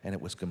happen, and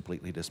it was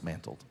completely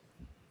dismantled.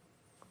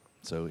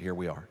 So here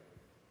we are.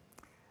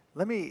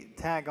 Let me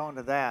tag on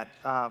to that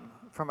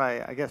from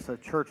I guess, a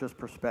church's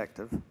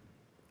perspective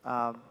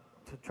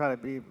to try to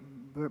be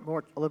a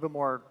little bit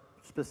more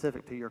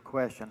specific to your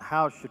question,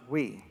 how should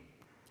we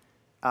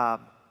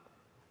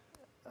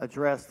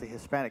address the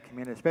Hispanic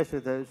community, especially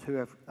those who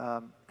have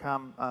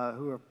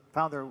who have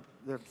found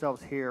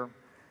themselves here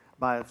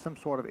by some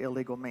sort of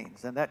illegal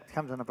means? And that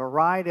comes in a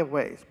variety of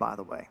ways, by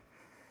the way.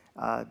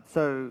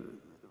 So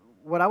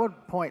what I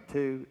would point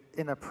to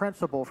in a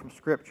principle from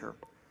Scripture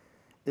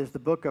is the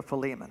book of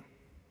Philemon.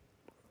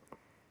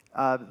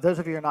 Those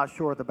of you who are not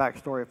sure of the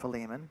backstory of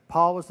Philemon,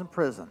 Paul was in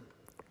prison.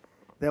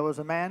 There was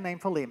a man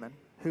named Philemon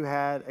who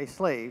had a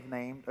slave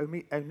named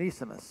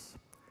Onesimus.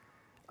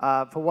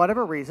 For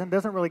whatever reason,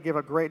 doesn't really give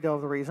a great deal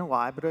of the reason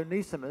why, but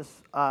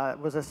Onesimus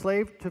was a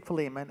slave to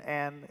Philemon,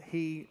 and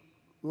he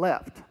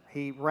left.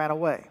 He ran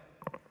away,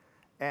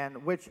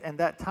 and which in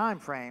that time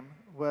frame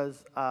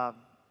was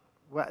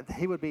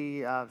he would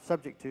be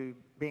subject to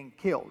being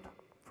killed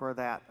for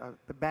that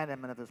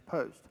abandonment of his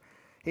post.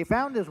 He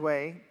found his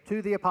way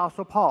to the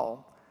Apostle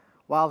Paul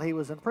while he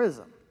was in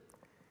prison.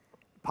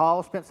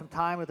 Paul spent some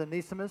time with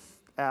Onesimus,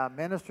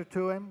 ministered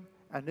to him.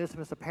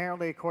 Onesimus,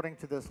 apparently, according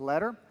to this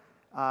letter,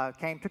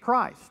 came to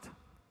Christ.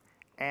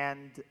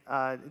 And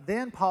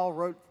then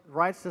Paul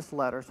writes this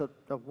letter. So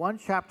the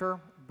one-chapter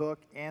book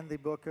in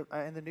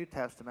the New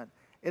Testament.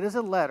 It is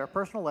a letter,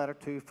 personal letter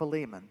to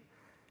Philemon,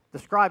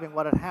 describing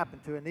what had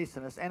happened to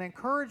Onesimus and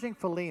encouraging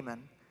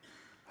Philemon,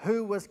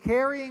 who was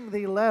carrying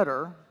the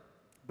letter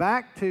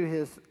back to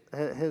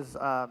his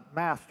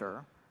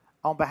master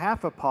on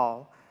behalf of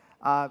Paul,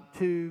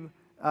 to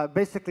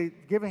basically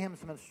giving him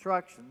some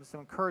instructions,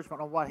 some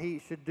encouragement on what he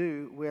should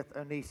do with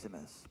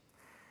Onesimus.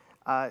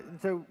 And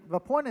so the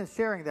point in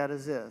sharing that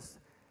is this: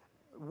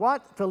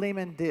 what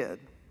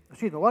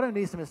what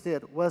Onesimus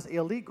did was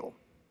illegal.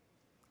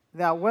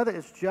 Now, whether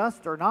it's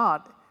just or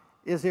not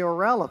is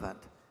irrelevant.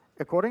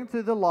 According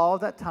to the law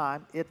of that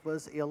time, it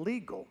was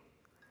illegal.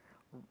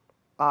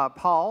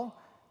 Paul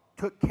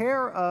took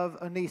care of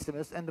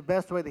Onesimus in the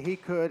best way that he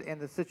could in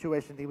the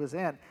situation he was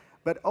in.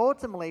 But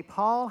ultimately,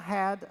 Paul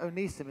had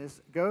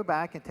Onesimus go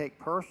back and take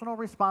personal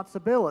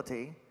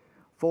responsibility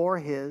for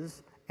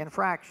his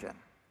infraction.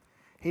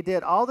 He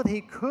did all that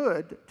he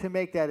could to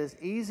make that as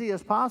easy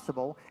as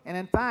possible. And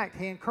in fact,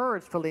 he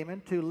encouraged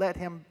Philemon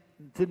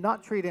to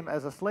not treat him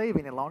as a slave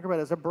any longer, but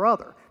as a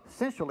brother,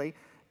 essentially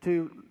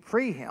to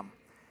free him.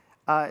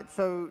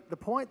 So the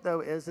point,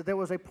 though, is that there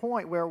was a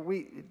point where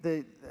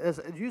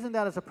using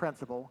that as a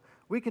principle,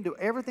 we can do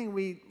everything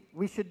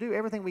we should do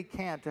everything we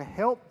can to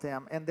help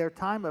them in their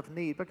time of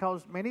need,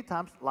 because many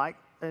times, like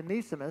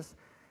Onesimus,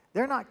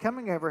 they're not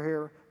coming over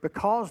here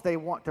because they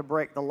want to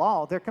break the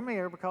law. They're coming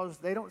here because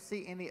they don't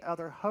see any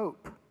other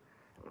hope.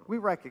 We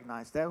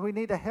recognize that. We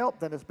need to help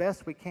them as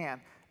best we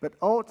can, but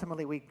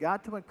ultimately we've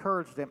got to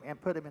encourage them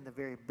and put them in the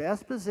very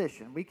best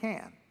position we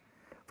can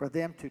for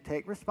them to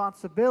take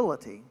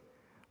responsibility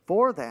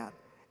for that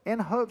in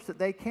hopes that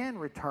they can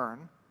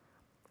return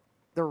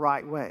the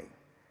right way.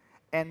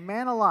 And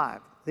man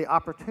alive, the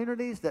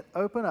opportunities that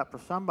open up for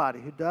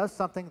somebody who does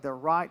something the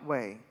right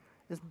way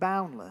is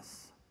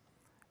boundless,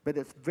 but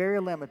it's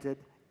very limited,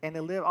 and they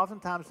live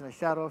oftentimes in a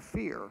shadow of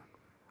fear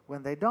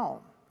when they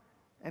don't.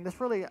 And it's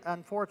really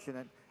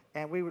unfortunate,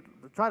 and we would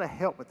try to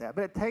help with that.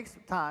 But it takes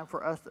time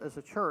for us as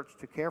a church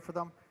to care for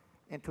them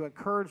and to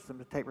encourage them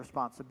to take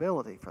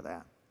responsibility for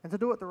that and to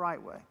do it the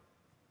right way.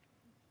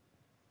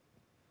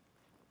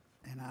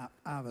 And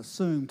I've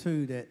assumed,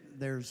 too, that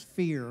there's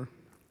fear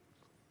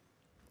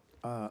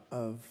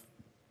of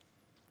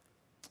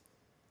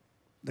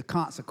the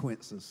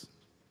consequences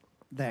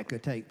that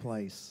could take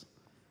place.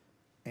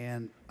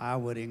 And I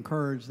would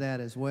encourage that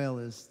as well,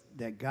 as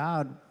that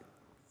God,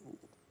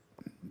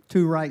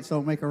 two rights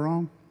don't make a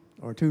wrong,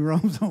 or two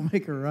wrongs don't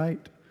make a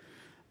right.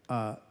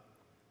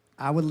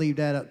 I would leave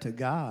that up to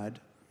God,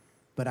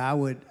 but I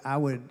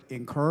would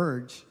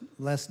encourage,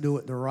 let's do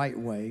it the right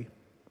way,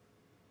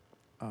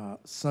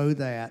 so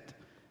that,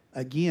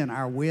 again,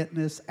 our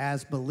witness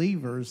as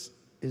believers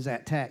is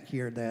at tack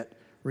here, that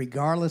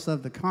regardless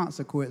of the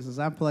consequences,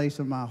 I'm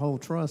placing my whole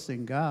trust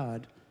in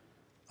God,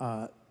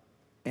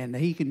 and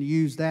He can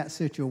use that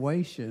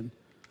situation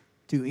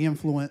to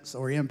influence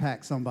or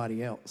impact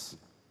somebody else.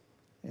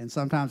 And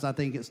sometimes I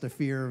think it's the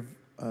fear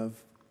of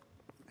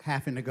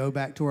having to go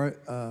back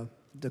to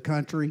the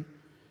country,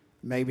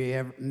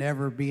 maybe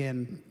never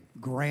being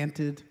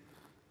granted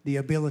the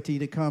ability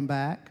to come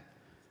back.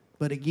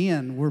 But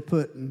again, we're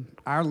putting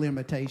our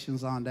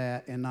limitations on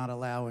that and not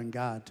allowing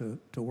God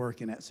to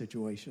work in that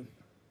situation.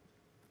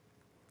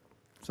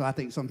 So I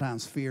think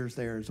sometimes fear's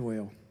there as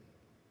well.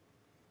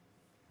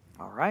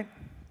 All right.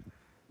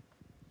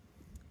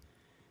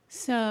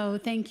 So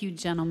thank you,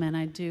 gentlemen.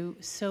 I do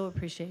so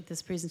appreciate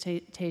this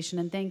presentation,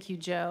 and thank you,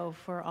 Joe,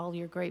 for all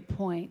your great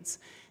points.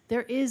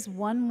 There is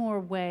one more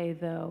way,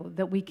 though,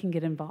 that we can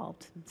get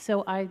involved.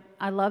 So I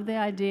love the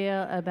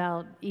idea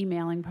about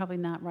emailing, probably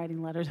not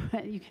writing letters.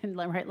 You can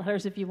write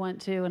letters if you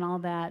want to and all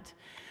that.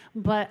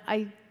 But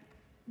a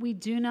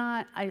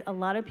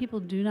lot of people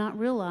do not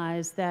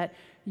realize that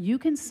you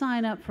can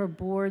sign up for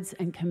boards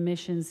and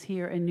commissions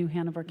here in New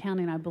Hanover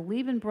County, and I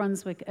believe in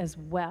Brunswick as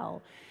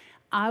well.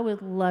 I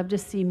would love to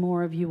see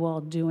more of you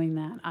all doing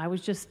that. I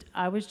was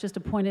just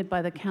appointed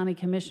by the county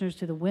commissioners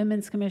to the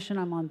Women's Commission.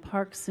 I'm on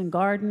Parks and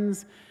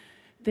Gardens.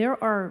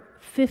 There are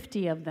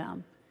 50 of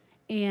them,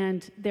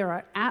 and there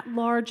are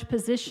at-large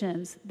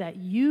positions that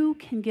you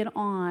can get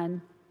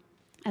on,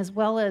 as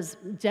well as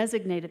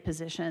designated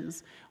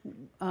positions,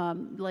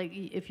 like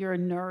if you're a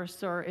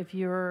nurse or if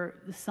you're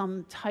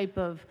some type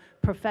of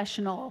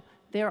professional.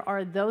 There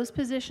are those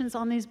positions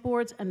on these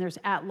boards, and there's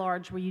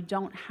at-large where you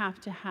don't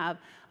have to have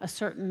a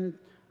certain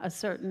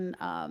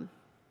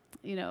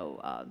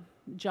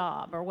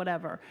job or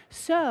whatever.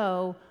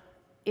 So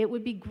it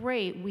would be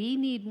great. We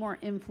need more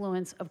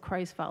influence of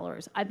Christ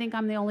followers. I think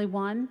I'm the only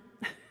one.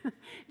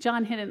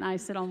 John Hinnant and I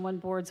sit on one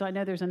board, so I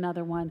know there's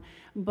another one.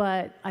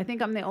 But I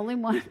think I'm the only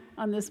one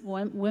on this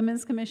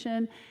Women's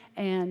Commission,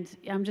 and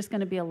I'm just going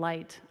to be a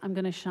light. I'm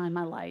going to shine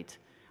my light.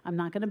 I'm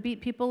not going to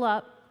beat people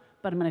up,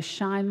 but I'm going to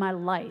shine my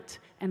light.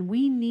 And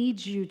we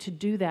need you to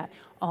do that.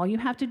 All you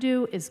have to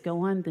do is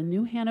go on the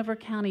New Hanover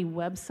County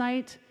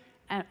website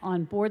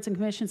on boards and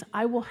commissions.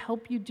 I will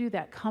help you do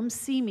that. Come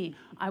see me.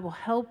 I will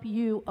help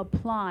you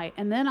apply.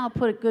 And then I'll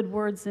put good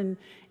words in.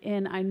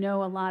 I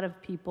know a lot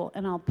of people,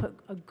 and I'll put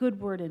a good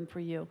word in for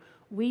you.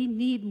 We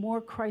need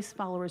more Christ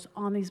followers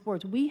on these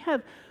boards. We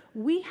have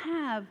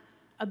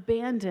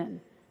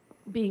abandoned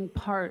being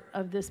part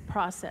of this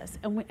process,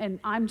 and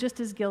I'm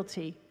just as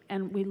guilty.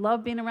 And we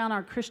love being around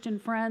our Christian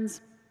friends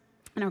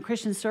and our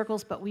Christian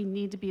circles, but we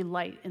need to be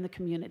light in the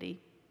community.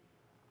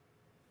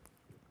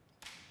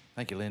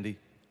 Thank you, Lindy.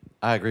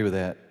 I agree with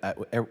that.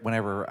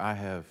 Whenever I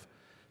have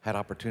had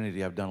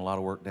opportunity, I've done a lot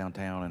of work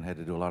downtown and had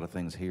to do a lot of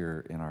things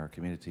here in our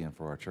community and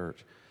for our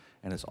church.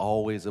 And it's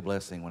always a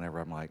blessing whenever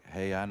I'm like,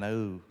 hey, I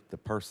know the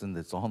person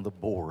that's on the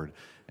board,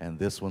 and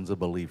this one's a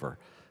believer.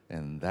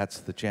 And that's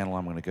the channel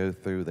I'm going to go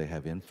through. They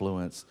have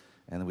influence.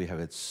 And we have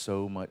had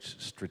so much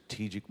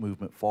strategic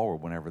movement forward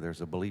whenever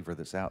there's a believer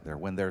that's out there.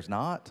 When there's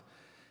not,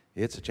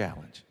 it's a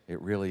challenge. It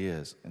really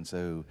is. And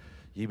so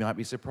you might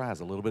be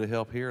surprised. A little bit of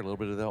help here, a little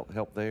bit of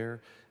help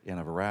there in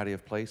a variety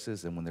of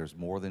places. And when there's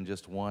more than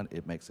just one,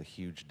 it makes a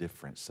huge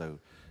difference. So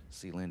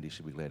see, Lindy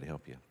should be glad to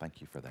help you.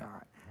 Thank you for that. All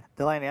right.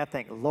 Delaney, I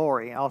think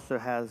Lori also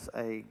has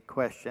a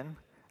question.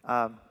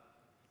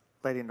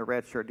 Lady in the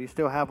red shirt. Do you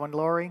still have one,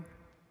 Lori?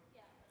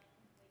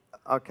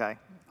 Yeah. Okay.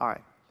 All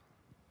right.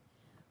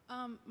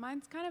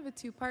 Mine's kind of a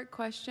two-part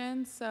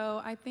question. So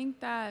I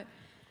think that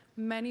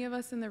many of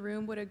us in the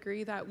room would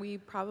agree that we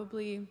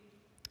probably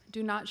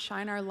do not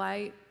shine our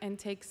light and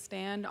take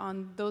stand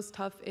on those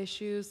tough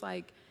issues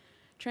like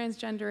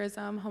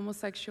transgenderism,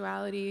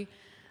 homosexuality.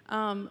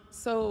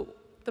 So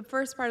the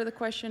first part of the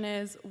question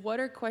is, what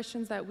are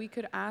questions that we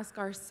could ask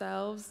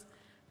ourselves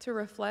to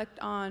reflect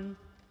on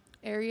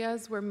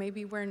areas where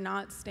maybe we're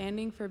not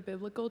standing for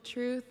biblical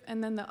truth?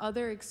 And then the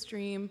other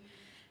extreme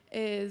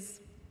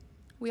is,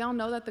 we all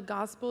know that the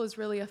gospel is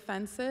really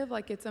offensive.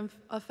 Like, it's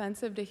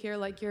offensive to hear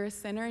like you're a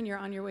sinner and you're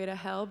on your way to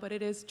hell, but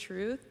it is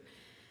truth.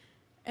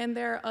 And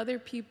there are other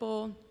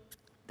people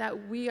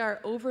that we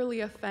are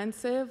overly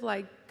offensive,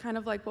 like kind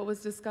of like what was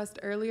discussed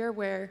earlier,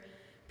 where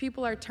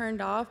people are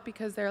turned off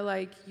because they're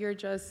like, you're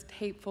just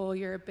hateful,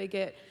 you're a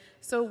bigot.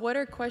 So what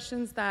are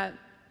questions that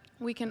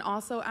we can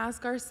also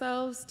ask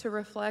ourselves to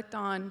reflect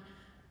on?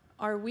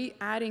 Are we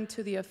adding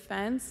to the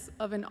offense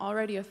of an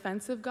already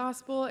offensive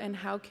gospel? And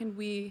how can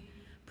we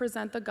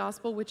present the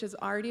gospel, which is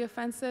already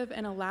offensive,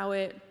 and allow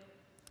it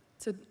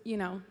to,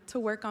 to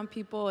work on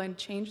people and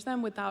change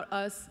them without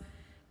us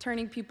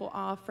turning people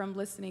off from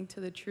listening to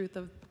the truth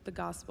of the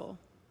gospel?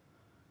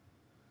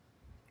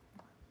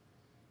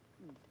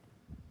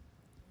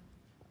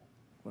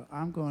 Well,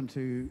 I'm going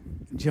to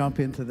jump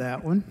into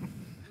that one.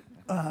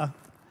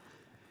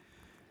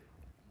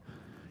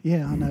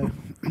 Yeah, I know.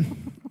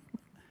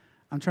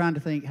 I'm trying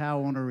to think how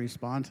I want to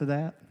respond to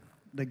that.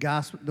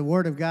 The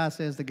Word of God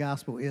says the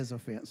gospel is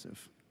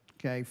offensive,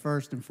 okay,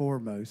 first and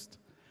foremost.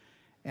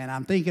 And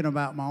I'm thinking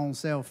about my own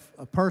self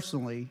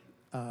personally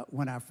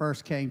when I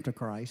first came to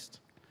Christ,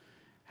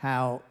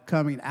 how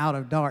coming out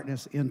of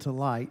darkness into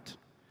light,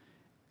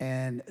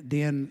 and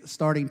then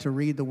starting to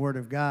read the Word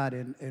of God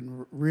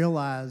and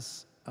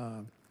realize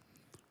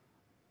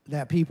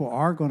that people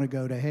are going to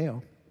go to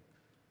hell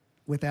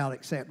without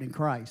accepting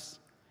Christ.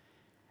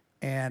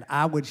 And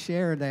I would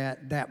share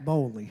that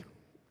boldly.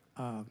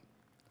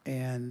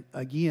 And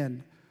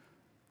again,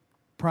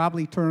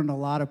 probably turned a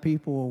lot of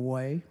people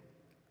away.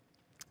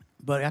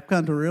 But I've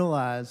come to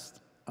realize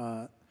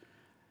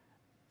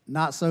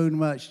not so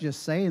much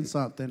just saying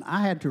something.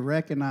 I had to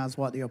recognize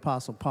what the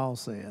Apostle Paul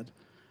said.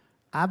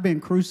 I've been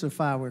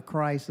crucified with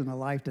Christ, and the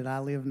life that I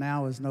live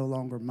now is no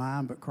longer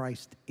mine, but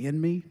Christ in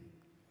me.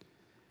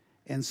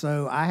 And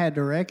so I had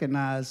to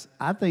recognize,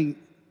 I think,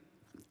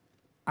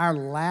 our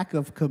lack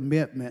of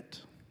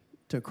commitment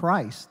to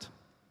Christ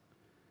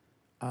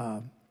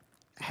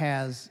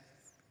has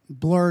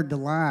blurred the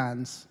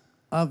lines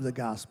of the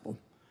gospel.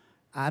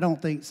 I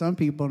don't think some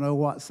people know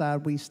what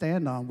side we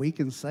stand on. We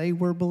can say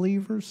we're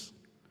believers,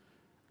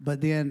 but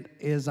then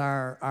is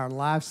our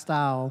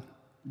lifestyle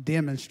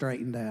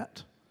demonstrating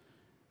that?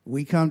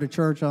 We come to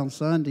church on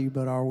Sunday,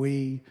 but are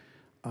we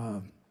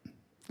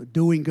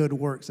doing good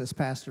works, as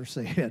Pastor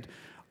said?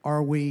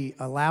 Are we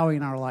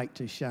allowing our light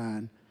to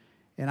shine?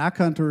 And I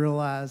come to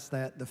realize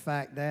that the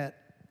fact that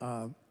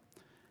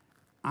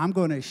I'm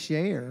going to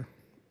share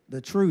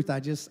the truth. I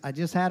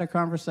just had a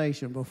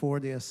conversation before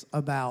this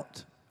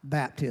about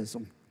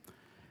baptism,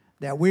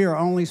 that we are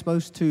only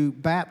supposed to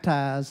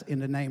baptize in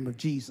the name of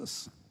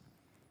Jesus.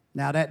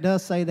 Now, that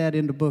does say that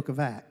in the book of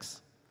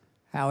Acts.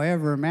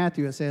 However, in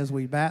Matthew, it says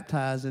we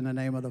baptize in the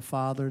name of the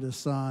Father, the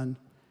Son,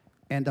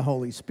 and the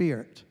Holy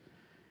Spirit.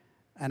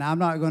 And I'm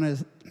not going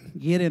to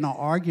get in an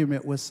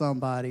argument with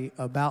somebody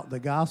about the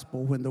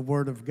gospel when the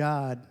Word of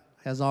God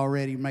has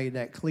already made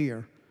that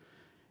clear.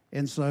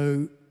 And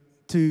so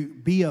to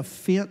be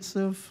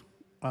offensive,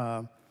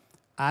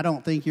 I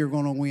don't think you're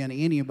going to win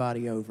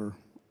anybody over.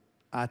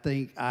 I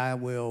think I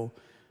will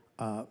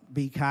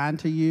be kind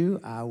to you.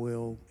 I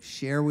will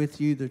share with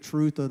you the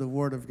truth of the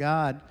Word of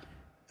God.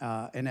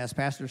 And as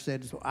Pastor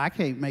said, I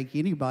can't make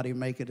anybody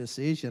make a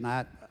decision.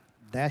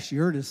 That's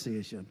your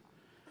decision.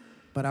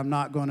 But I'm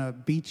not going to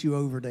beat you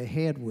over the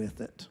head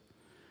with it.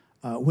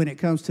 When it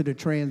comes to the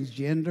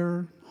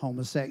transgender,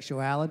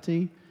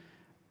 homosexuality,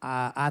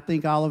 I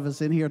think all of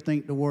us in here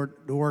think the word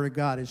of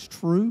God is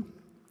true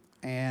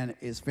and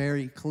it's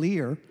very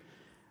clear.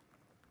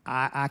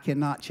 I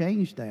cannot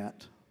change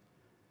that.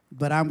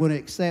 But I'm going to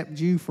accept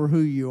you for who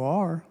you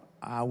are.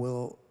 I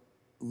will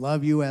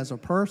love you as a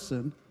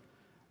person,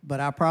 but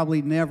I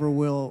probably never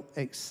will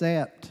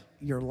accept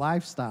your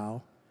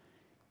lifestyle.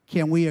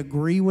 Can we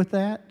agree with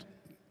that?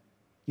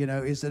 You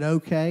know, is it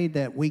okay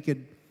that we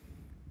could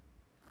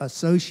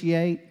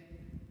associate,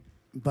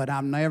 but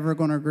I'm never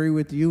going to agree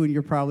with you and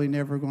you're probably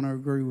never going to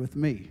agree with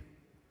me?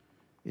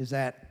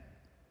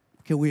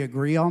 Can we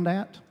agree on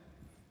that?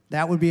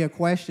 That would be a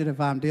question if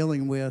I'm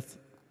dealing with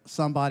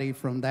somebody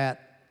from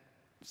that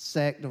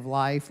sect of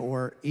life,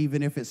 or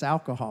even if it's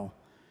alcohol.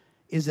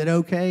 Is it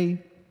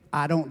okay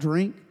I don't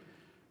drink?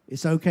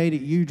 It's okay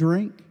that you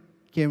drink?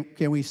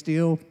 Can we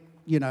still,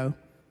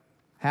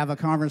 have a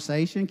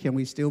conversation? Can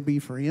we still be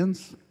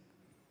friends?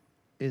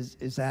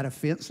 Is that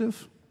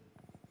offensive?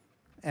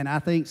 And I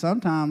think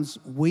sometimes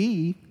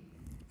we,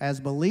 as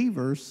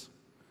believers,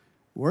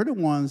 we're the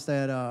ones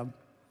that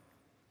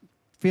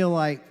feel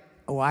like,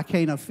 oh, I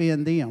can't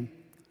offend them.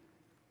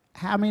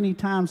 How many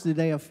times did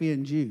they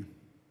offend you?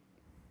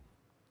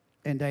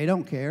 And they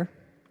don't care.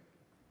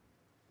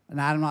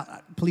 And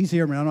please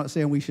hear me, I'm not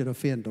saying we should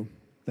offend them.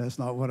 That's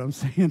not what I'm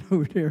saying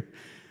over there.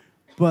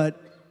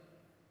 But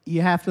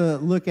you have to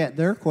look at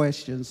their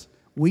questions.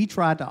 We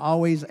try to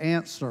always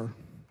answer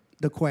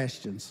the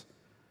questions.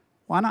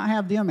 Why not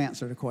have them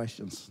answer the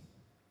questions?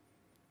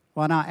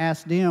 Why not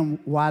ask them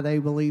why they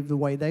believe the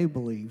way they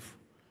believe?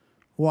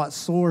 What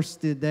source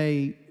did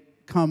they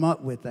come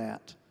up with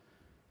that?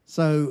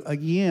 So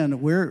again,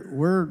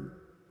 we're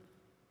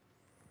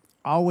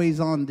always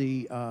on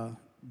the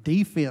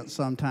defense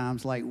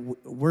sometimes, like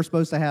we're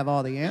supposed to have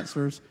all the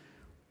answers.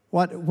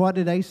 What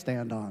do they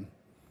stand on?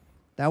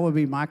 That would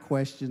be my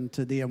question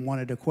to them, one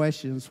of the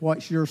questions.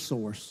 What's your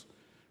source?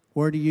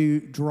 Where do you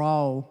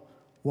draw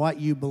what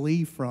you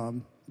believe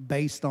from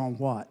based on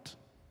what?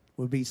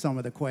 Would be some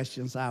of the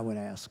questions I would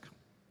ask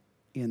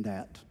in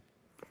that.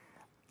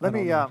 Let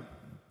me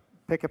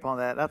pick up on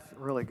that. That's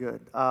really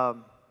good.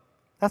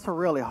 That's a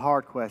really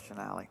hard question,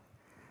 Allie.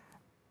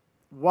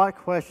 What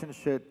questions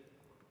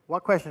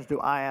do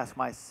I ask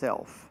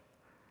myself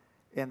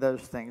in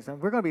those things? And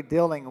we're going to be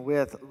dealing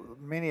with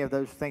many of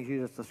those things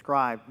you just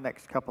described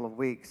next couple of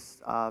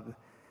weeks.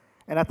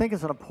 And I think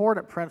it's an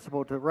important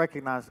principle to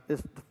recognize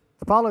is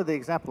to follow the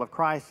example of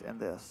Christ in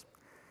this.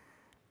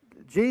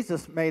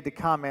 Jesus made the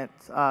comment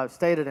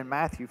stated in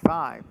Matthew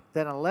 5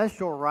 that unless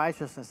your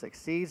righteousness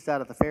exceeds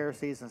that of the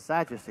Pharisees and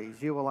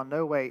Sadducees, you will in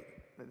no way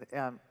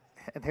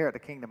inherit the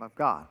kingdom of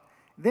God.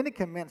 Then he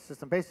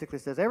commences and basically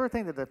says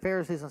everything that the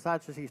Pharisees and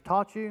Sadducees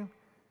taught you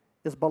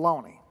is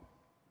baloney.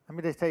 Let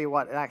me just tell you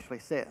what it actually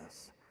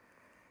says.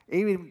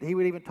 He would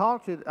even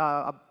talk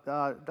to,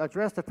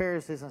 address the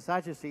Pharisees and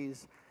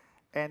Sadducees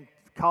and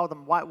call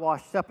them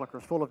whitewashed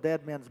sepulchres full of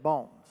dead men's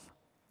bones.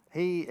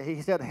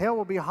 He said hell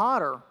will be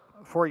hotter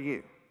for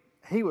you.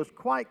 He was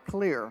quite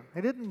clear. He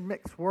didn't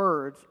mix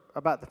words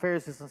about the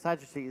Pharisees and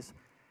Sadducees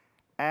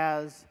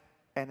as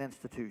an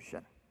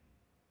institution,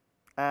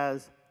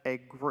 as a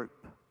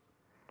group.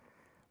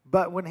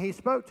 But when he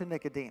spoke to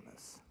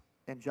Nicodemus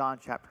in John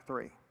chapter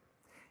 3,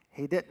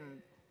 he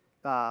didn't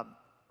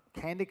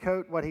candy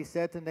coat what he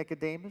said to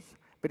Nicodemus,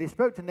 but he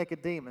spoke to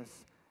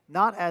Nicodemus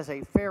not as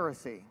a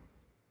Pharisee,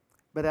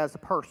 but as a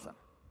person.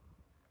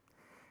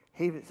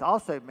 He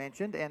also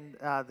mentioned in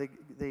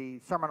the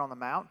Sermon on the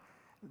Mount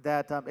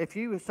that if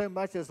you so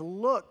much as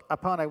look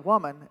upon a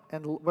woman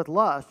with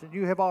lust,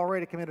 you have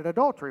already committed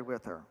adultery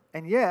with her.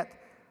 And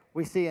yet,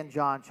 we see in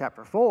John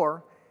chapter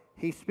 4,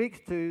 he speaks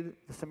to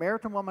the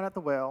Samaritan woman at the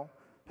well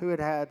who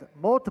had had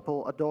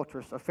multiple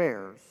adulterous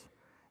affairs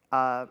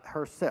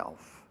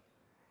herself.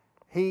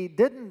 He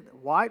didn't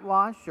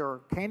whitewash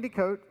or candy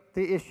coat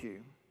the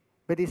issue,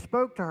 but he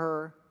spoke to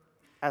her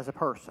as a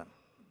person.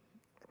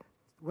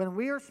 When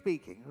we are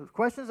speaking, the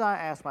questions I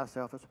ask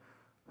myself is,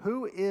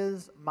 Who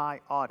is my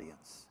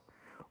audience?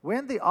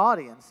 When the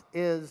audience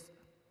is,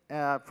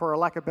 for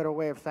lack of a better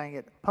way of saying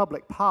it,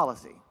 public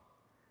policy,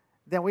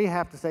 then we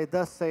have to say,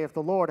 thus saith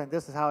the Lord, and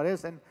this is how it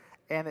is. And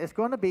it's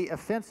going to be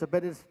offensive,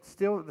 but it's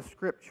still the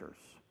Scriptures.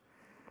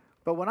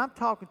 But when I'm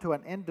talking to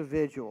an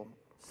individual,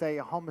 say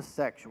a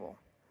homosexual,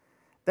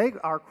 they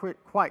are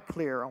quite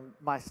clear on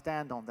my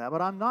stand on that,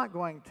 but I'm not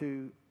going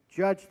to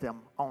judge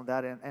them on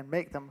that and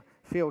make them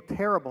feel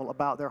terrible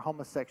about their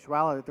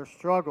homosexuality, their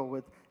struggle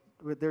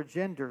with their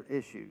gender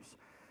issues.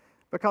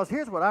 Because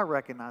here's what I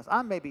recognize.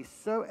 I may be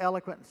so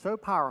eloquent and so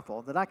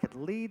powerful that I could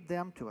lead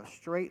them to a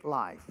straight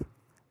life.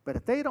 But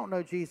if they don't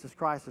know Jesus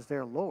Christ as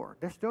their Lord,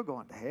 they're still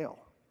going to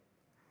hell.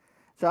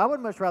 So I would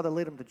much rather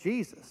lead them to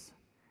Jesus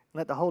and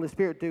let the Holy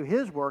Spirit do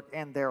His work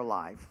in their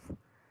life.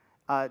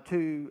 If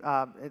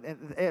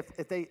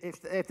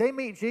they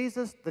meet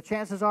Jesus, the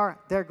chances are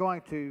they're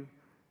going to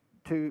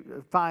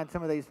find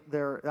some of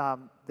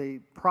the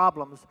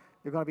problems.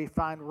 They're going to be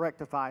found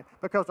rectified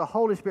because the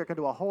Holy Spirit can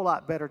do a whole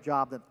lot better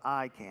job than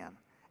I can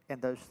in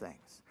those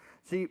things.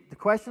 See, the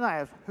question I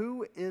ask,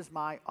 who is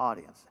my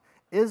audience?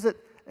 Is it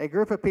a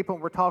group of people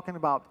when we're talking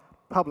about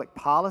public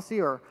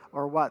policy or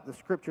what the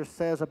Scripture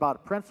says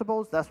about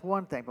principles? That's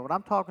one thing. But when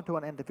I'm talking to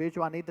an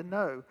individual, I need to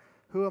know,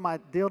 who am I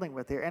dealing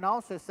with here? And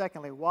also,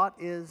 secondly, what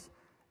is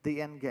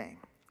the end game?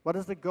 What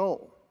is the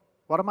goal?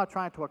 What am I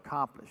trying to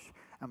accomplish?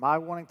 Am I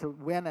wanting to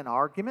win an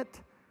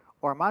argument,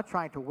 or am I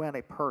trying to win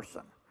a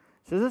person?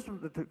 So this is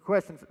the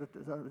questions,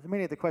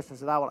 many of the questions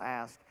that I will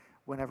ask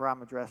whenever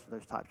I'm addressing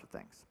those types of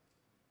things.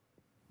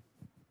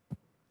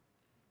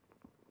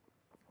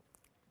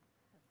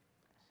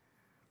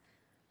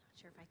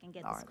 Not sure if I can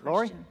get All this right,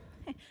 Lori? question.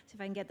 See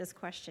if I can get this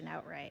question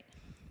out right.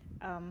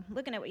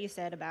 Looking at what you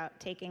said about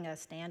taking a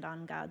stand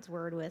on God's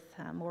word with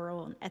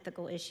moral and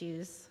ethical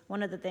issues,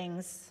 one of the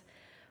things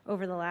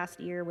over the last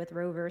year with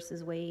Roe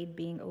versus Wade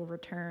being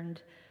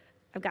overturned,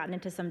 I've gotten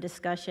into some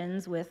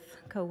discussions with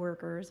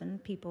coworkers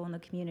and people in the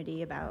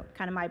community about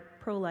kind of my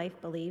pro-life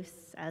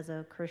beliefs as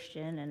a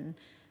Christian, and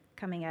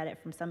coming at it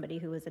from somebody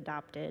who was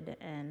adopted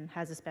and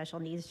has a special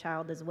needs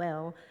child as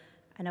well.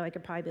 I know I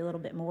could probably be a little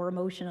bit more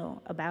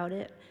emotional about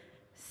it.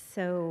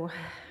 So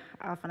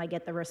often I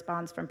get the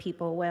response from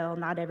people, well,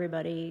 not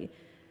everybody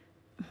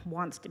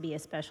wants to be a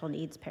special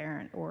needs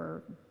parent,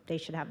 or they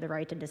should have the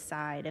right to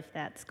decide if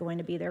that's going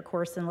to be their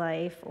course in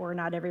life, or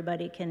not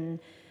everybody can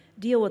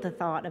deal with the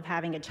thought of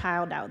having a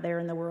child out there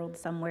in the world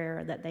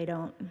somewhere that they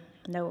don't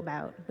know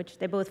about, which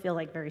they both feel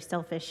like very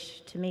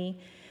selfish to me.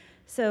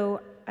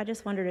 So I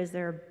just wondered, is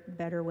there a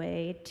better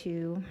way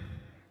to,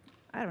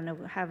 I don't know,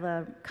 have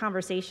a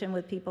conversation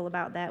with people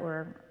about that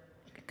where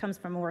it comes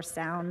from a more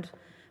sound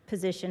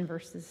position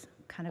versus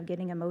kind of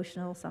getting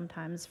emotional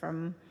sometimes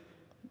from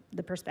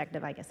the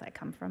perspective I guess I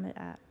come from it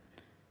at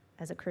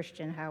as a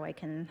Christian, how I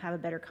can have a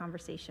better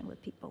conversation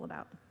with people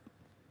about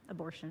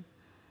abortion.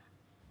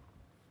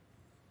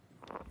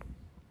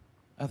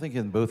 I think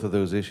in both of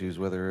those issues,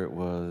 whether it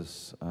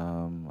was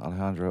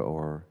Alejandra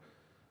or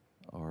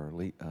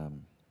Lee,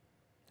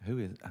 who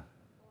is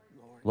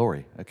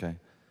Lori? Okay.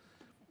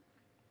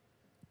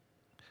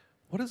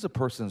 What is a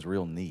person's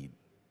real need?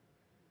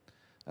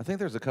 I think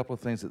there's a couple of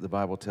things that the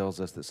Bible tells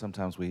us that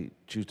sometimes we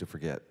choose to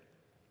forget.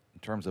 In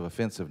terms of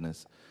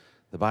offensiveness,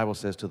 the Bible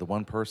says to the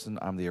one person,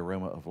 I'm the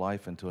aroma of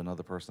life, and to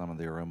another person, I'm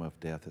the aroma of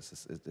death.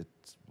 It's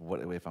what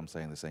if I'm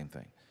saying the same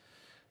thing.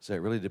 So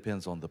it really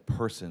depends on the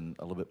person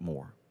a little bit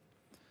more.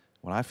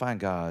 When I find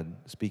God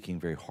speaking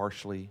very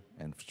harshly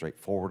and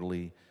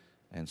straightforwardly,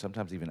 and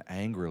sometimes even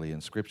angrily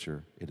in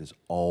Scripture, it is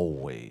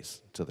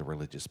always to the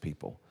religious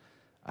people.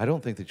 I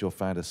don't think that you'll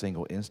find a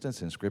single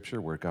instance in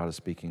Scripture where God is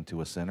speaking to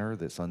a sinner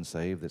that's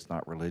unsaved, that's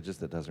not religious,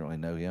 that doesn't really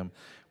know Him,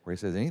 where He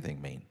says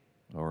anything mean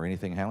or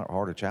anything hard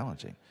or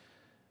challenging.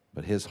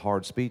 But His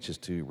hard speech is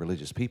to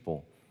religious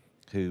people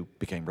who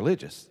became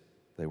religious.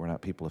 They were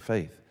not people of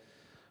faith.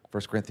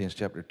 1 Corinthians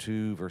chapter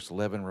 2, verse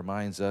 11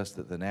 reminds us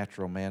that the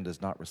natural man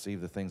does not receive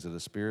the things of the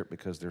Spirit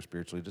because they're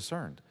spiritually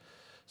discerned.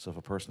 So if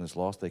a person is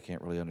lost, they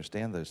can't really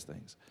understand those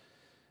things.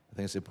 I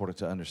think it's important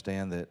to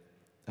understand that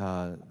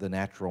the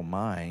natural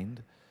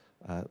mind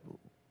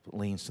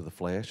leans to the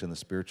flesh and the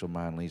spiritual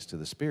mind leans to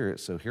the spirit.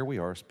 So here we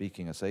are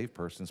speaking a saved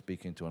person,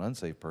 speaking to an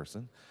unsaved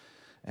person,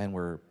 and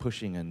we're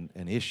pushing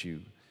an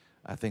issue.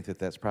 I think that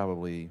that's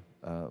probably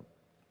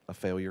a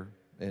failure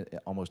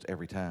almost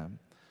every time.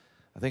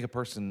 I think a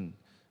person,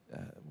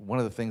 one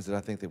of the things that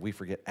I think that we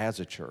forget as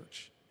a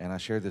church, and I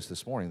shared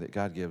this morning, that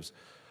God gives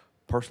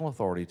personal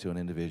authority to an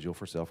individual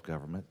for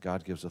self-government.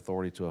 God gives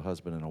authority to a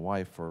husband and a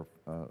wife for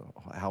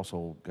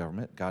household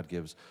government. God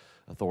gives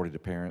authority to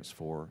parents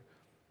for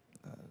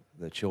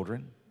the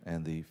children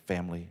and the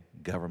family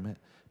government.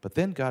 But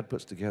then God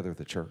puts together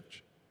the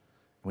church.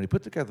 When He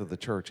put together the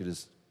church, it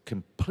is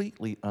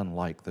completely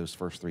unlike those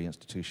first three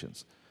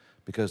institutions,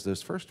 because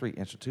those first three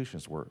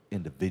institutions were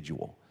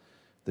individual.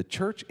 The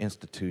church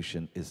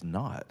institution is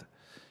not.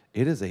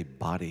 It is a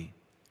body.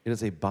 It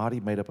is a body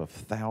made up of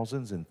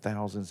thousands and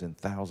thousands and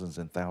thousands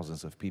and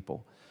thousands of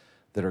people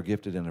that are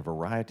gifted in a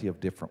variety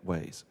of different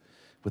ways.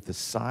 with the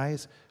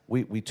size,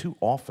 we too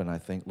often, I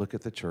think, look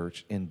at the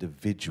church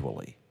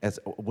individually.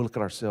 We look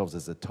at ourselves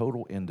as a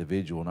total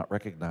individual, not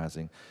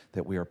recognizing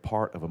that we are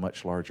part of a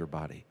much larger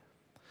body.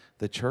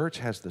 The church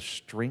has the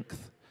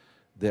strength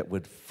that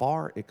would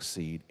far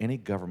exceed any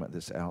government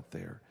that's out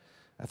there.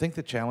 I think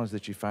the challenge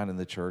that you find in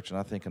the church, and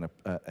I think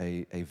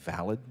a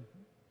valid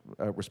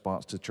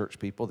response to church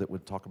people that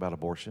would talk about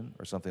abortion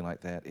or something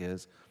like that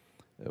is,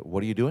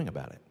 what are you doing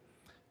about it?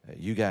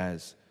 You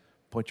guys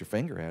point your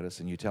finger at us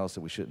and you tell us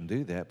that we shouldn't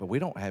do that, but we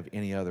don't have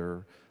any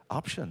other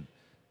option.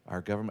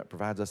 Our government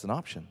provides us an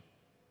option.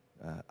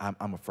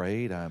 I'm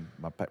afraid.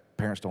 My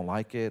parents don't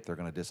like it. They're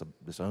going to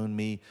disown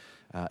me.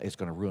 It's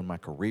going to ruin my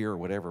career,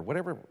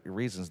 whatever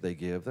reasons they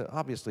give.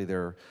 Obviously,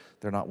 they're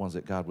not ones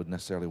that God would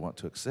necessarily want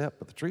to accept.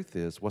 But the truth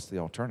is, what's the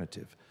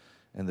alternative?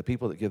 And the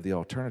people that give the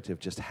alternative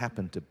just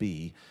happen to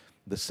be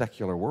the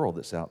secular world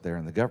that's out there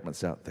and the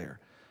government's out there.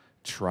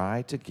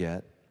 Try to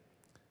get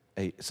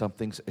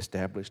something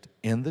established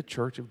in the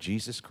Church of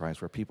Jesus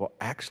Christ where people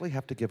actually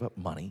have to give up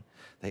money,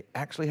 they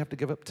actually have to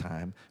give up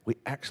time, we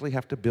actually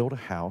have to build a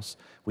house,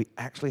 we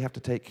actually have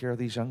to take care of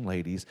these young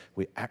ladies,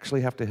 we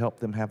actually have to help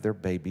them have their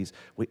babies,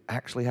 we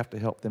actually have to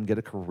help them get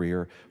a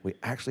career, we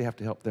actually have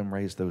to help them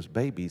raise those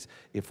babies.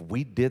 If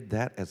we did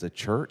that as a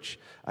church,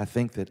 I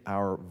think that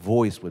our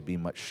voice would be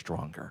much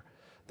stronger.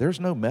 There's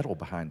no metal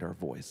behind our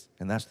voice,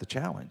 and that's the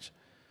challenge.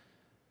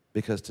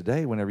 Because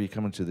today, whenever you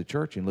come into the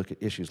church and look at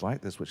issues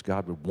like this, which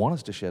God would want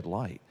us to shed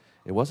light,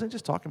 it wasn't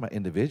just talking about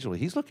individually.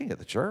 He's looking at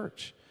the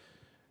church.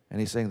 And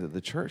he's saying that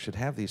the church should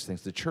have these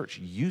things. The church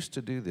used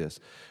to do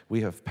this.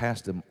 We have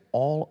passed them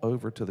all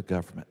over to the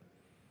government.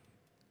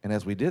 And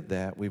as we did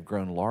that, we've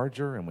grown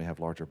larger and we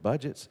have larger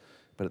budgets.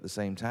 But at the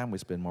same time, we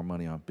spend more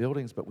money on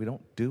buildings, but we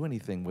don't do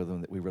anything with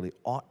them that we really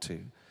ought to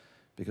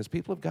because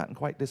people have gotten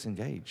quite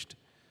disengaged.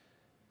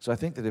 So I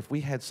think that if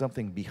we had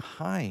something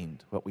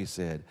behind what we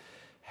said,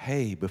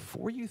 hey,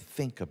 before you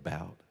think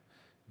about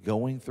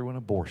going through an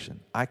abortion,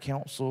 I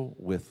counsel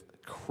with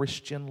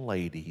Christian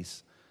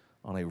ladies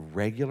on a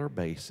regular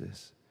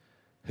basis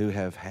who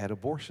have had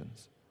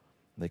abortions.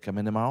 They come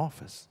into my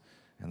office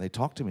and they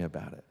talk to me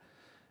about it.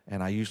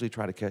 And I usually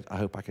I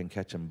hope I can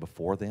catch them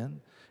before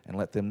then and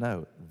let them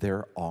know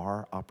there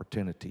are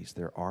opportunities,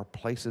 there are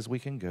places we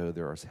can go,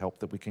 there is help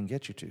that we can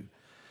get you to.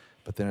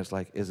 But then it's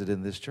like, is it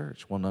in this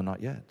church? Well, no,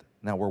 not yet.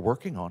 Now we're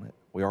working on it.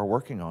 We are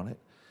working on it.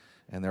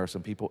 And there are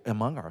some people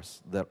among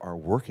us that are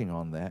working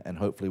on that, and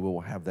hopefully we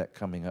will have that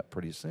coming up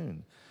pretty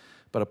soon.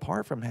 But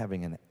apart from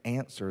having an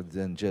answer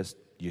than just,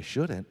 you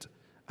shouldn't,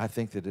 I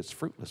think that it's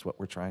fruitless what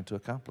we're trying to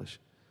accomplish.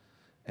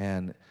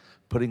 And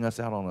putting us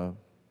out on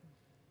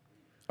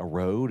a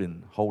road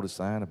and hold a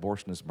sign,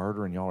 abortion is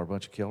murder and y'all are a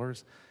bunch of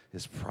killers,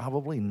 is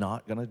probably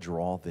not going to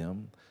draw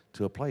them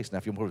to a place. Now,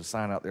 if you put a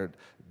sign out there,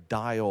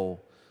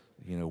 dial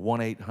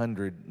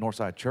 1-800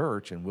 Northside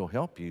Church and we'll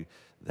help you,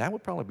 that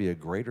would probably be a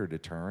greater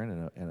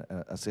deterrent and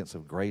a sense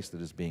of grace that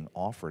is being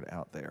offered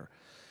out there.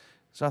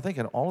 So I think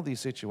in all of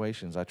these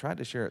situations, I tried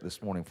to share it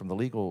this morning from the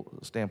legal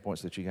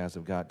standpoints that you guys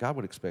have got. God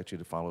would expect you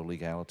to follow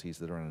legalities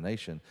that are in a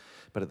nation,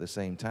 but at the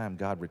same time,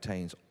 God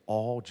retains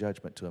all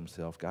judgment to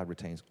himself. God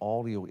retains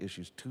all legal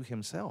issues to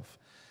himself.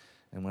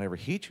 And whenever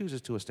he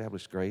chooses to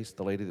establish grace,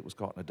 the lady that was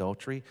caught in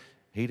adultery,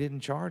 he didn't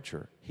charge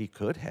her. He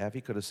could have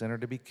sent her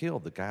to be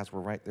killed. The guys were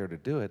right there to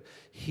do it.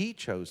 He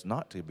chose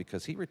not to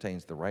because he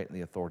retains the right and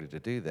the authority to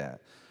do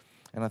that.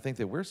 And I think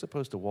that we're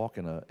supposed to walk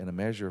in a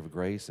measure of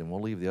grace, and we'll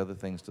leave the other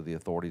things to the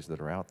authorities that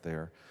are out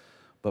there.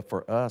 But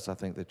for us, I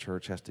think the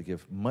church has to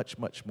give much,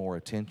 much more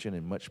attention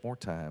and much more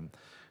time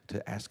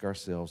to ask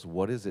ourselves,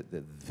 what is it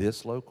that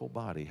this local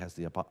body has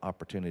the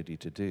opportunity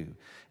to do?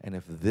 And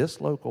if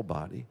this local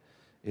body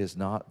is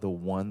not the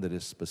one that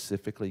is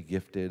specifically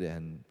gifted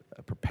and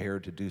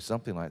prepared to do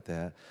something like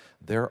that,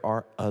 there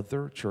are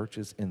other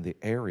churches in the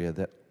area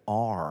that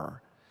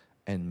are,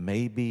 and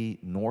maybe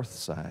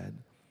Northside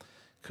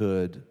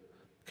could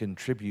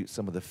contribute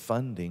some of the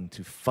funding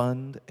to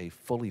fund a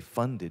fully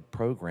funded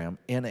program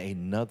in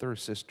another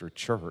sister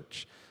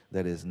church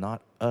that is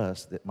not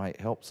us, that might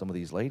help some of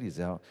these ladies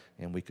out,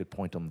 and we could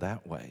point them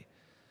that way.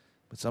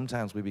 But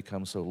sometimes we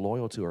become so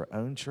loyal to our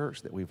own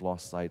church that we've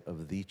lost sight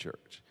of the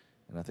church.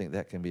 And I think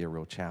that can be a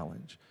real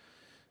challenge.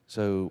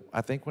 So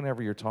I think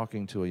whenever you're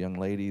talking to a young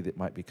lady that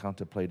might be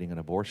contemplating an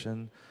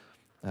abortion,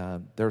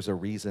 there's a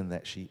reason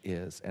that she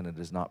is, and it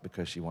is not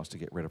because she wants to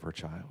get rid of her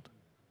child.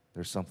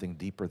 There's something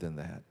deeper than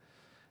that.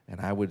 And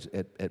I would,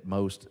 at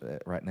most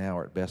right now,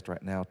 or at best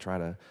right now, try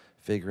to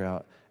figure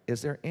out,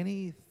 is there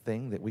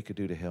anything that we could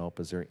do to help?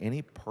 Is there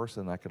any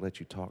person I could let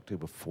you talk to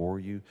before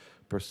you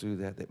pursue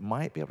that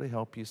might be able to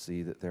help you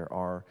see that there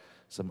are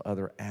some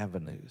other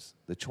avenues?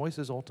 The choice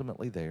is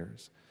ultimately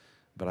theirs.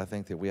 But I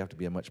think that we have to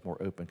be a much more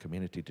open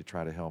community to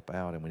try to help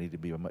out, and we need to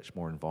be a much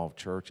more involved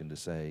church and to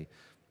say,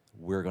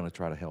 we're going to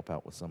try to help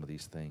out with some of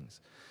these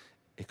things.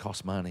 It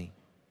costs money.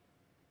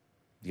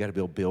 You got to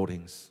build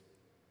buildings.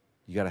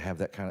 You got to have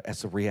that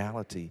that's a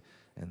reality,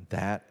 and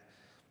that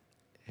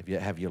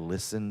Have you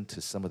listened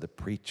to some of the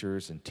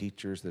preachers and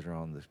teachers that are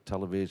on the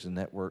television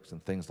networks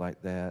and things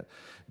like that?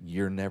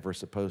 You're never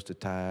supposed to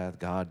tithe.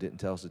 God didn't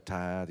tell us to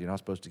tithe. You're not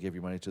supposed to give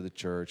your money to the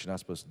church. You're not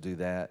supposed to do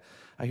that.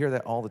 I hear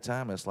that all the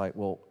time. It's like,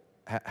 well,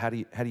 how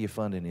do you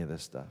fund any of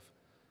this stuff?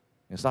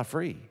 It's not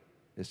free.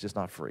 It's just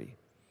not free.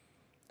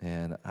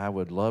 And I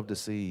would love to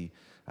see.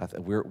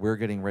 We're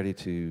getting ready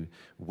to.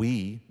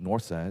 We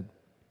Northside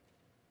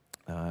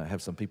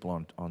have some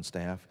people on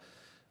staff,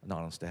 not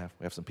on staff.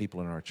 We have some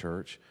people in our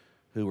church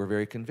who were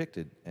very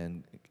convicted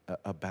and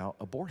about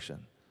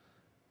abortion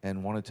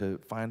and wanted to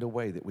find a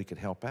way that we could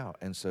help out.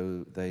 And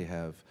so they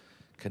have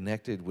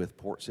connected with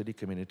Port City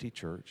Community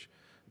Church,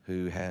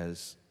 who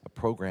has a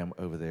program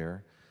over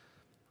there.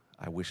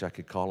 I wish I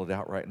could call it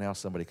out right now.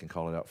 Somebody can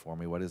call it out for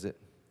me. What is it?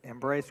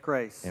 Embrace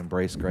Grace.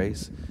 Embrace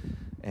Grace.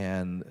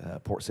 And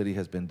Port City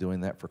has been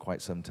doing that for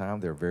quite some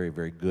time. They're very,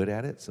 very good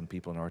at it. Some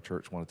people in our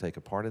church want to take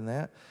a part in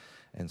that.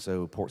 And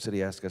so Port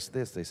City asked us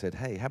this. They said,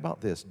 hey, how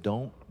about this?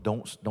 Don't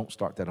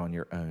start that on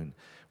your own.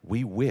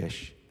 We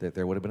wish that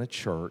there would have been a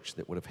church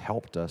that would have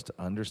helped us to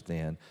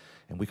understand,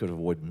 and we could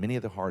avoid many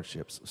of the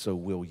hardships. So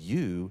will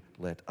you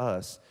let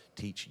us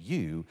teach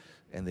you,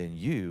 and then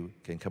you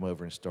can come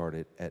over and start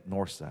it at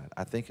Northside?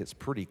 I think it's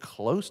pretty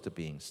close to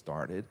being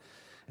started,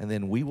 and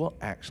then we will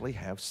actually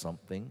have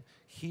something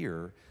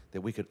here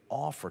that we could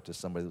offer to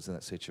somebody that's in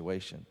that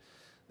situation.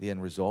 The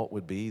end result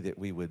would be that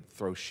we would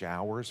throw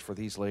showers for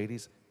these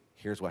ladies.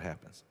 Here's what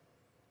happens.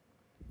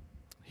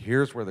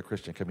 Here's where the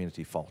Christian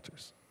community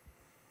falters.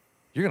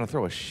 You're going to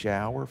throw a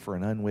shower for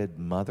an unwed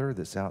mother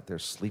that's out there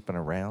sleeping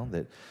around,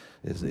 that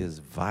is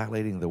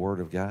violating the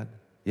Word of God?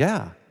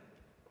 Yeah,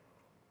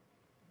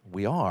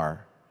 we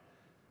are.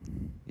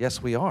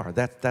 Yes, we are.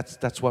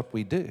 That's what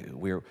we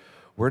do.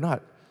 We're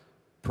not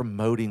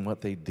promoting what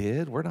they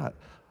did. We're not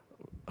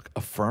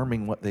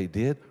affirming what they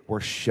did. We're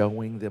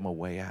showing them a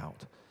way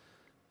out.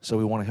 So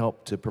we want to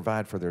help to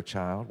provide for their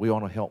child. We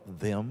want to help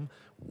them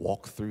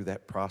walk through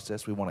that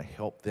process. We want to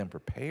help them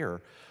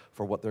prepare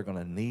for what they're going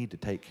to need to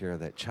take care of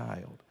that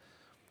child.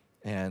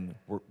 And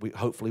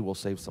hopefully we'll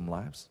save some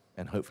lives,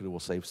 and hopefully we'll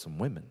save some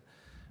women.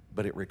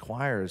 But it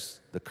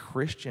requires the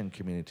Christian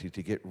community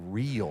to get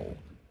real.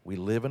 We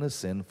live in a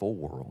sinful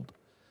world.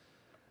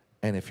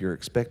 And if you're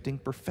expecting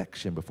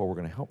perfection before we're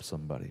going to help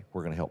somebody,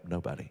 we're going to help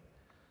nobody.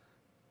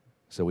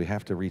 So we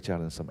have to reach out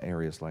in some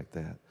areas like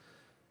that.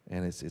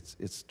 And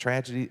it's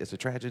tragedy. It's a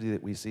tragedy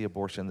that we see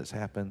abortion that's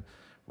happened.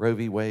 Roe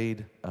v.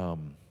 Wade,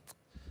 I'm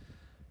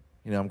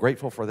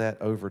grateful for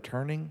that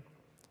overturning.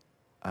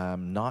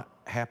 I'm not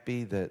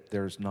happy that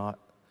there's not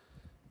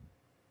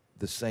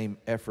the same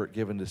effort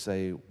given to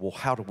say, well,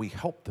 how do we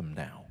help them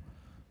now?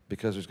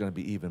 Because there's going to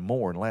be even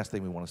more. And the last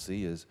thing we want to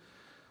see is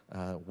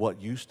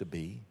what used to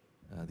be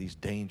these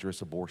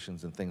dangerous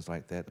abortions and things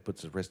like that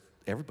puts at risk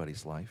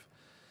everybody's life.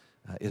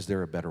 Is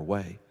there a better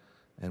way?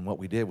 And what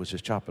we did was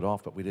just chop it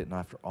off, but we didn't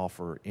have to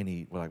offer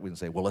any, we didn't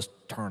say, well, let's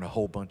turn a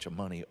whole bunch of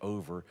money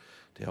over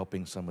to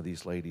helping some of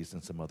these ladies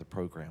and some other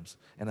programs.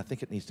 And I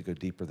think it needs to go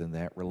deeper than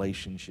that,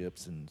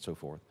 relationships and so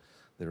forth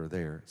that are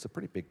there. It's a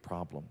pretty big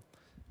problem.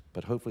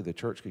 But hopefully the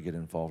church could get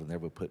involved and they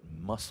would put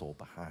muscle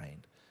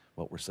behind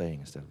what we're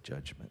saying instead of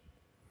judgment.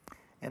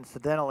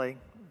 Incidentally,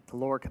 the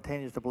Lord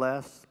continues to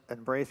bless.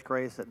 Embrace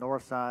Grace at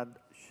Northside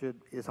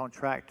is on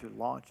track to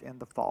launch in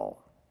the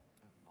fall.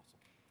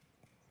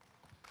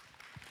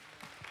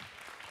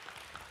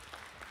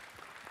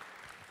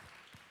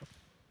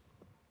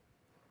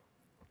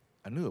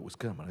 I knew it was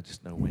coming. I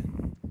just know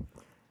when.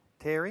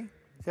 Terry, do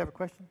you have a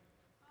question?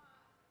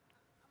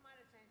 I might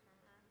have changed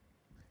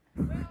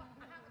my mind. Well,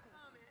 I have a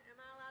comment. Am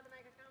I allowed to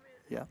make a comment?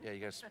 Yeah. Yeah,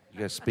 you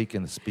guys speak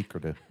in the speaker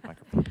to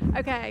microphone.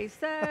 Okay,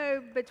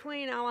 so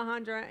between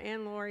Alejandra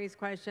and Lori's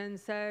question,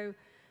 so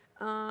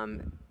I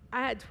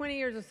had 20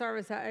 years of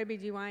service at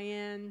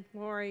OBGYN,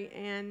 Lori,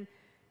 and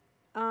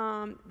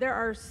there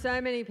are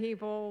so many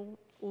people,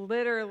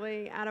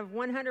 literally, out of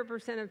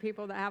 100% of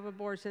people that have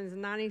abortions,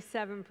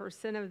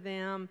 97% of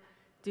them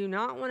do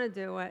not want to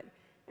do it.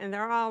 And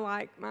they're all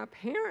like, my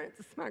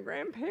parents, my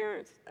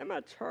grandparents, and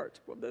my church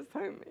will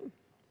disown me.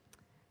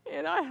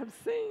 And I have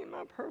seen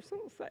my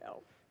personal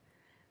self,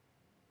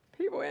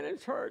 people in a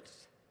church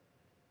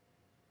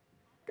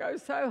go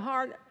so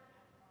hard.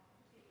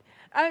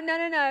 Oh,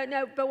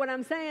 no. But what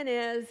I'm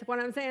saying,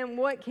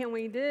 what can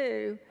we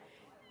do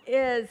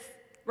is,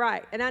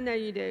 right, and I know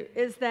you do,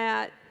 is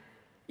that,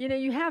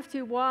 you have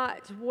to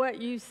watch what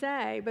you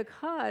say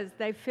because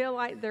they feel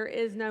like there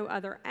is no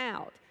other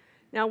out.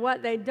 Now,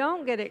 what they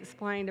don't get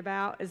explained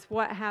about is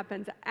what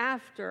happens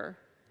after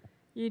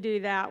you do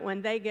that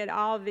when they get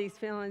all of these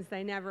feelings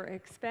they never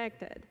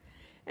expected.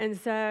 And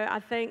so I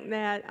think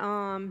that,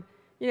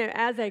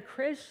 as a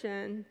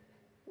Christian,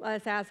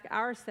 let's ask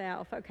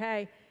ourselves,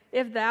 okay,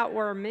 if that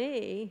were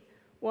me,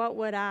 what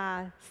would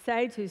I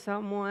say to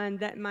someone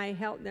that may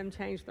help them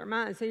change their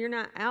mind? So you're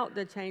not out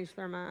to change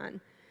their mind,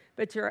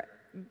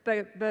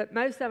 but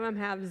most of them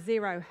have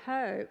zero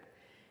hope.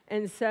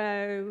 And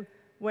so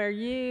where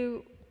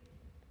you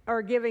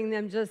are giving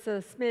them just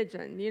a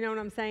smidgen, you know what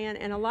I'm saying?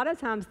 And a lot of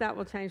times that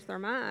will change their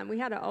mind. We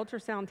had an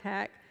ultrasound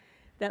tech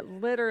that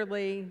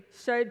literally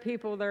showed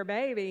people their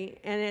baby,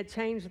 and it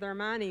changed their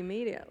mind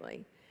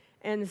immediately.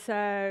 And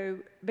so,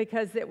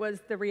 because it was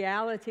the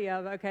reality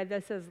of, okay,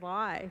 this is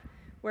life,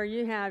 where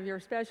you have your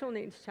special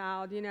needs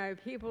child, you know,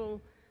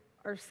 people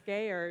are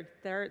scared.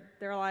 They're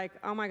like,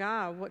 oh my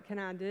God, what can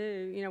I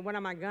do? You know, what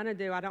am I gonna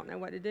do? I don't know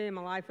what to do.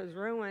 My life is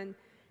ruined.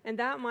 And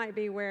that might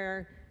be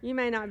where you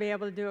may not be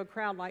able to do a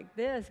crowd like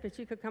this, but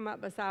you could come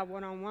up beside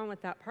one-on-one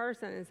with that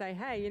person and say,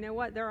 hey, you know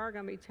what, there are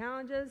gonna be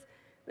challenges,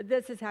 but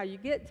this is how you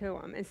get to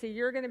them. And so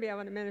you're gonna be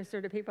able to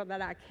minister to people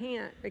that I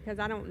can't because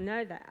I don't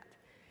know that.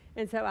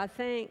 And so I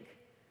think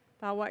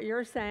by what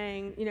you're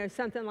saying, you know,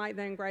 something like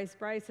the Embrace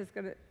Grace is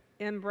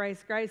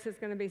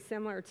gonna be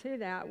similar to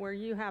that, where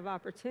you have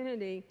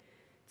opportunity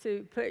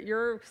to put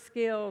your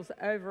skills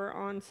over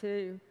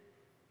onto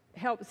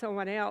help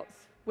someone else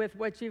with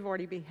what you've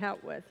already been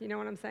helped with. You know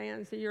what I'm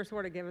saying? So you're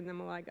sort of giving them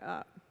a leg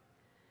up.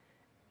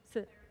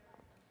 So,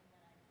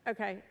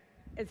 okay.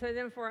 And so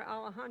then for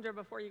Alejandra,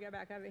 before you go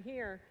back over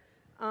here,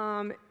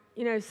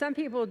 you know, some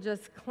people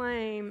just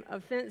claim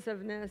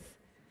offensiveness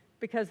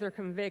because they're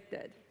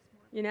convicted.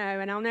 You know,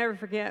 and I'll never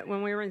forget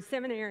when we were in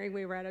seminary,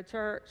 we were at a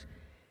church,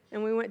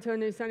 and we went to a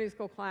new Sunday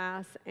school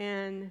class,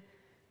 and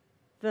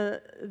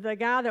the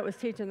guy that was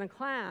teaching the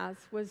class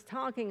was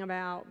talking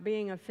about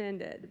being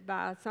offended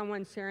by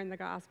someone sharing the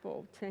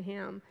gospel to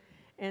him.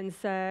 And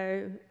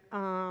so,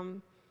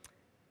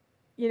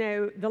 you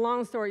know, the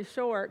long story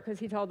short, because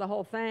he told the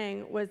whole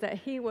thing, was that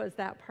he was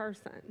that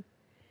person.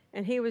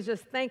 And he was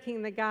just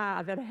thanking the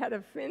guy that had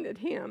offended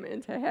him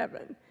into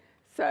heaven.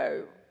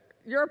 So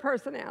your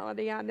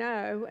personality, I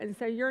know, and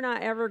so you're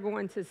not ever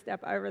going to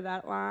step over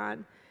that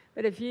line.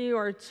 But if you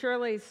are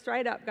truly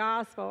straight up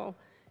gospel,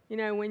 you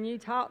know, when you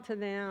talk to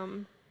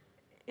them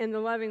in the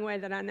loving way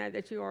that I know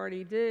that you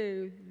already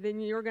do,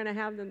 then you're going to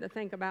have them to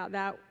think about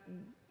that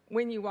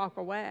when you walk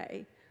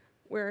away,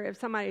 where if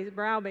somebody's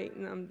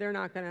browbeating them, they're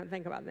not going to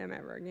think about them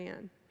ever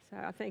again. So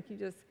I think you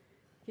just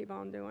keep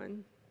on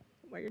doing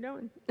what you're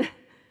doing.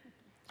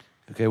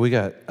 Okay, we're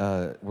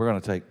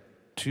going to take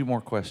 2 more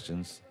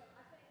questions.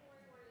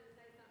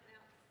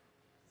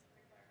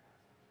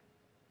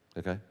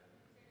 Okay.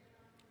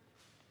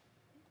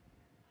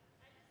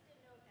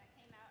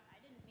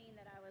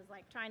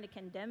 Trying to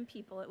condemn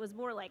people. It was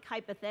more like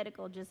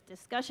hypothetical, just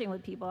discussion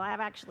with people.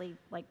 I've actually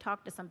like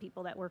talked to some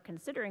people that were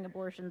considering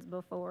abortions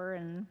before,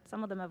 and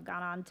some of them have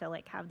gone on to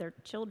like have their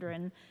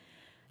children.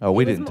 Oh,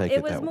 we didn't take it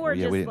that way. It was more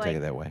just we didn't like take it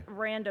that way.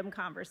 Random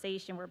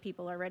conversation where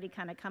people are already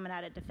kind of coming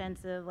at it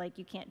defensive, like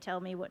you can't tell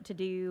me what to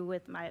do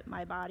with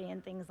my body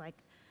and things like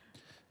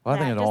well, I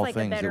think in all like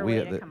things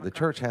that the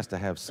church has to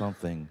have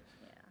something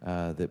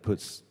that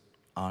puts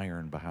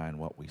iron behind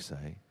what we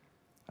say.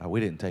 We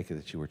didn't take it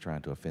that you were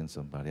trying to offend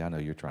somebody. I know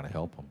you're trying to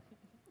help them.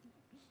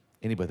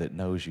 Anybody that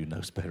knows you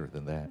knows better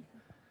than that.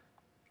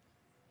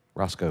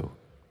 Roscoe.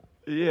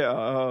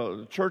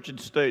 Yeah, church and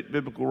state,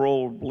 biblical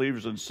role of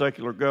believers in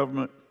secular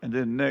government, and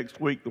then next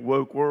week, the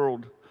woke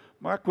world.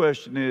 My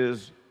question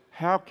is,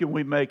 how can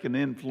we make an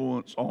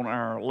influence on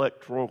our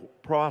electoral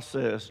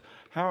process?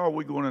 How are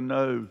we going to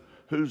know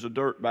who's a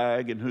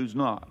dirtbag and who's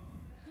not?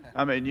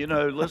 I mean, you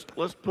know, let's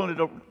put it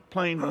in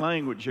plain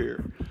language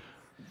here.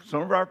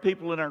 Some of our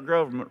people in our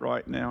government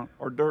right now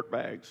are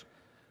dirtbags.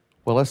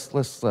 Well,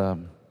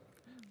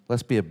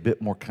 let's be a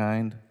bit more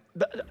kind.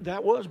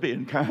 That was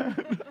being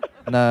kind.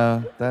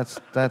 No, that's.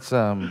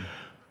 I know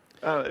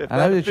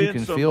that you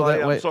can feel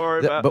that way. I'm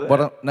sorry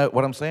about that.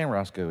 What I'm saying,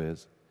 Roscoe,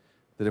 is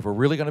that if we're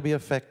really going to be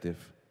effective,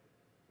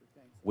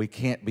 we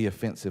can't be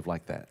offensive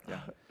like that.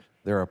 Yeah.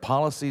 There are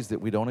policies that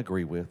we don't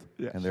agree with,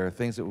 yes, and there are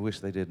things that we wish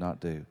they did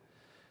not do.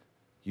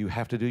 You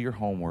have to do your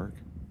homework.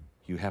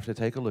 You have to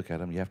take a look at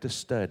them. You have to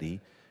study.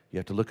 You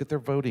have to look at their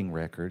voting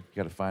record. You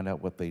got to find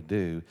out what they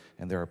do.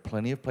 And there are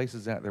plenty of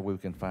places out there where we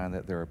can find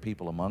that there are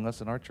people among us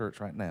in our church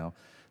right now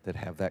that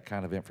have that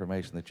kind of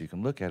information that you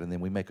can look at. And then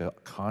we make a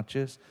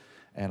conscious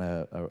and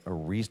a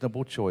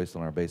reasonable choice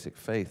on our basic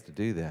faith to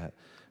do that.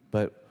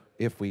 But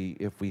if we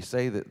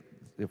say it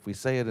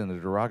in a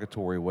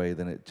derogatory way,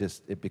 then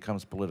it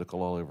becomes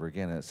political all over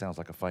again, and it sounds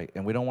like a fight.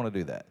 And we don't want to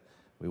do that.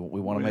 We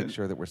want to make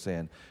sure that we're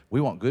saying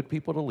we want good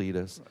people to lead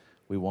us.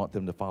 We want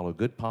them to follow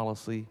good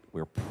policy.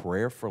 We're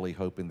prayerfully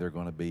hoping they're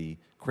going to be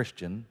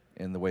Christian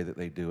in the way that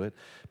they do it.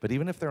 But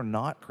even if they're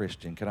not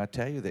Christian, can I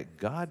tell you that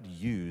God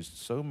used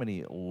so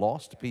many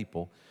lost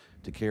people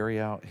to carry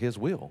out his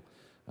will?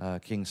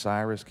 King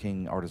Cyrus,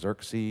 King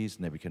Artaxerxes,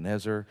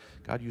 Nebuchadnezzar,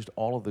 God used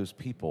all of those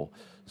people.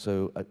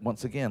 So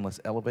once again, let's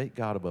elevate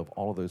God above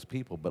all of those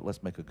people, but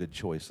let's make a good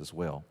choice as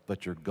well.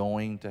 But you're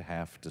going to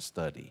have to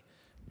study.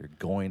 You're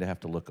going to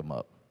have to look them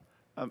up.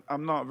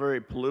 I'm not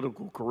very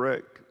political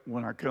correct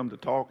when I come to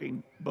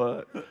talking,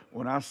 but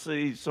when I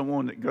see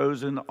someone that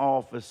goes into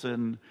office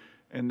and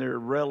they're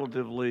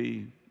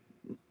relatively,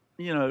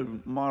 you know,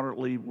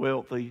 moderately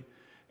wealthy,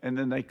 and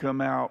then they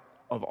come out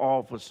of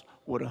office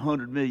with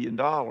 $100 million,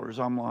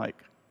 I'm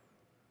like,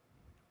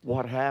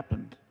 what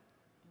happened?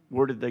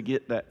 Where did they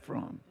get that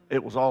from?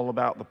 It was all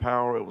about the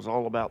power. It was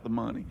all about the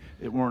money.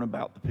 It weren't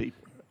about the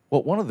people.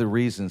 Well, one of the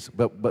reasons,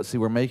 but see,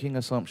 we're making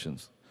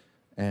assumptions.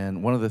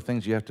 And one of the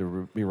things you have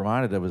to be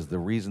reminded of is the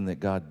reason that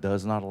God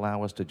does not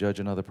allow us to judge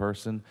another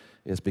person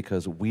is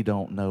because we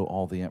don't know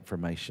all the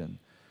information.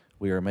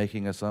 We are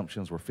making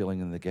assumptions. We're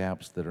filling in the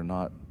gaps that are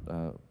not,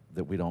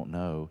 that we don't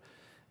know.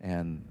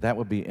 And that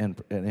would be an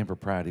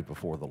impropriety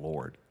before the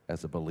Lord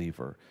as a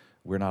believer.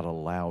 We're not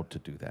allowed to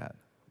do that.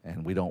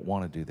 And we don't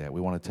want to do that.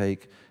 We want to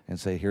take and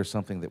say, here's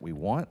something that we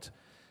want.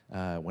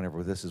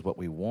 Whenever this is what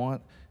we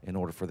want, in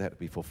order for that to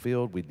be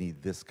fulfilled, we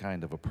need this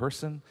kind of a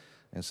person.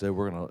 And so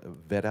we're going to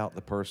vet out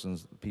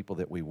the people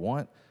that we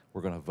want.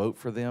 We're going to vote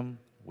for them.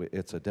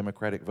 It's a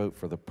Democratic vote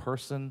for the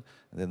person,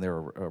 and then they're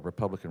a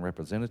Republican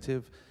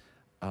representative.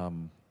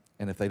 And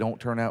if they don't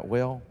turn out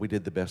well, we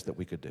did the best that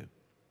we could do.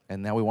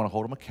 And now we want to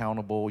hold them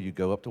accountable. You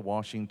go up to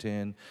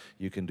Washington.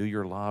 You can do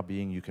your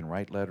lobbying. You can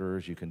write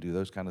letters. You can do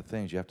those kind of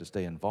things. You have to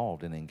stay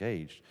involved and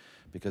engaged.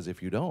 Because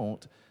if you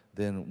don't,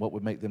 then what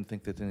would make them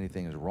think that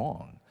anything is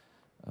wrong?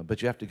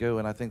 But you have to go,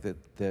 and I think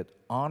that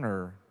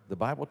honor, the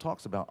Bible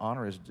talks about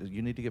honor,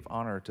 you need to give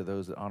honor to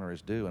those that honor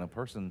is due. And a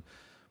person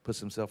puts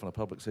himself in a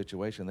public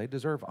situation, they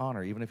deserve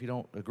honor. Even if you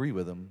don't agree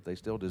with them, they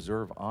still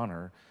deserve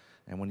honor.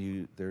 And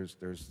when there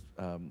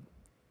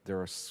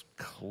are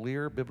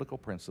clear biblical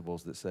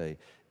principles that say,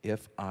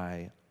 if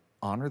I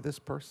honor this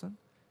person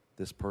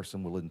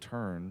will in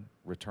turn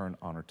return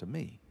honor to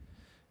me.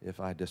 If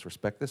I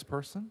disrespect this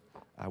person,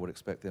 I would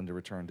expect them to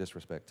return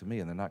disrespect to me,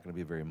 and they're not going to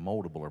be very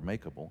moldable or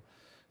makeable.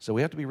 So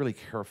we have to be really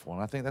careful,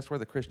 and I think that's where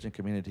the Christian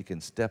community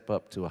can step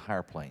up to a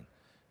higher plane.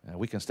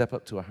 We can step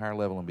up to a higher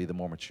level and be the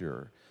more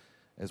mature,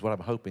 is what I'm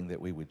hoping that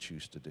we would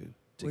choose to do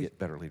to get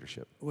better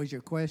leadership. Was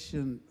your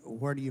question,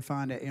 where do you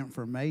find that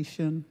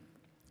information?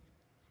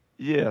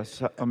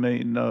 Yes, I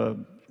mean,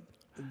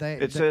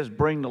 it says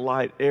bring to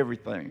light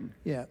everything.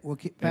 Yeah, well,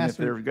 and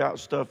Pastor, if they've got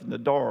stuff in the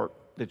dark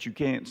that you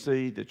can't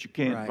see, that you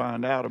can't Right.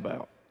 find out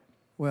about.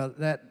 well,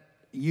 that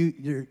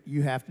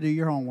you have to do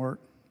your homework.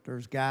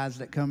 There's guys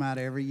that come out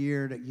every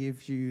year that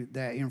gives you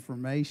that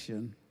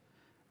information.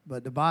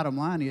 But the bottom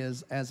line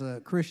is, as a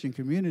Christian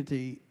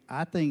community,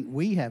 I think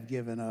we have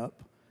given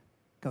up,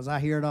 because I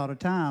hear it all the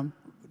time,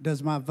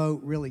 does my vote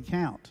really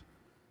count?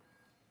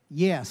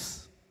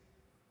 Yes,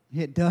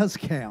 it does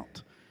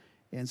count.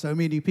 And so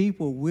many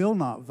people will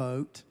not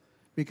vote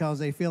because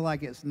they feel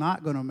like it's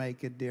not going to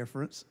make a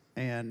difference.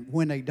 And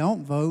when they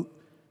don't vote,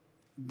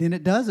 then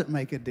it doesn't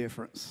make a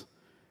difference.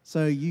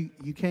 So you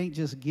can't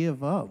just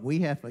give up.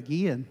 We have,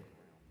 again,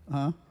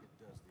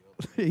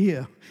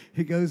 yeah,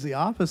 it goes the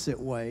opposite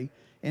way.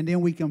 And then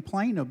we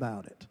complain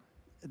about it.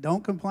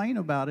 Don't complain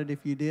about it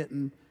if you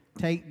didn't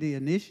take the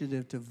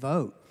initiative to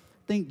vote.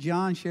 I think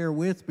John shared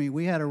with me,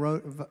 we had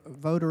a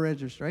voter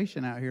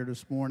registration out here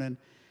this morning,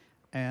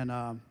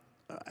 and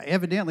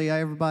evidently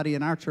everybody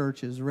in our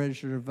church is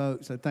registered to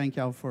vote, so thank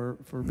y'all for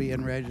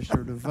being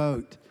registered to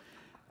vote.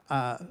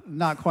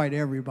 Not quite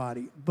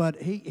everybody,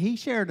 but he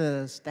shared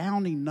an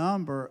astounding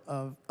number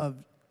of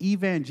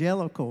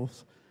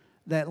evangelicals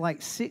that like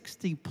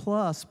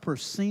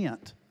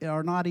 60+%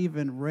 are not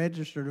even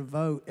registered to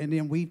vote, and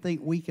then we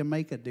think we can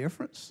make a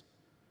difference.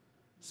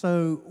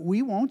 So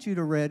we want you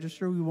to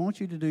register. We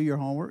want you to do your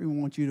homework. We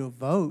want you to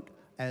vote,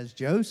 as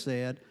Joe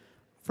said,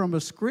 from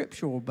a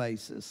scriptural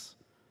basis,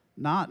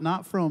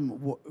 not from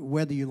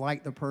whether you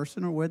like the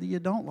person or whether you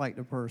don't like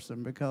the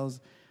person, because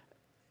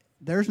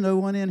there's no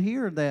one in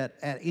here that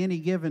at any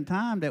given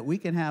time that we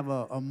can have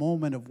a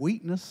moment of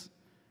weakness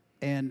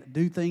and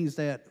do things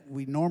that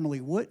we normally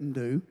wouldn't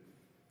do.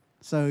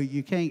 So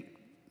you can't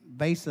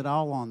base it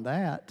all on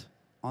that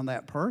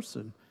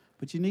person.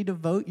 But you need to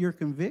vote your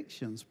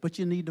convictions. But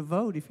you need to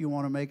vote if you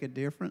want to make a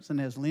difference.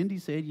 And as Lindy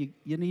said,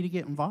 you need to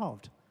get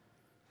involved.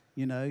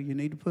 You know, you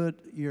need to put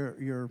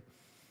your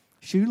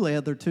shoe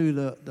leather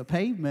to the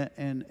pavement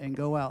and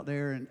go out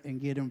there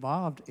and get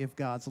involved if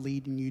God's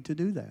leading you to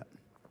do that.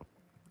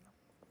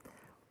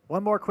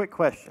 One more quick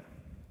question.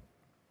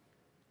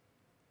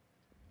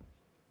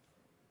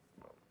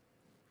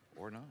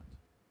 Or not.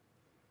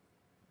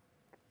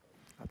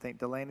 I think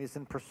Delaney's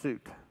in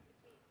pursuit.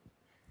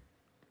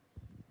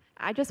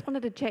 I just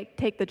wanted to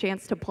take the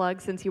chance to plug,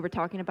 since you were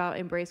talking about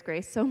Embrace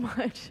Grace so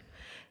much.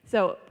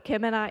 So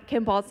Kim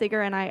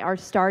Baltziger and I are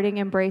starting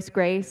Embrace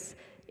Grace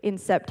in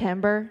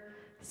September.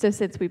 So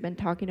since we've been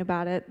talking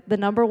about it, the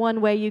number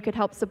one way you could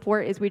help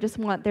support is we just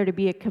want there to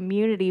be a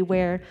community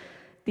where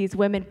these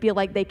women feel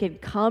like they can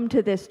come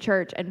to this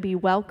church and be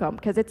welcome.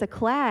 Because it's a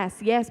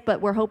class, yes,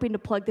 but we're hoping to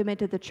plug them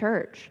into the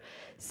church.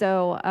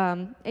 So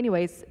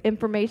anyways,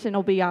 information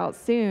will be out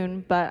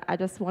soon, but I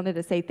just wanted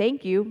to say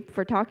thank you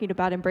for talking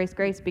about Embrace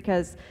Grace,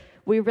 because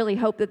we really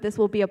hope that this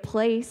will be a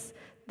place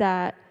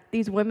that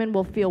these women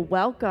will feel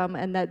welcome,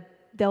 and that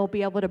they'll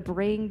be able to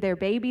bring their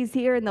babies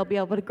here, and they'll be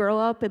able to grow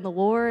up in the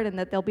Lord, and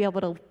that they'll be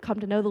able to come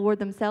to know the Lord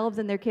themselves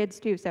and their kids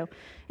too. So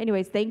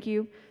anyways, thank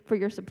you for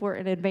your support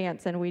in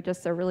advance, and we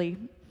just are really,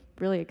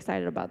 really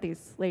excited about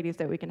these ladies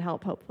that we can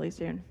help hopefully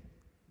soon.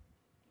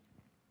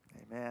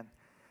 Amen.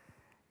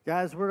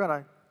 Guys, we're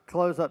going to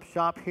close up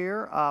shop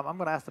here. I'm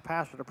going to ask the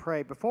pastor to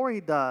pray. Before he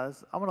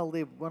does, I'm going to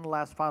leave one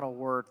last final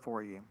word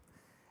for you.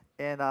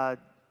 In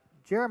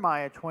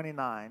Jeremiah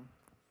 29,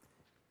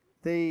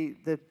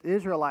 the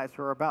Israelites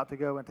were about to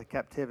go into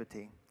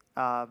captivity,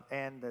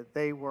 and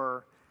they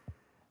were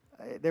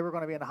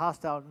going to be in a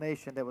hostile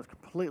nation that was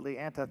completely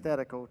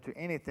antithetical to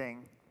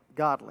anything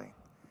godly,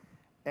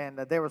 and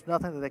there was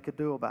nothing that they could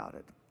do about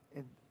it.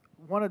 And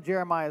one of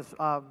Jeremiah's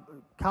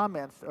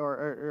comments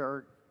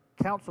or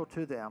counsel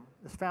to them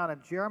is found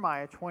in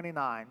Jeremiah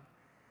 29,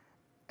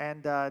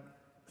 and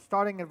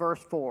starting in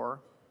verse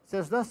 4,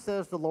 says, "Thus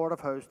says the Lord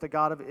of hosts, the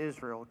God of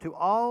Israel, to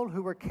all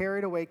who were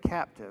carried away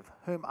captive,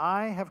 whom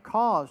I have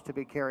caused to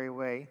be carried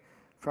away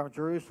from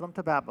Jerusalem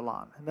to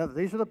Babylon." And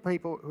these are the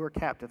people who are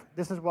captive.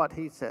 This is what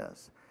he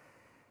says: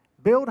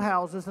 "Build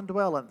houses and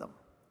dwell in them,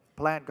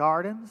 plant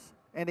gardens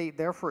and eat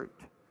their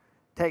fruit.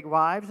 Take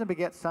wives and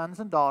beget sons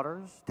and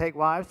daughters. Take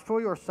wives for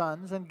your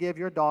sons and give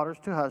your daughters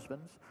to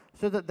husbands,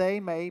 so that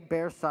they may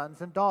bear sons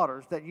and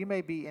daughters, that you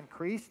may be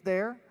increased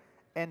there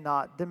and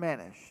not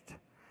diminished."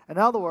 In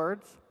other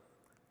words,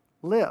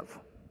 live.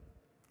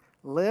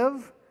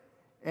 Live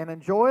and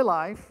enjoy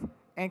life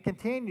and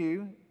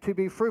continue to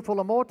be fruitful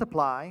and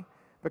multiply,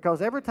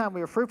 because every time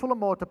we are fruitful and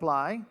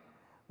multiply,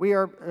 we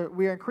are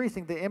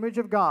increasing the image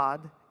of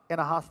God in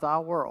a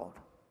hostile world.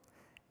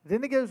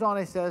 Then he goes on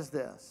and says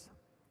this: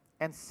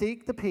 "And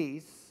seek the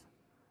peace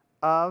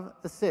of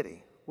the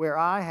city where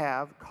I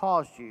have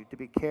caused you to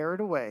be carried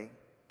away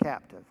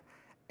captive,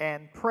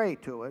 and pray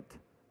to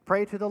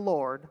the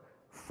Lord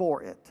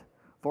for it,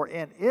 for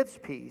in its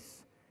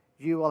peace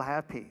you will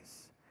have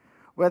peace."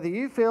 Whether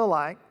you feel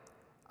like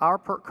our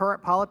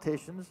current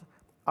politicians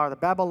are the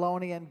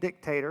Babylonian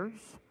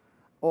dictators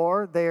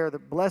or they are the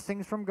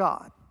blessings from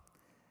God,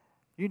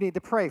 you need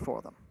to pray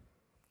for them.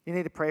 You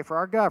need to pray for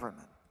our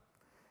government.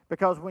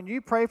 Because when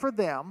you pray for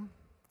them,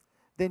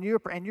 then you're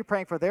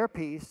praying for their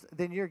peace,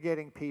 then you're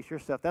getting peace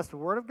yourself. That's the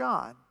Word of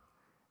God.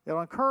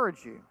 It'll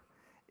encourage you.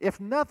 If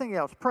nothing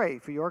else, pray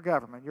for your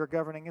government, your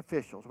governing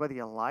officials, whether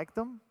you like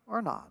them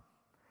or not,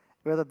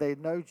 whether they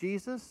know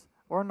Jesus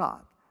or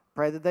not.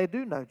 Pray that they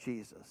do know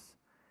Jesus.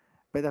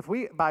 But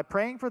by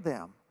praying for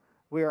them,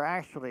 we are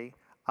actually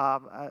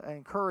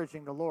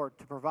encouraging the Lord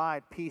to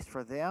provide peace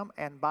for them,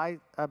 and by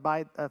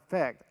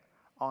effect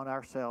on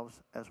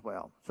ourselves as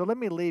well. So let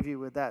me leave you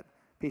with that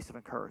piece of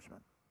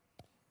encouragement.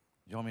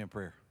 Join me in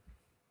prayer.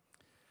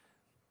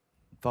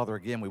 Father,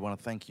 again, we want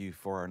to thank you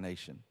for our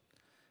nation,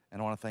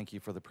 and I want to thank you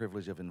for the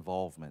privilege of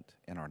involvement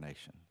in our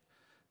nation.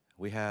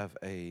 We have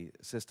a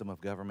system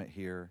of government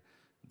here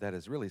that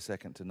is really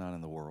second to none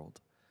in the world.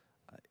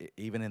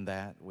 Even in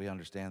that, we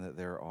understand that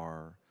there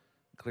are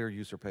clear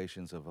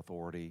usurpations of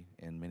authority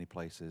in many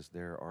places.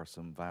 There are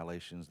some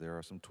violations. There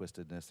are some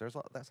twistedness.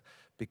 That's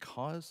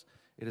because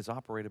it is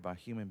operated by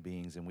human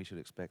beings, and we should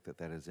expect that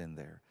that is in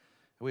there.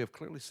 We have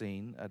clearly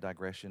seen a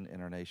digression in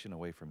our nation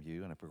away from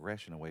you and a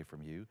progression away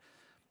from you,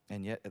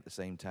 and yet at the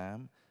same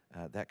time,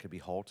 that could be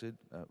halted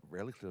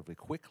relatively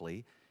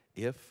quickly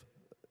if,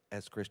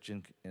 as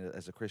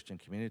a Christian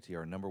community,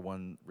 our number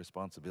one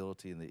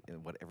responsibility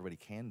and what everybody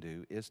can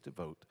do is to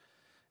vote.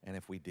 And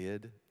if we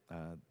did,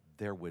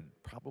 there would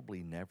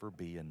probably never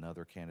be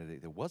another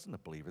candidate that wasn't a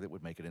believer that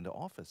would make it into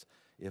office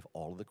if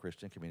all of the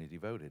Christian community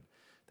voted.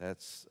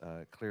 That's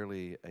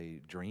clearly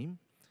a dream,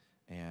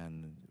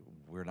 and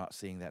we're not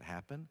seeing that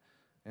happen.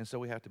 And so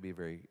we have to be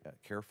very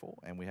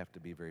careful, and we have to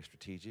be very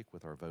strategic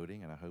with our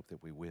voting, and I hope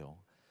that we will.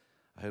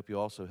 I hope you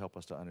also help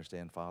us to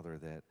understand, Father,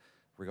 that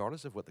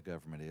regardless of what the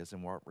government is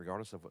and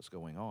regardless of what's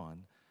going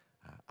on,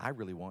 I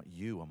really want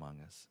you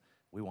among us.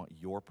 We want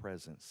your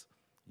presence.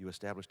 You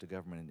established a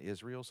government in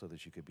Israel so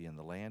that you could be in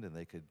the land and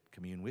they could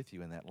commune with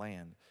you in that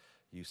land.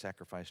 You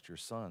sacrificed your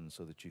son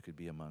so that you could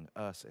be among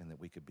us and that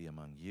we could be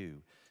among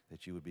you,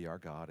 that you would be our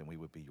God and we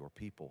would be your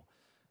people.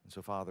 And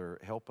so, Father,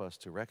 help us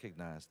to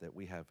recognize that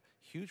we have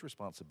huge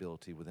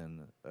responsibility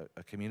within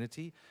a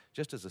community,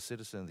 just as a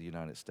citizen of the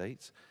United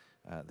States,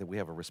 that we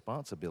have a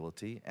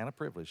responsibility and a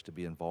privilege to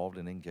be involved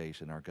and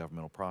engaged in our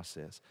governmental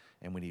process.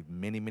 And we need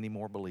many, many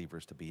more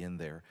believers to be in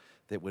there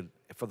that would,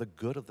 for the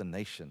good of the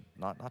nation,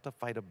 not to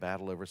fight a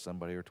battle over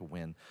somebody or to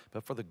win,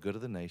 but for the good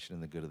of the nation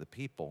and the good of the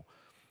people.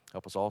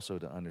 Help us also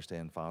to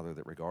understand, Father,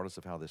 that regardless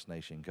of how this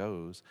nation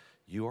goes,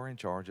 you are in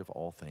charge of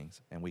all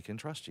things, and we can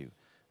trust you,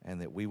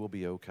 and that we will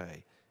be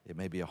okay. It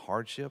may be a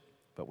hardship,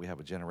 but we have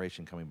a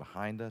generation coming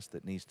behind us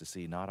that needs to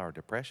see not our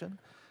depression,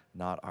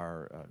 not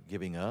our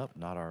giving up,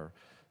 not our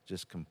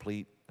just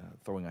complete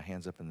throwing our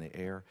hands up in the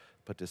air,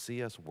 but to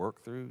see us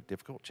work through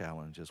difficult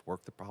challenges,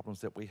 work the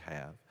problems that we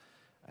have.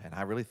 And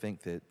I really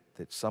think that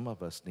some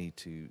of us need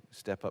to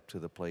step up to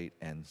the plate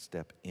and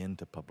step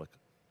into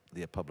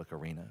the public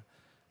arena.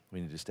 We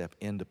need to step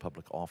into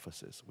public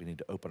offices. We need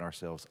to open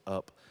ourselves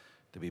up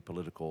to be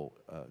political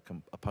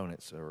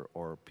opponents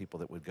or people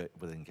that would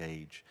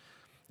engage.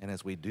 And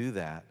as we do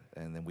that,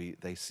 and then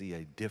they see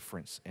a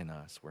difference in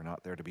us. We're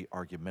not there to be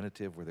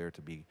argumentative. We're there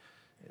to be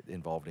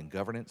involved in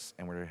governance,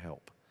 and we're there to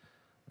help.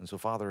 And so,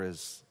 Father,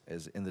 as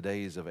in the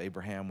days of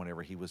Abraham,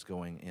 whenever he was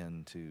going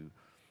into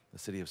the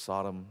city of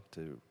Sodom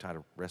to try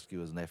to rescue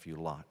his nephew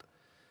Lot,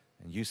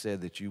 and you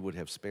said that you would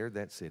have spared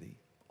that city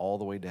all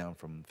the way down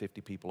from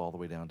 50 people all the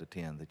way down to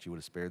 10, that you would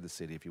have spared the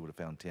city if you would have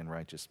found 10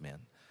 righteous men.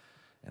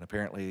 And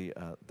apparently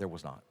there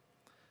was not.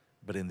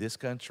 But in this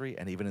country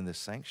and even in this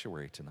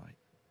sanctuary tonight,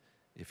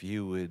 if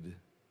you would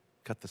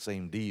cut the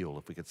same deal,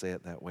 if we could say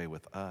it that way,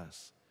 with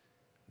us,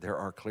 there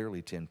are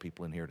clearly 10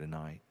 people in here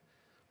tonight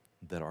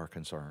that are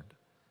concerned,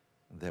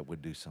 that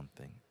would do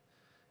something.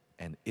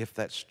 And if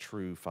that's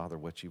true, Father,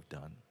 what you've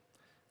done,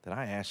 then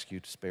I ask you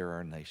to spare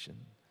our nation.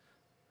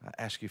 I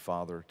ask you,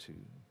 Father, to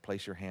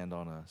place your hand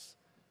on us,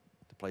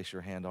 to place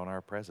your hand on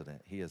our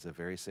president. He is a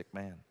very sick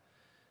man.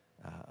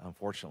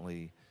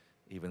 Unfortunately,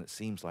 even it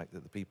seems like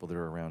that the people that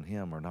are around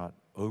him are not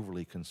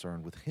overly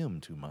concerned with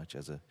him too much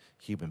as a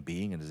human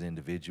being and as an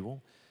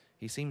individual.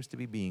 He seems to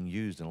be being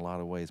used in a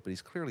lot of ways, but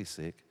he's clearly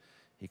sick.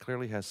 He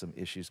clearly has some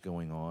issues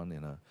going on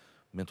in a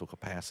mental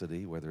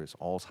capacity, whether it's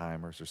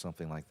Alzheimer's or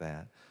something like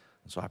that.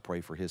 And so I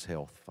pray for his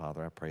health,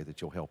 Father. I pray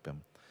that you'll help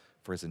him.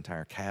 For his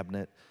entire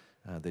cabinet,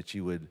 that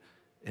you would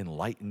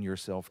enlighten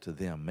yourself to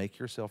them, make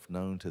yourself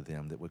known to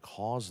them, that would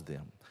cause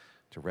them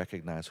to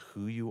recognize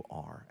who you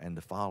are and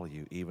to follow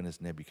you, even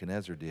as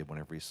Nebuchadnezzar did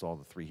whenever he saw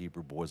the 3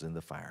 Hebrew boys in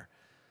the fire.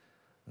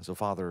 And so,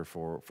 Father,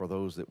 for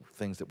those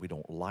things that we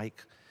don't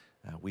like,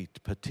 we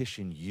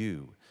petition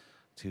you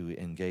to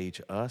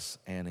engage us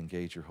and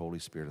engage your Holy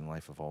Spirit in the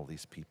life of all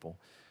these people.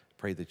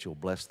 Pray that you'll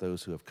bless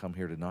those who have come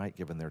here tonight,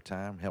 given their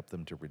time, help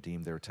them to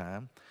redeem their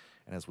time.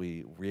 And as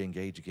we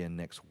re-engage again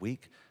next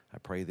week, I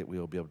pray that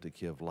we'll be able to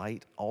give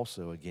light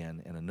also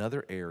again in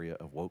another area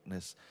of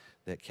wokeness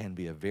that can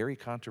be a very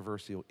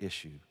controversial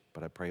issue.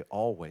 But I pray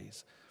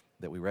always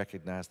that we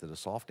recognize that a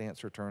soft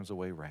answer turns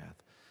away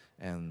wrath,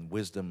 and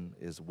wisdom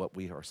is what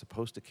we are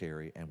supposed to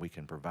carry, and we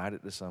can provide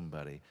it to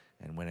somebody,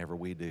 and whenever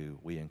we do,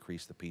 we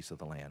increase the peace of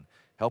the land.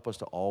 Help us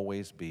to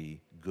always be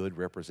good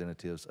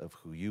representatives of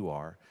who you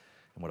are.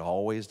 And what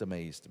always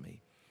amazed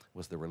me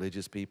was the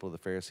religious people, the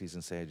Pharisees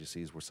and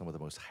Sadducees, were some of the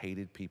most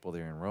hated people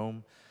there in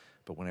Rome.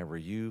 But whenever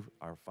you,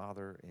 our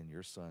Father, and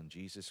your Son,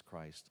 Jesus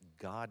Christ,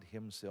 God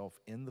himself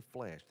in the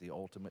flesh, the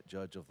ultimate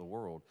judge of the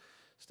world,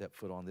 stepped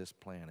foot on this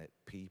planet,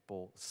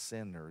 people,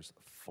 sinners,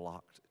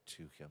 flocked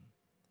to him.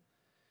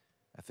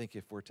 I think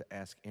if we're to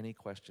ask any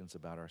questions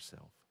about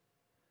ourselves,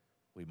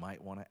 we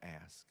might want to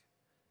ask,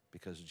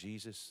 because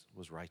Jesus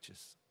was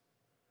righteous.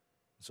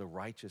 So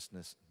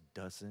righteousness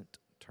doesn't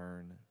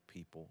turn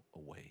people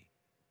away.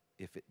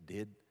 If it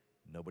did,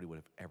 nobody would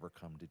have ever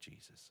come to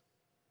Jesus.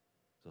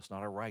 So it's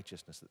not our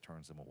righteousness that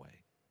turns them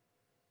away.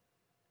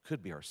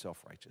 Could be our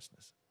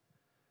self-righteousness.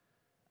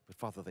 But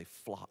Father, they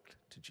flocked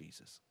to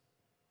Jesus.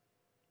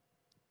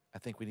 I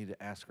think we need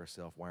to ask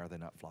ourselves, why are they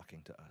not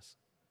flocking to us?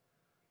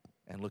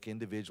 And look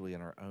individually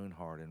in our own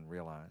heart and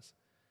realize,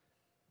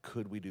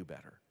 could we do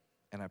better?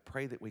 And I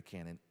pray that we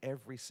can in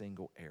every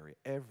single area,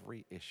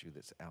 every issue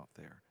that's out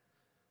there.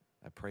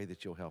 I pray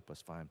that you'll help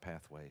us find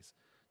pathways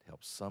to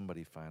help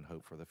somebody find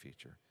hope for the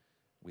future.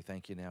 We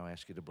thank you now.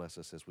 Ask you to bless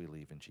us as we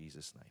leave in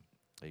Jesus' name.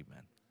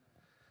 Amen.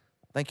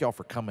 Thank y'all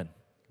for coming.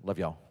 Love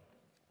y'all.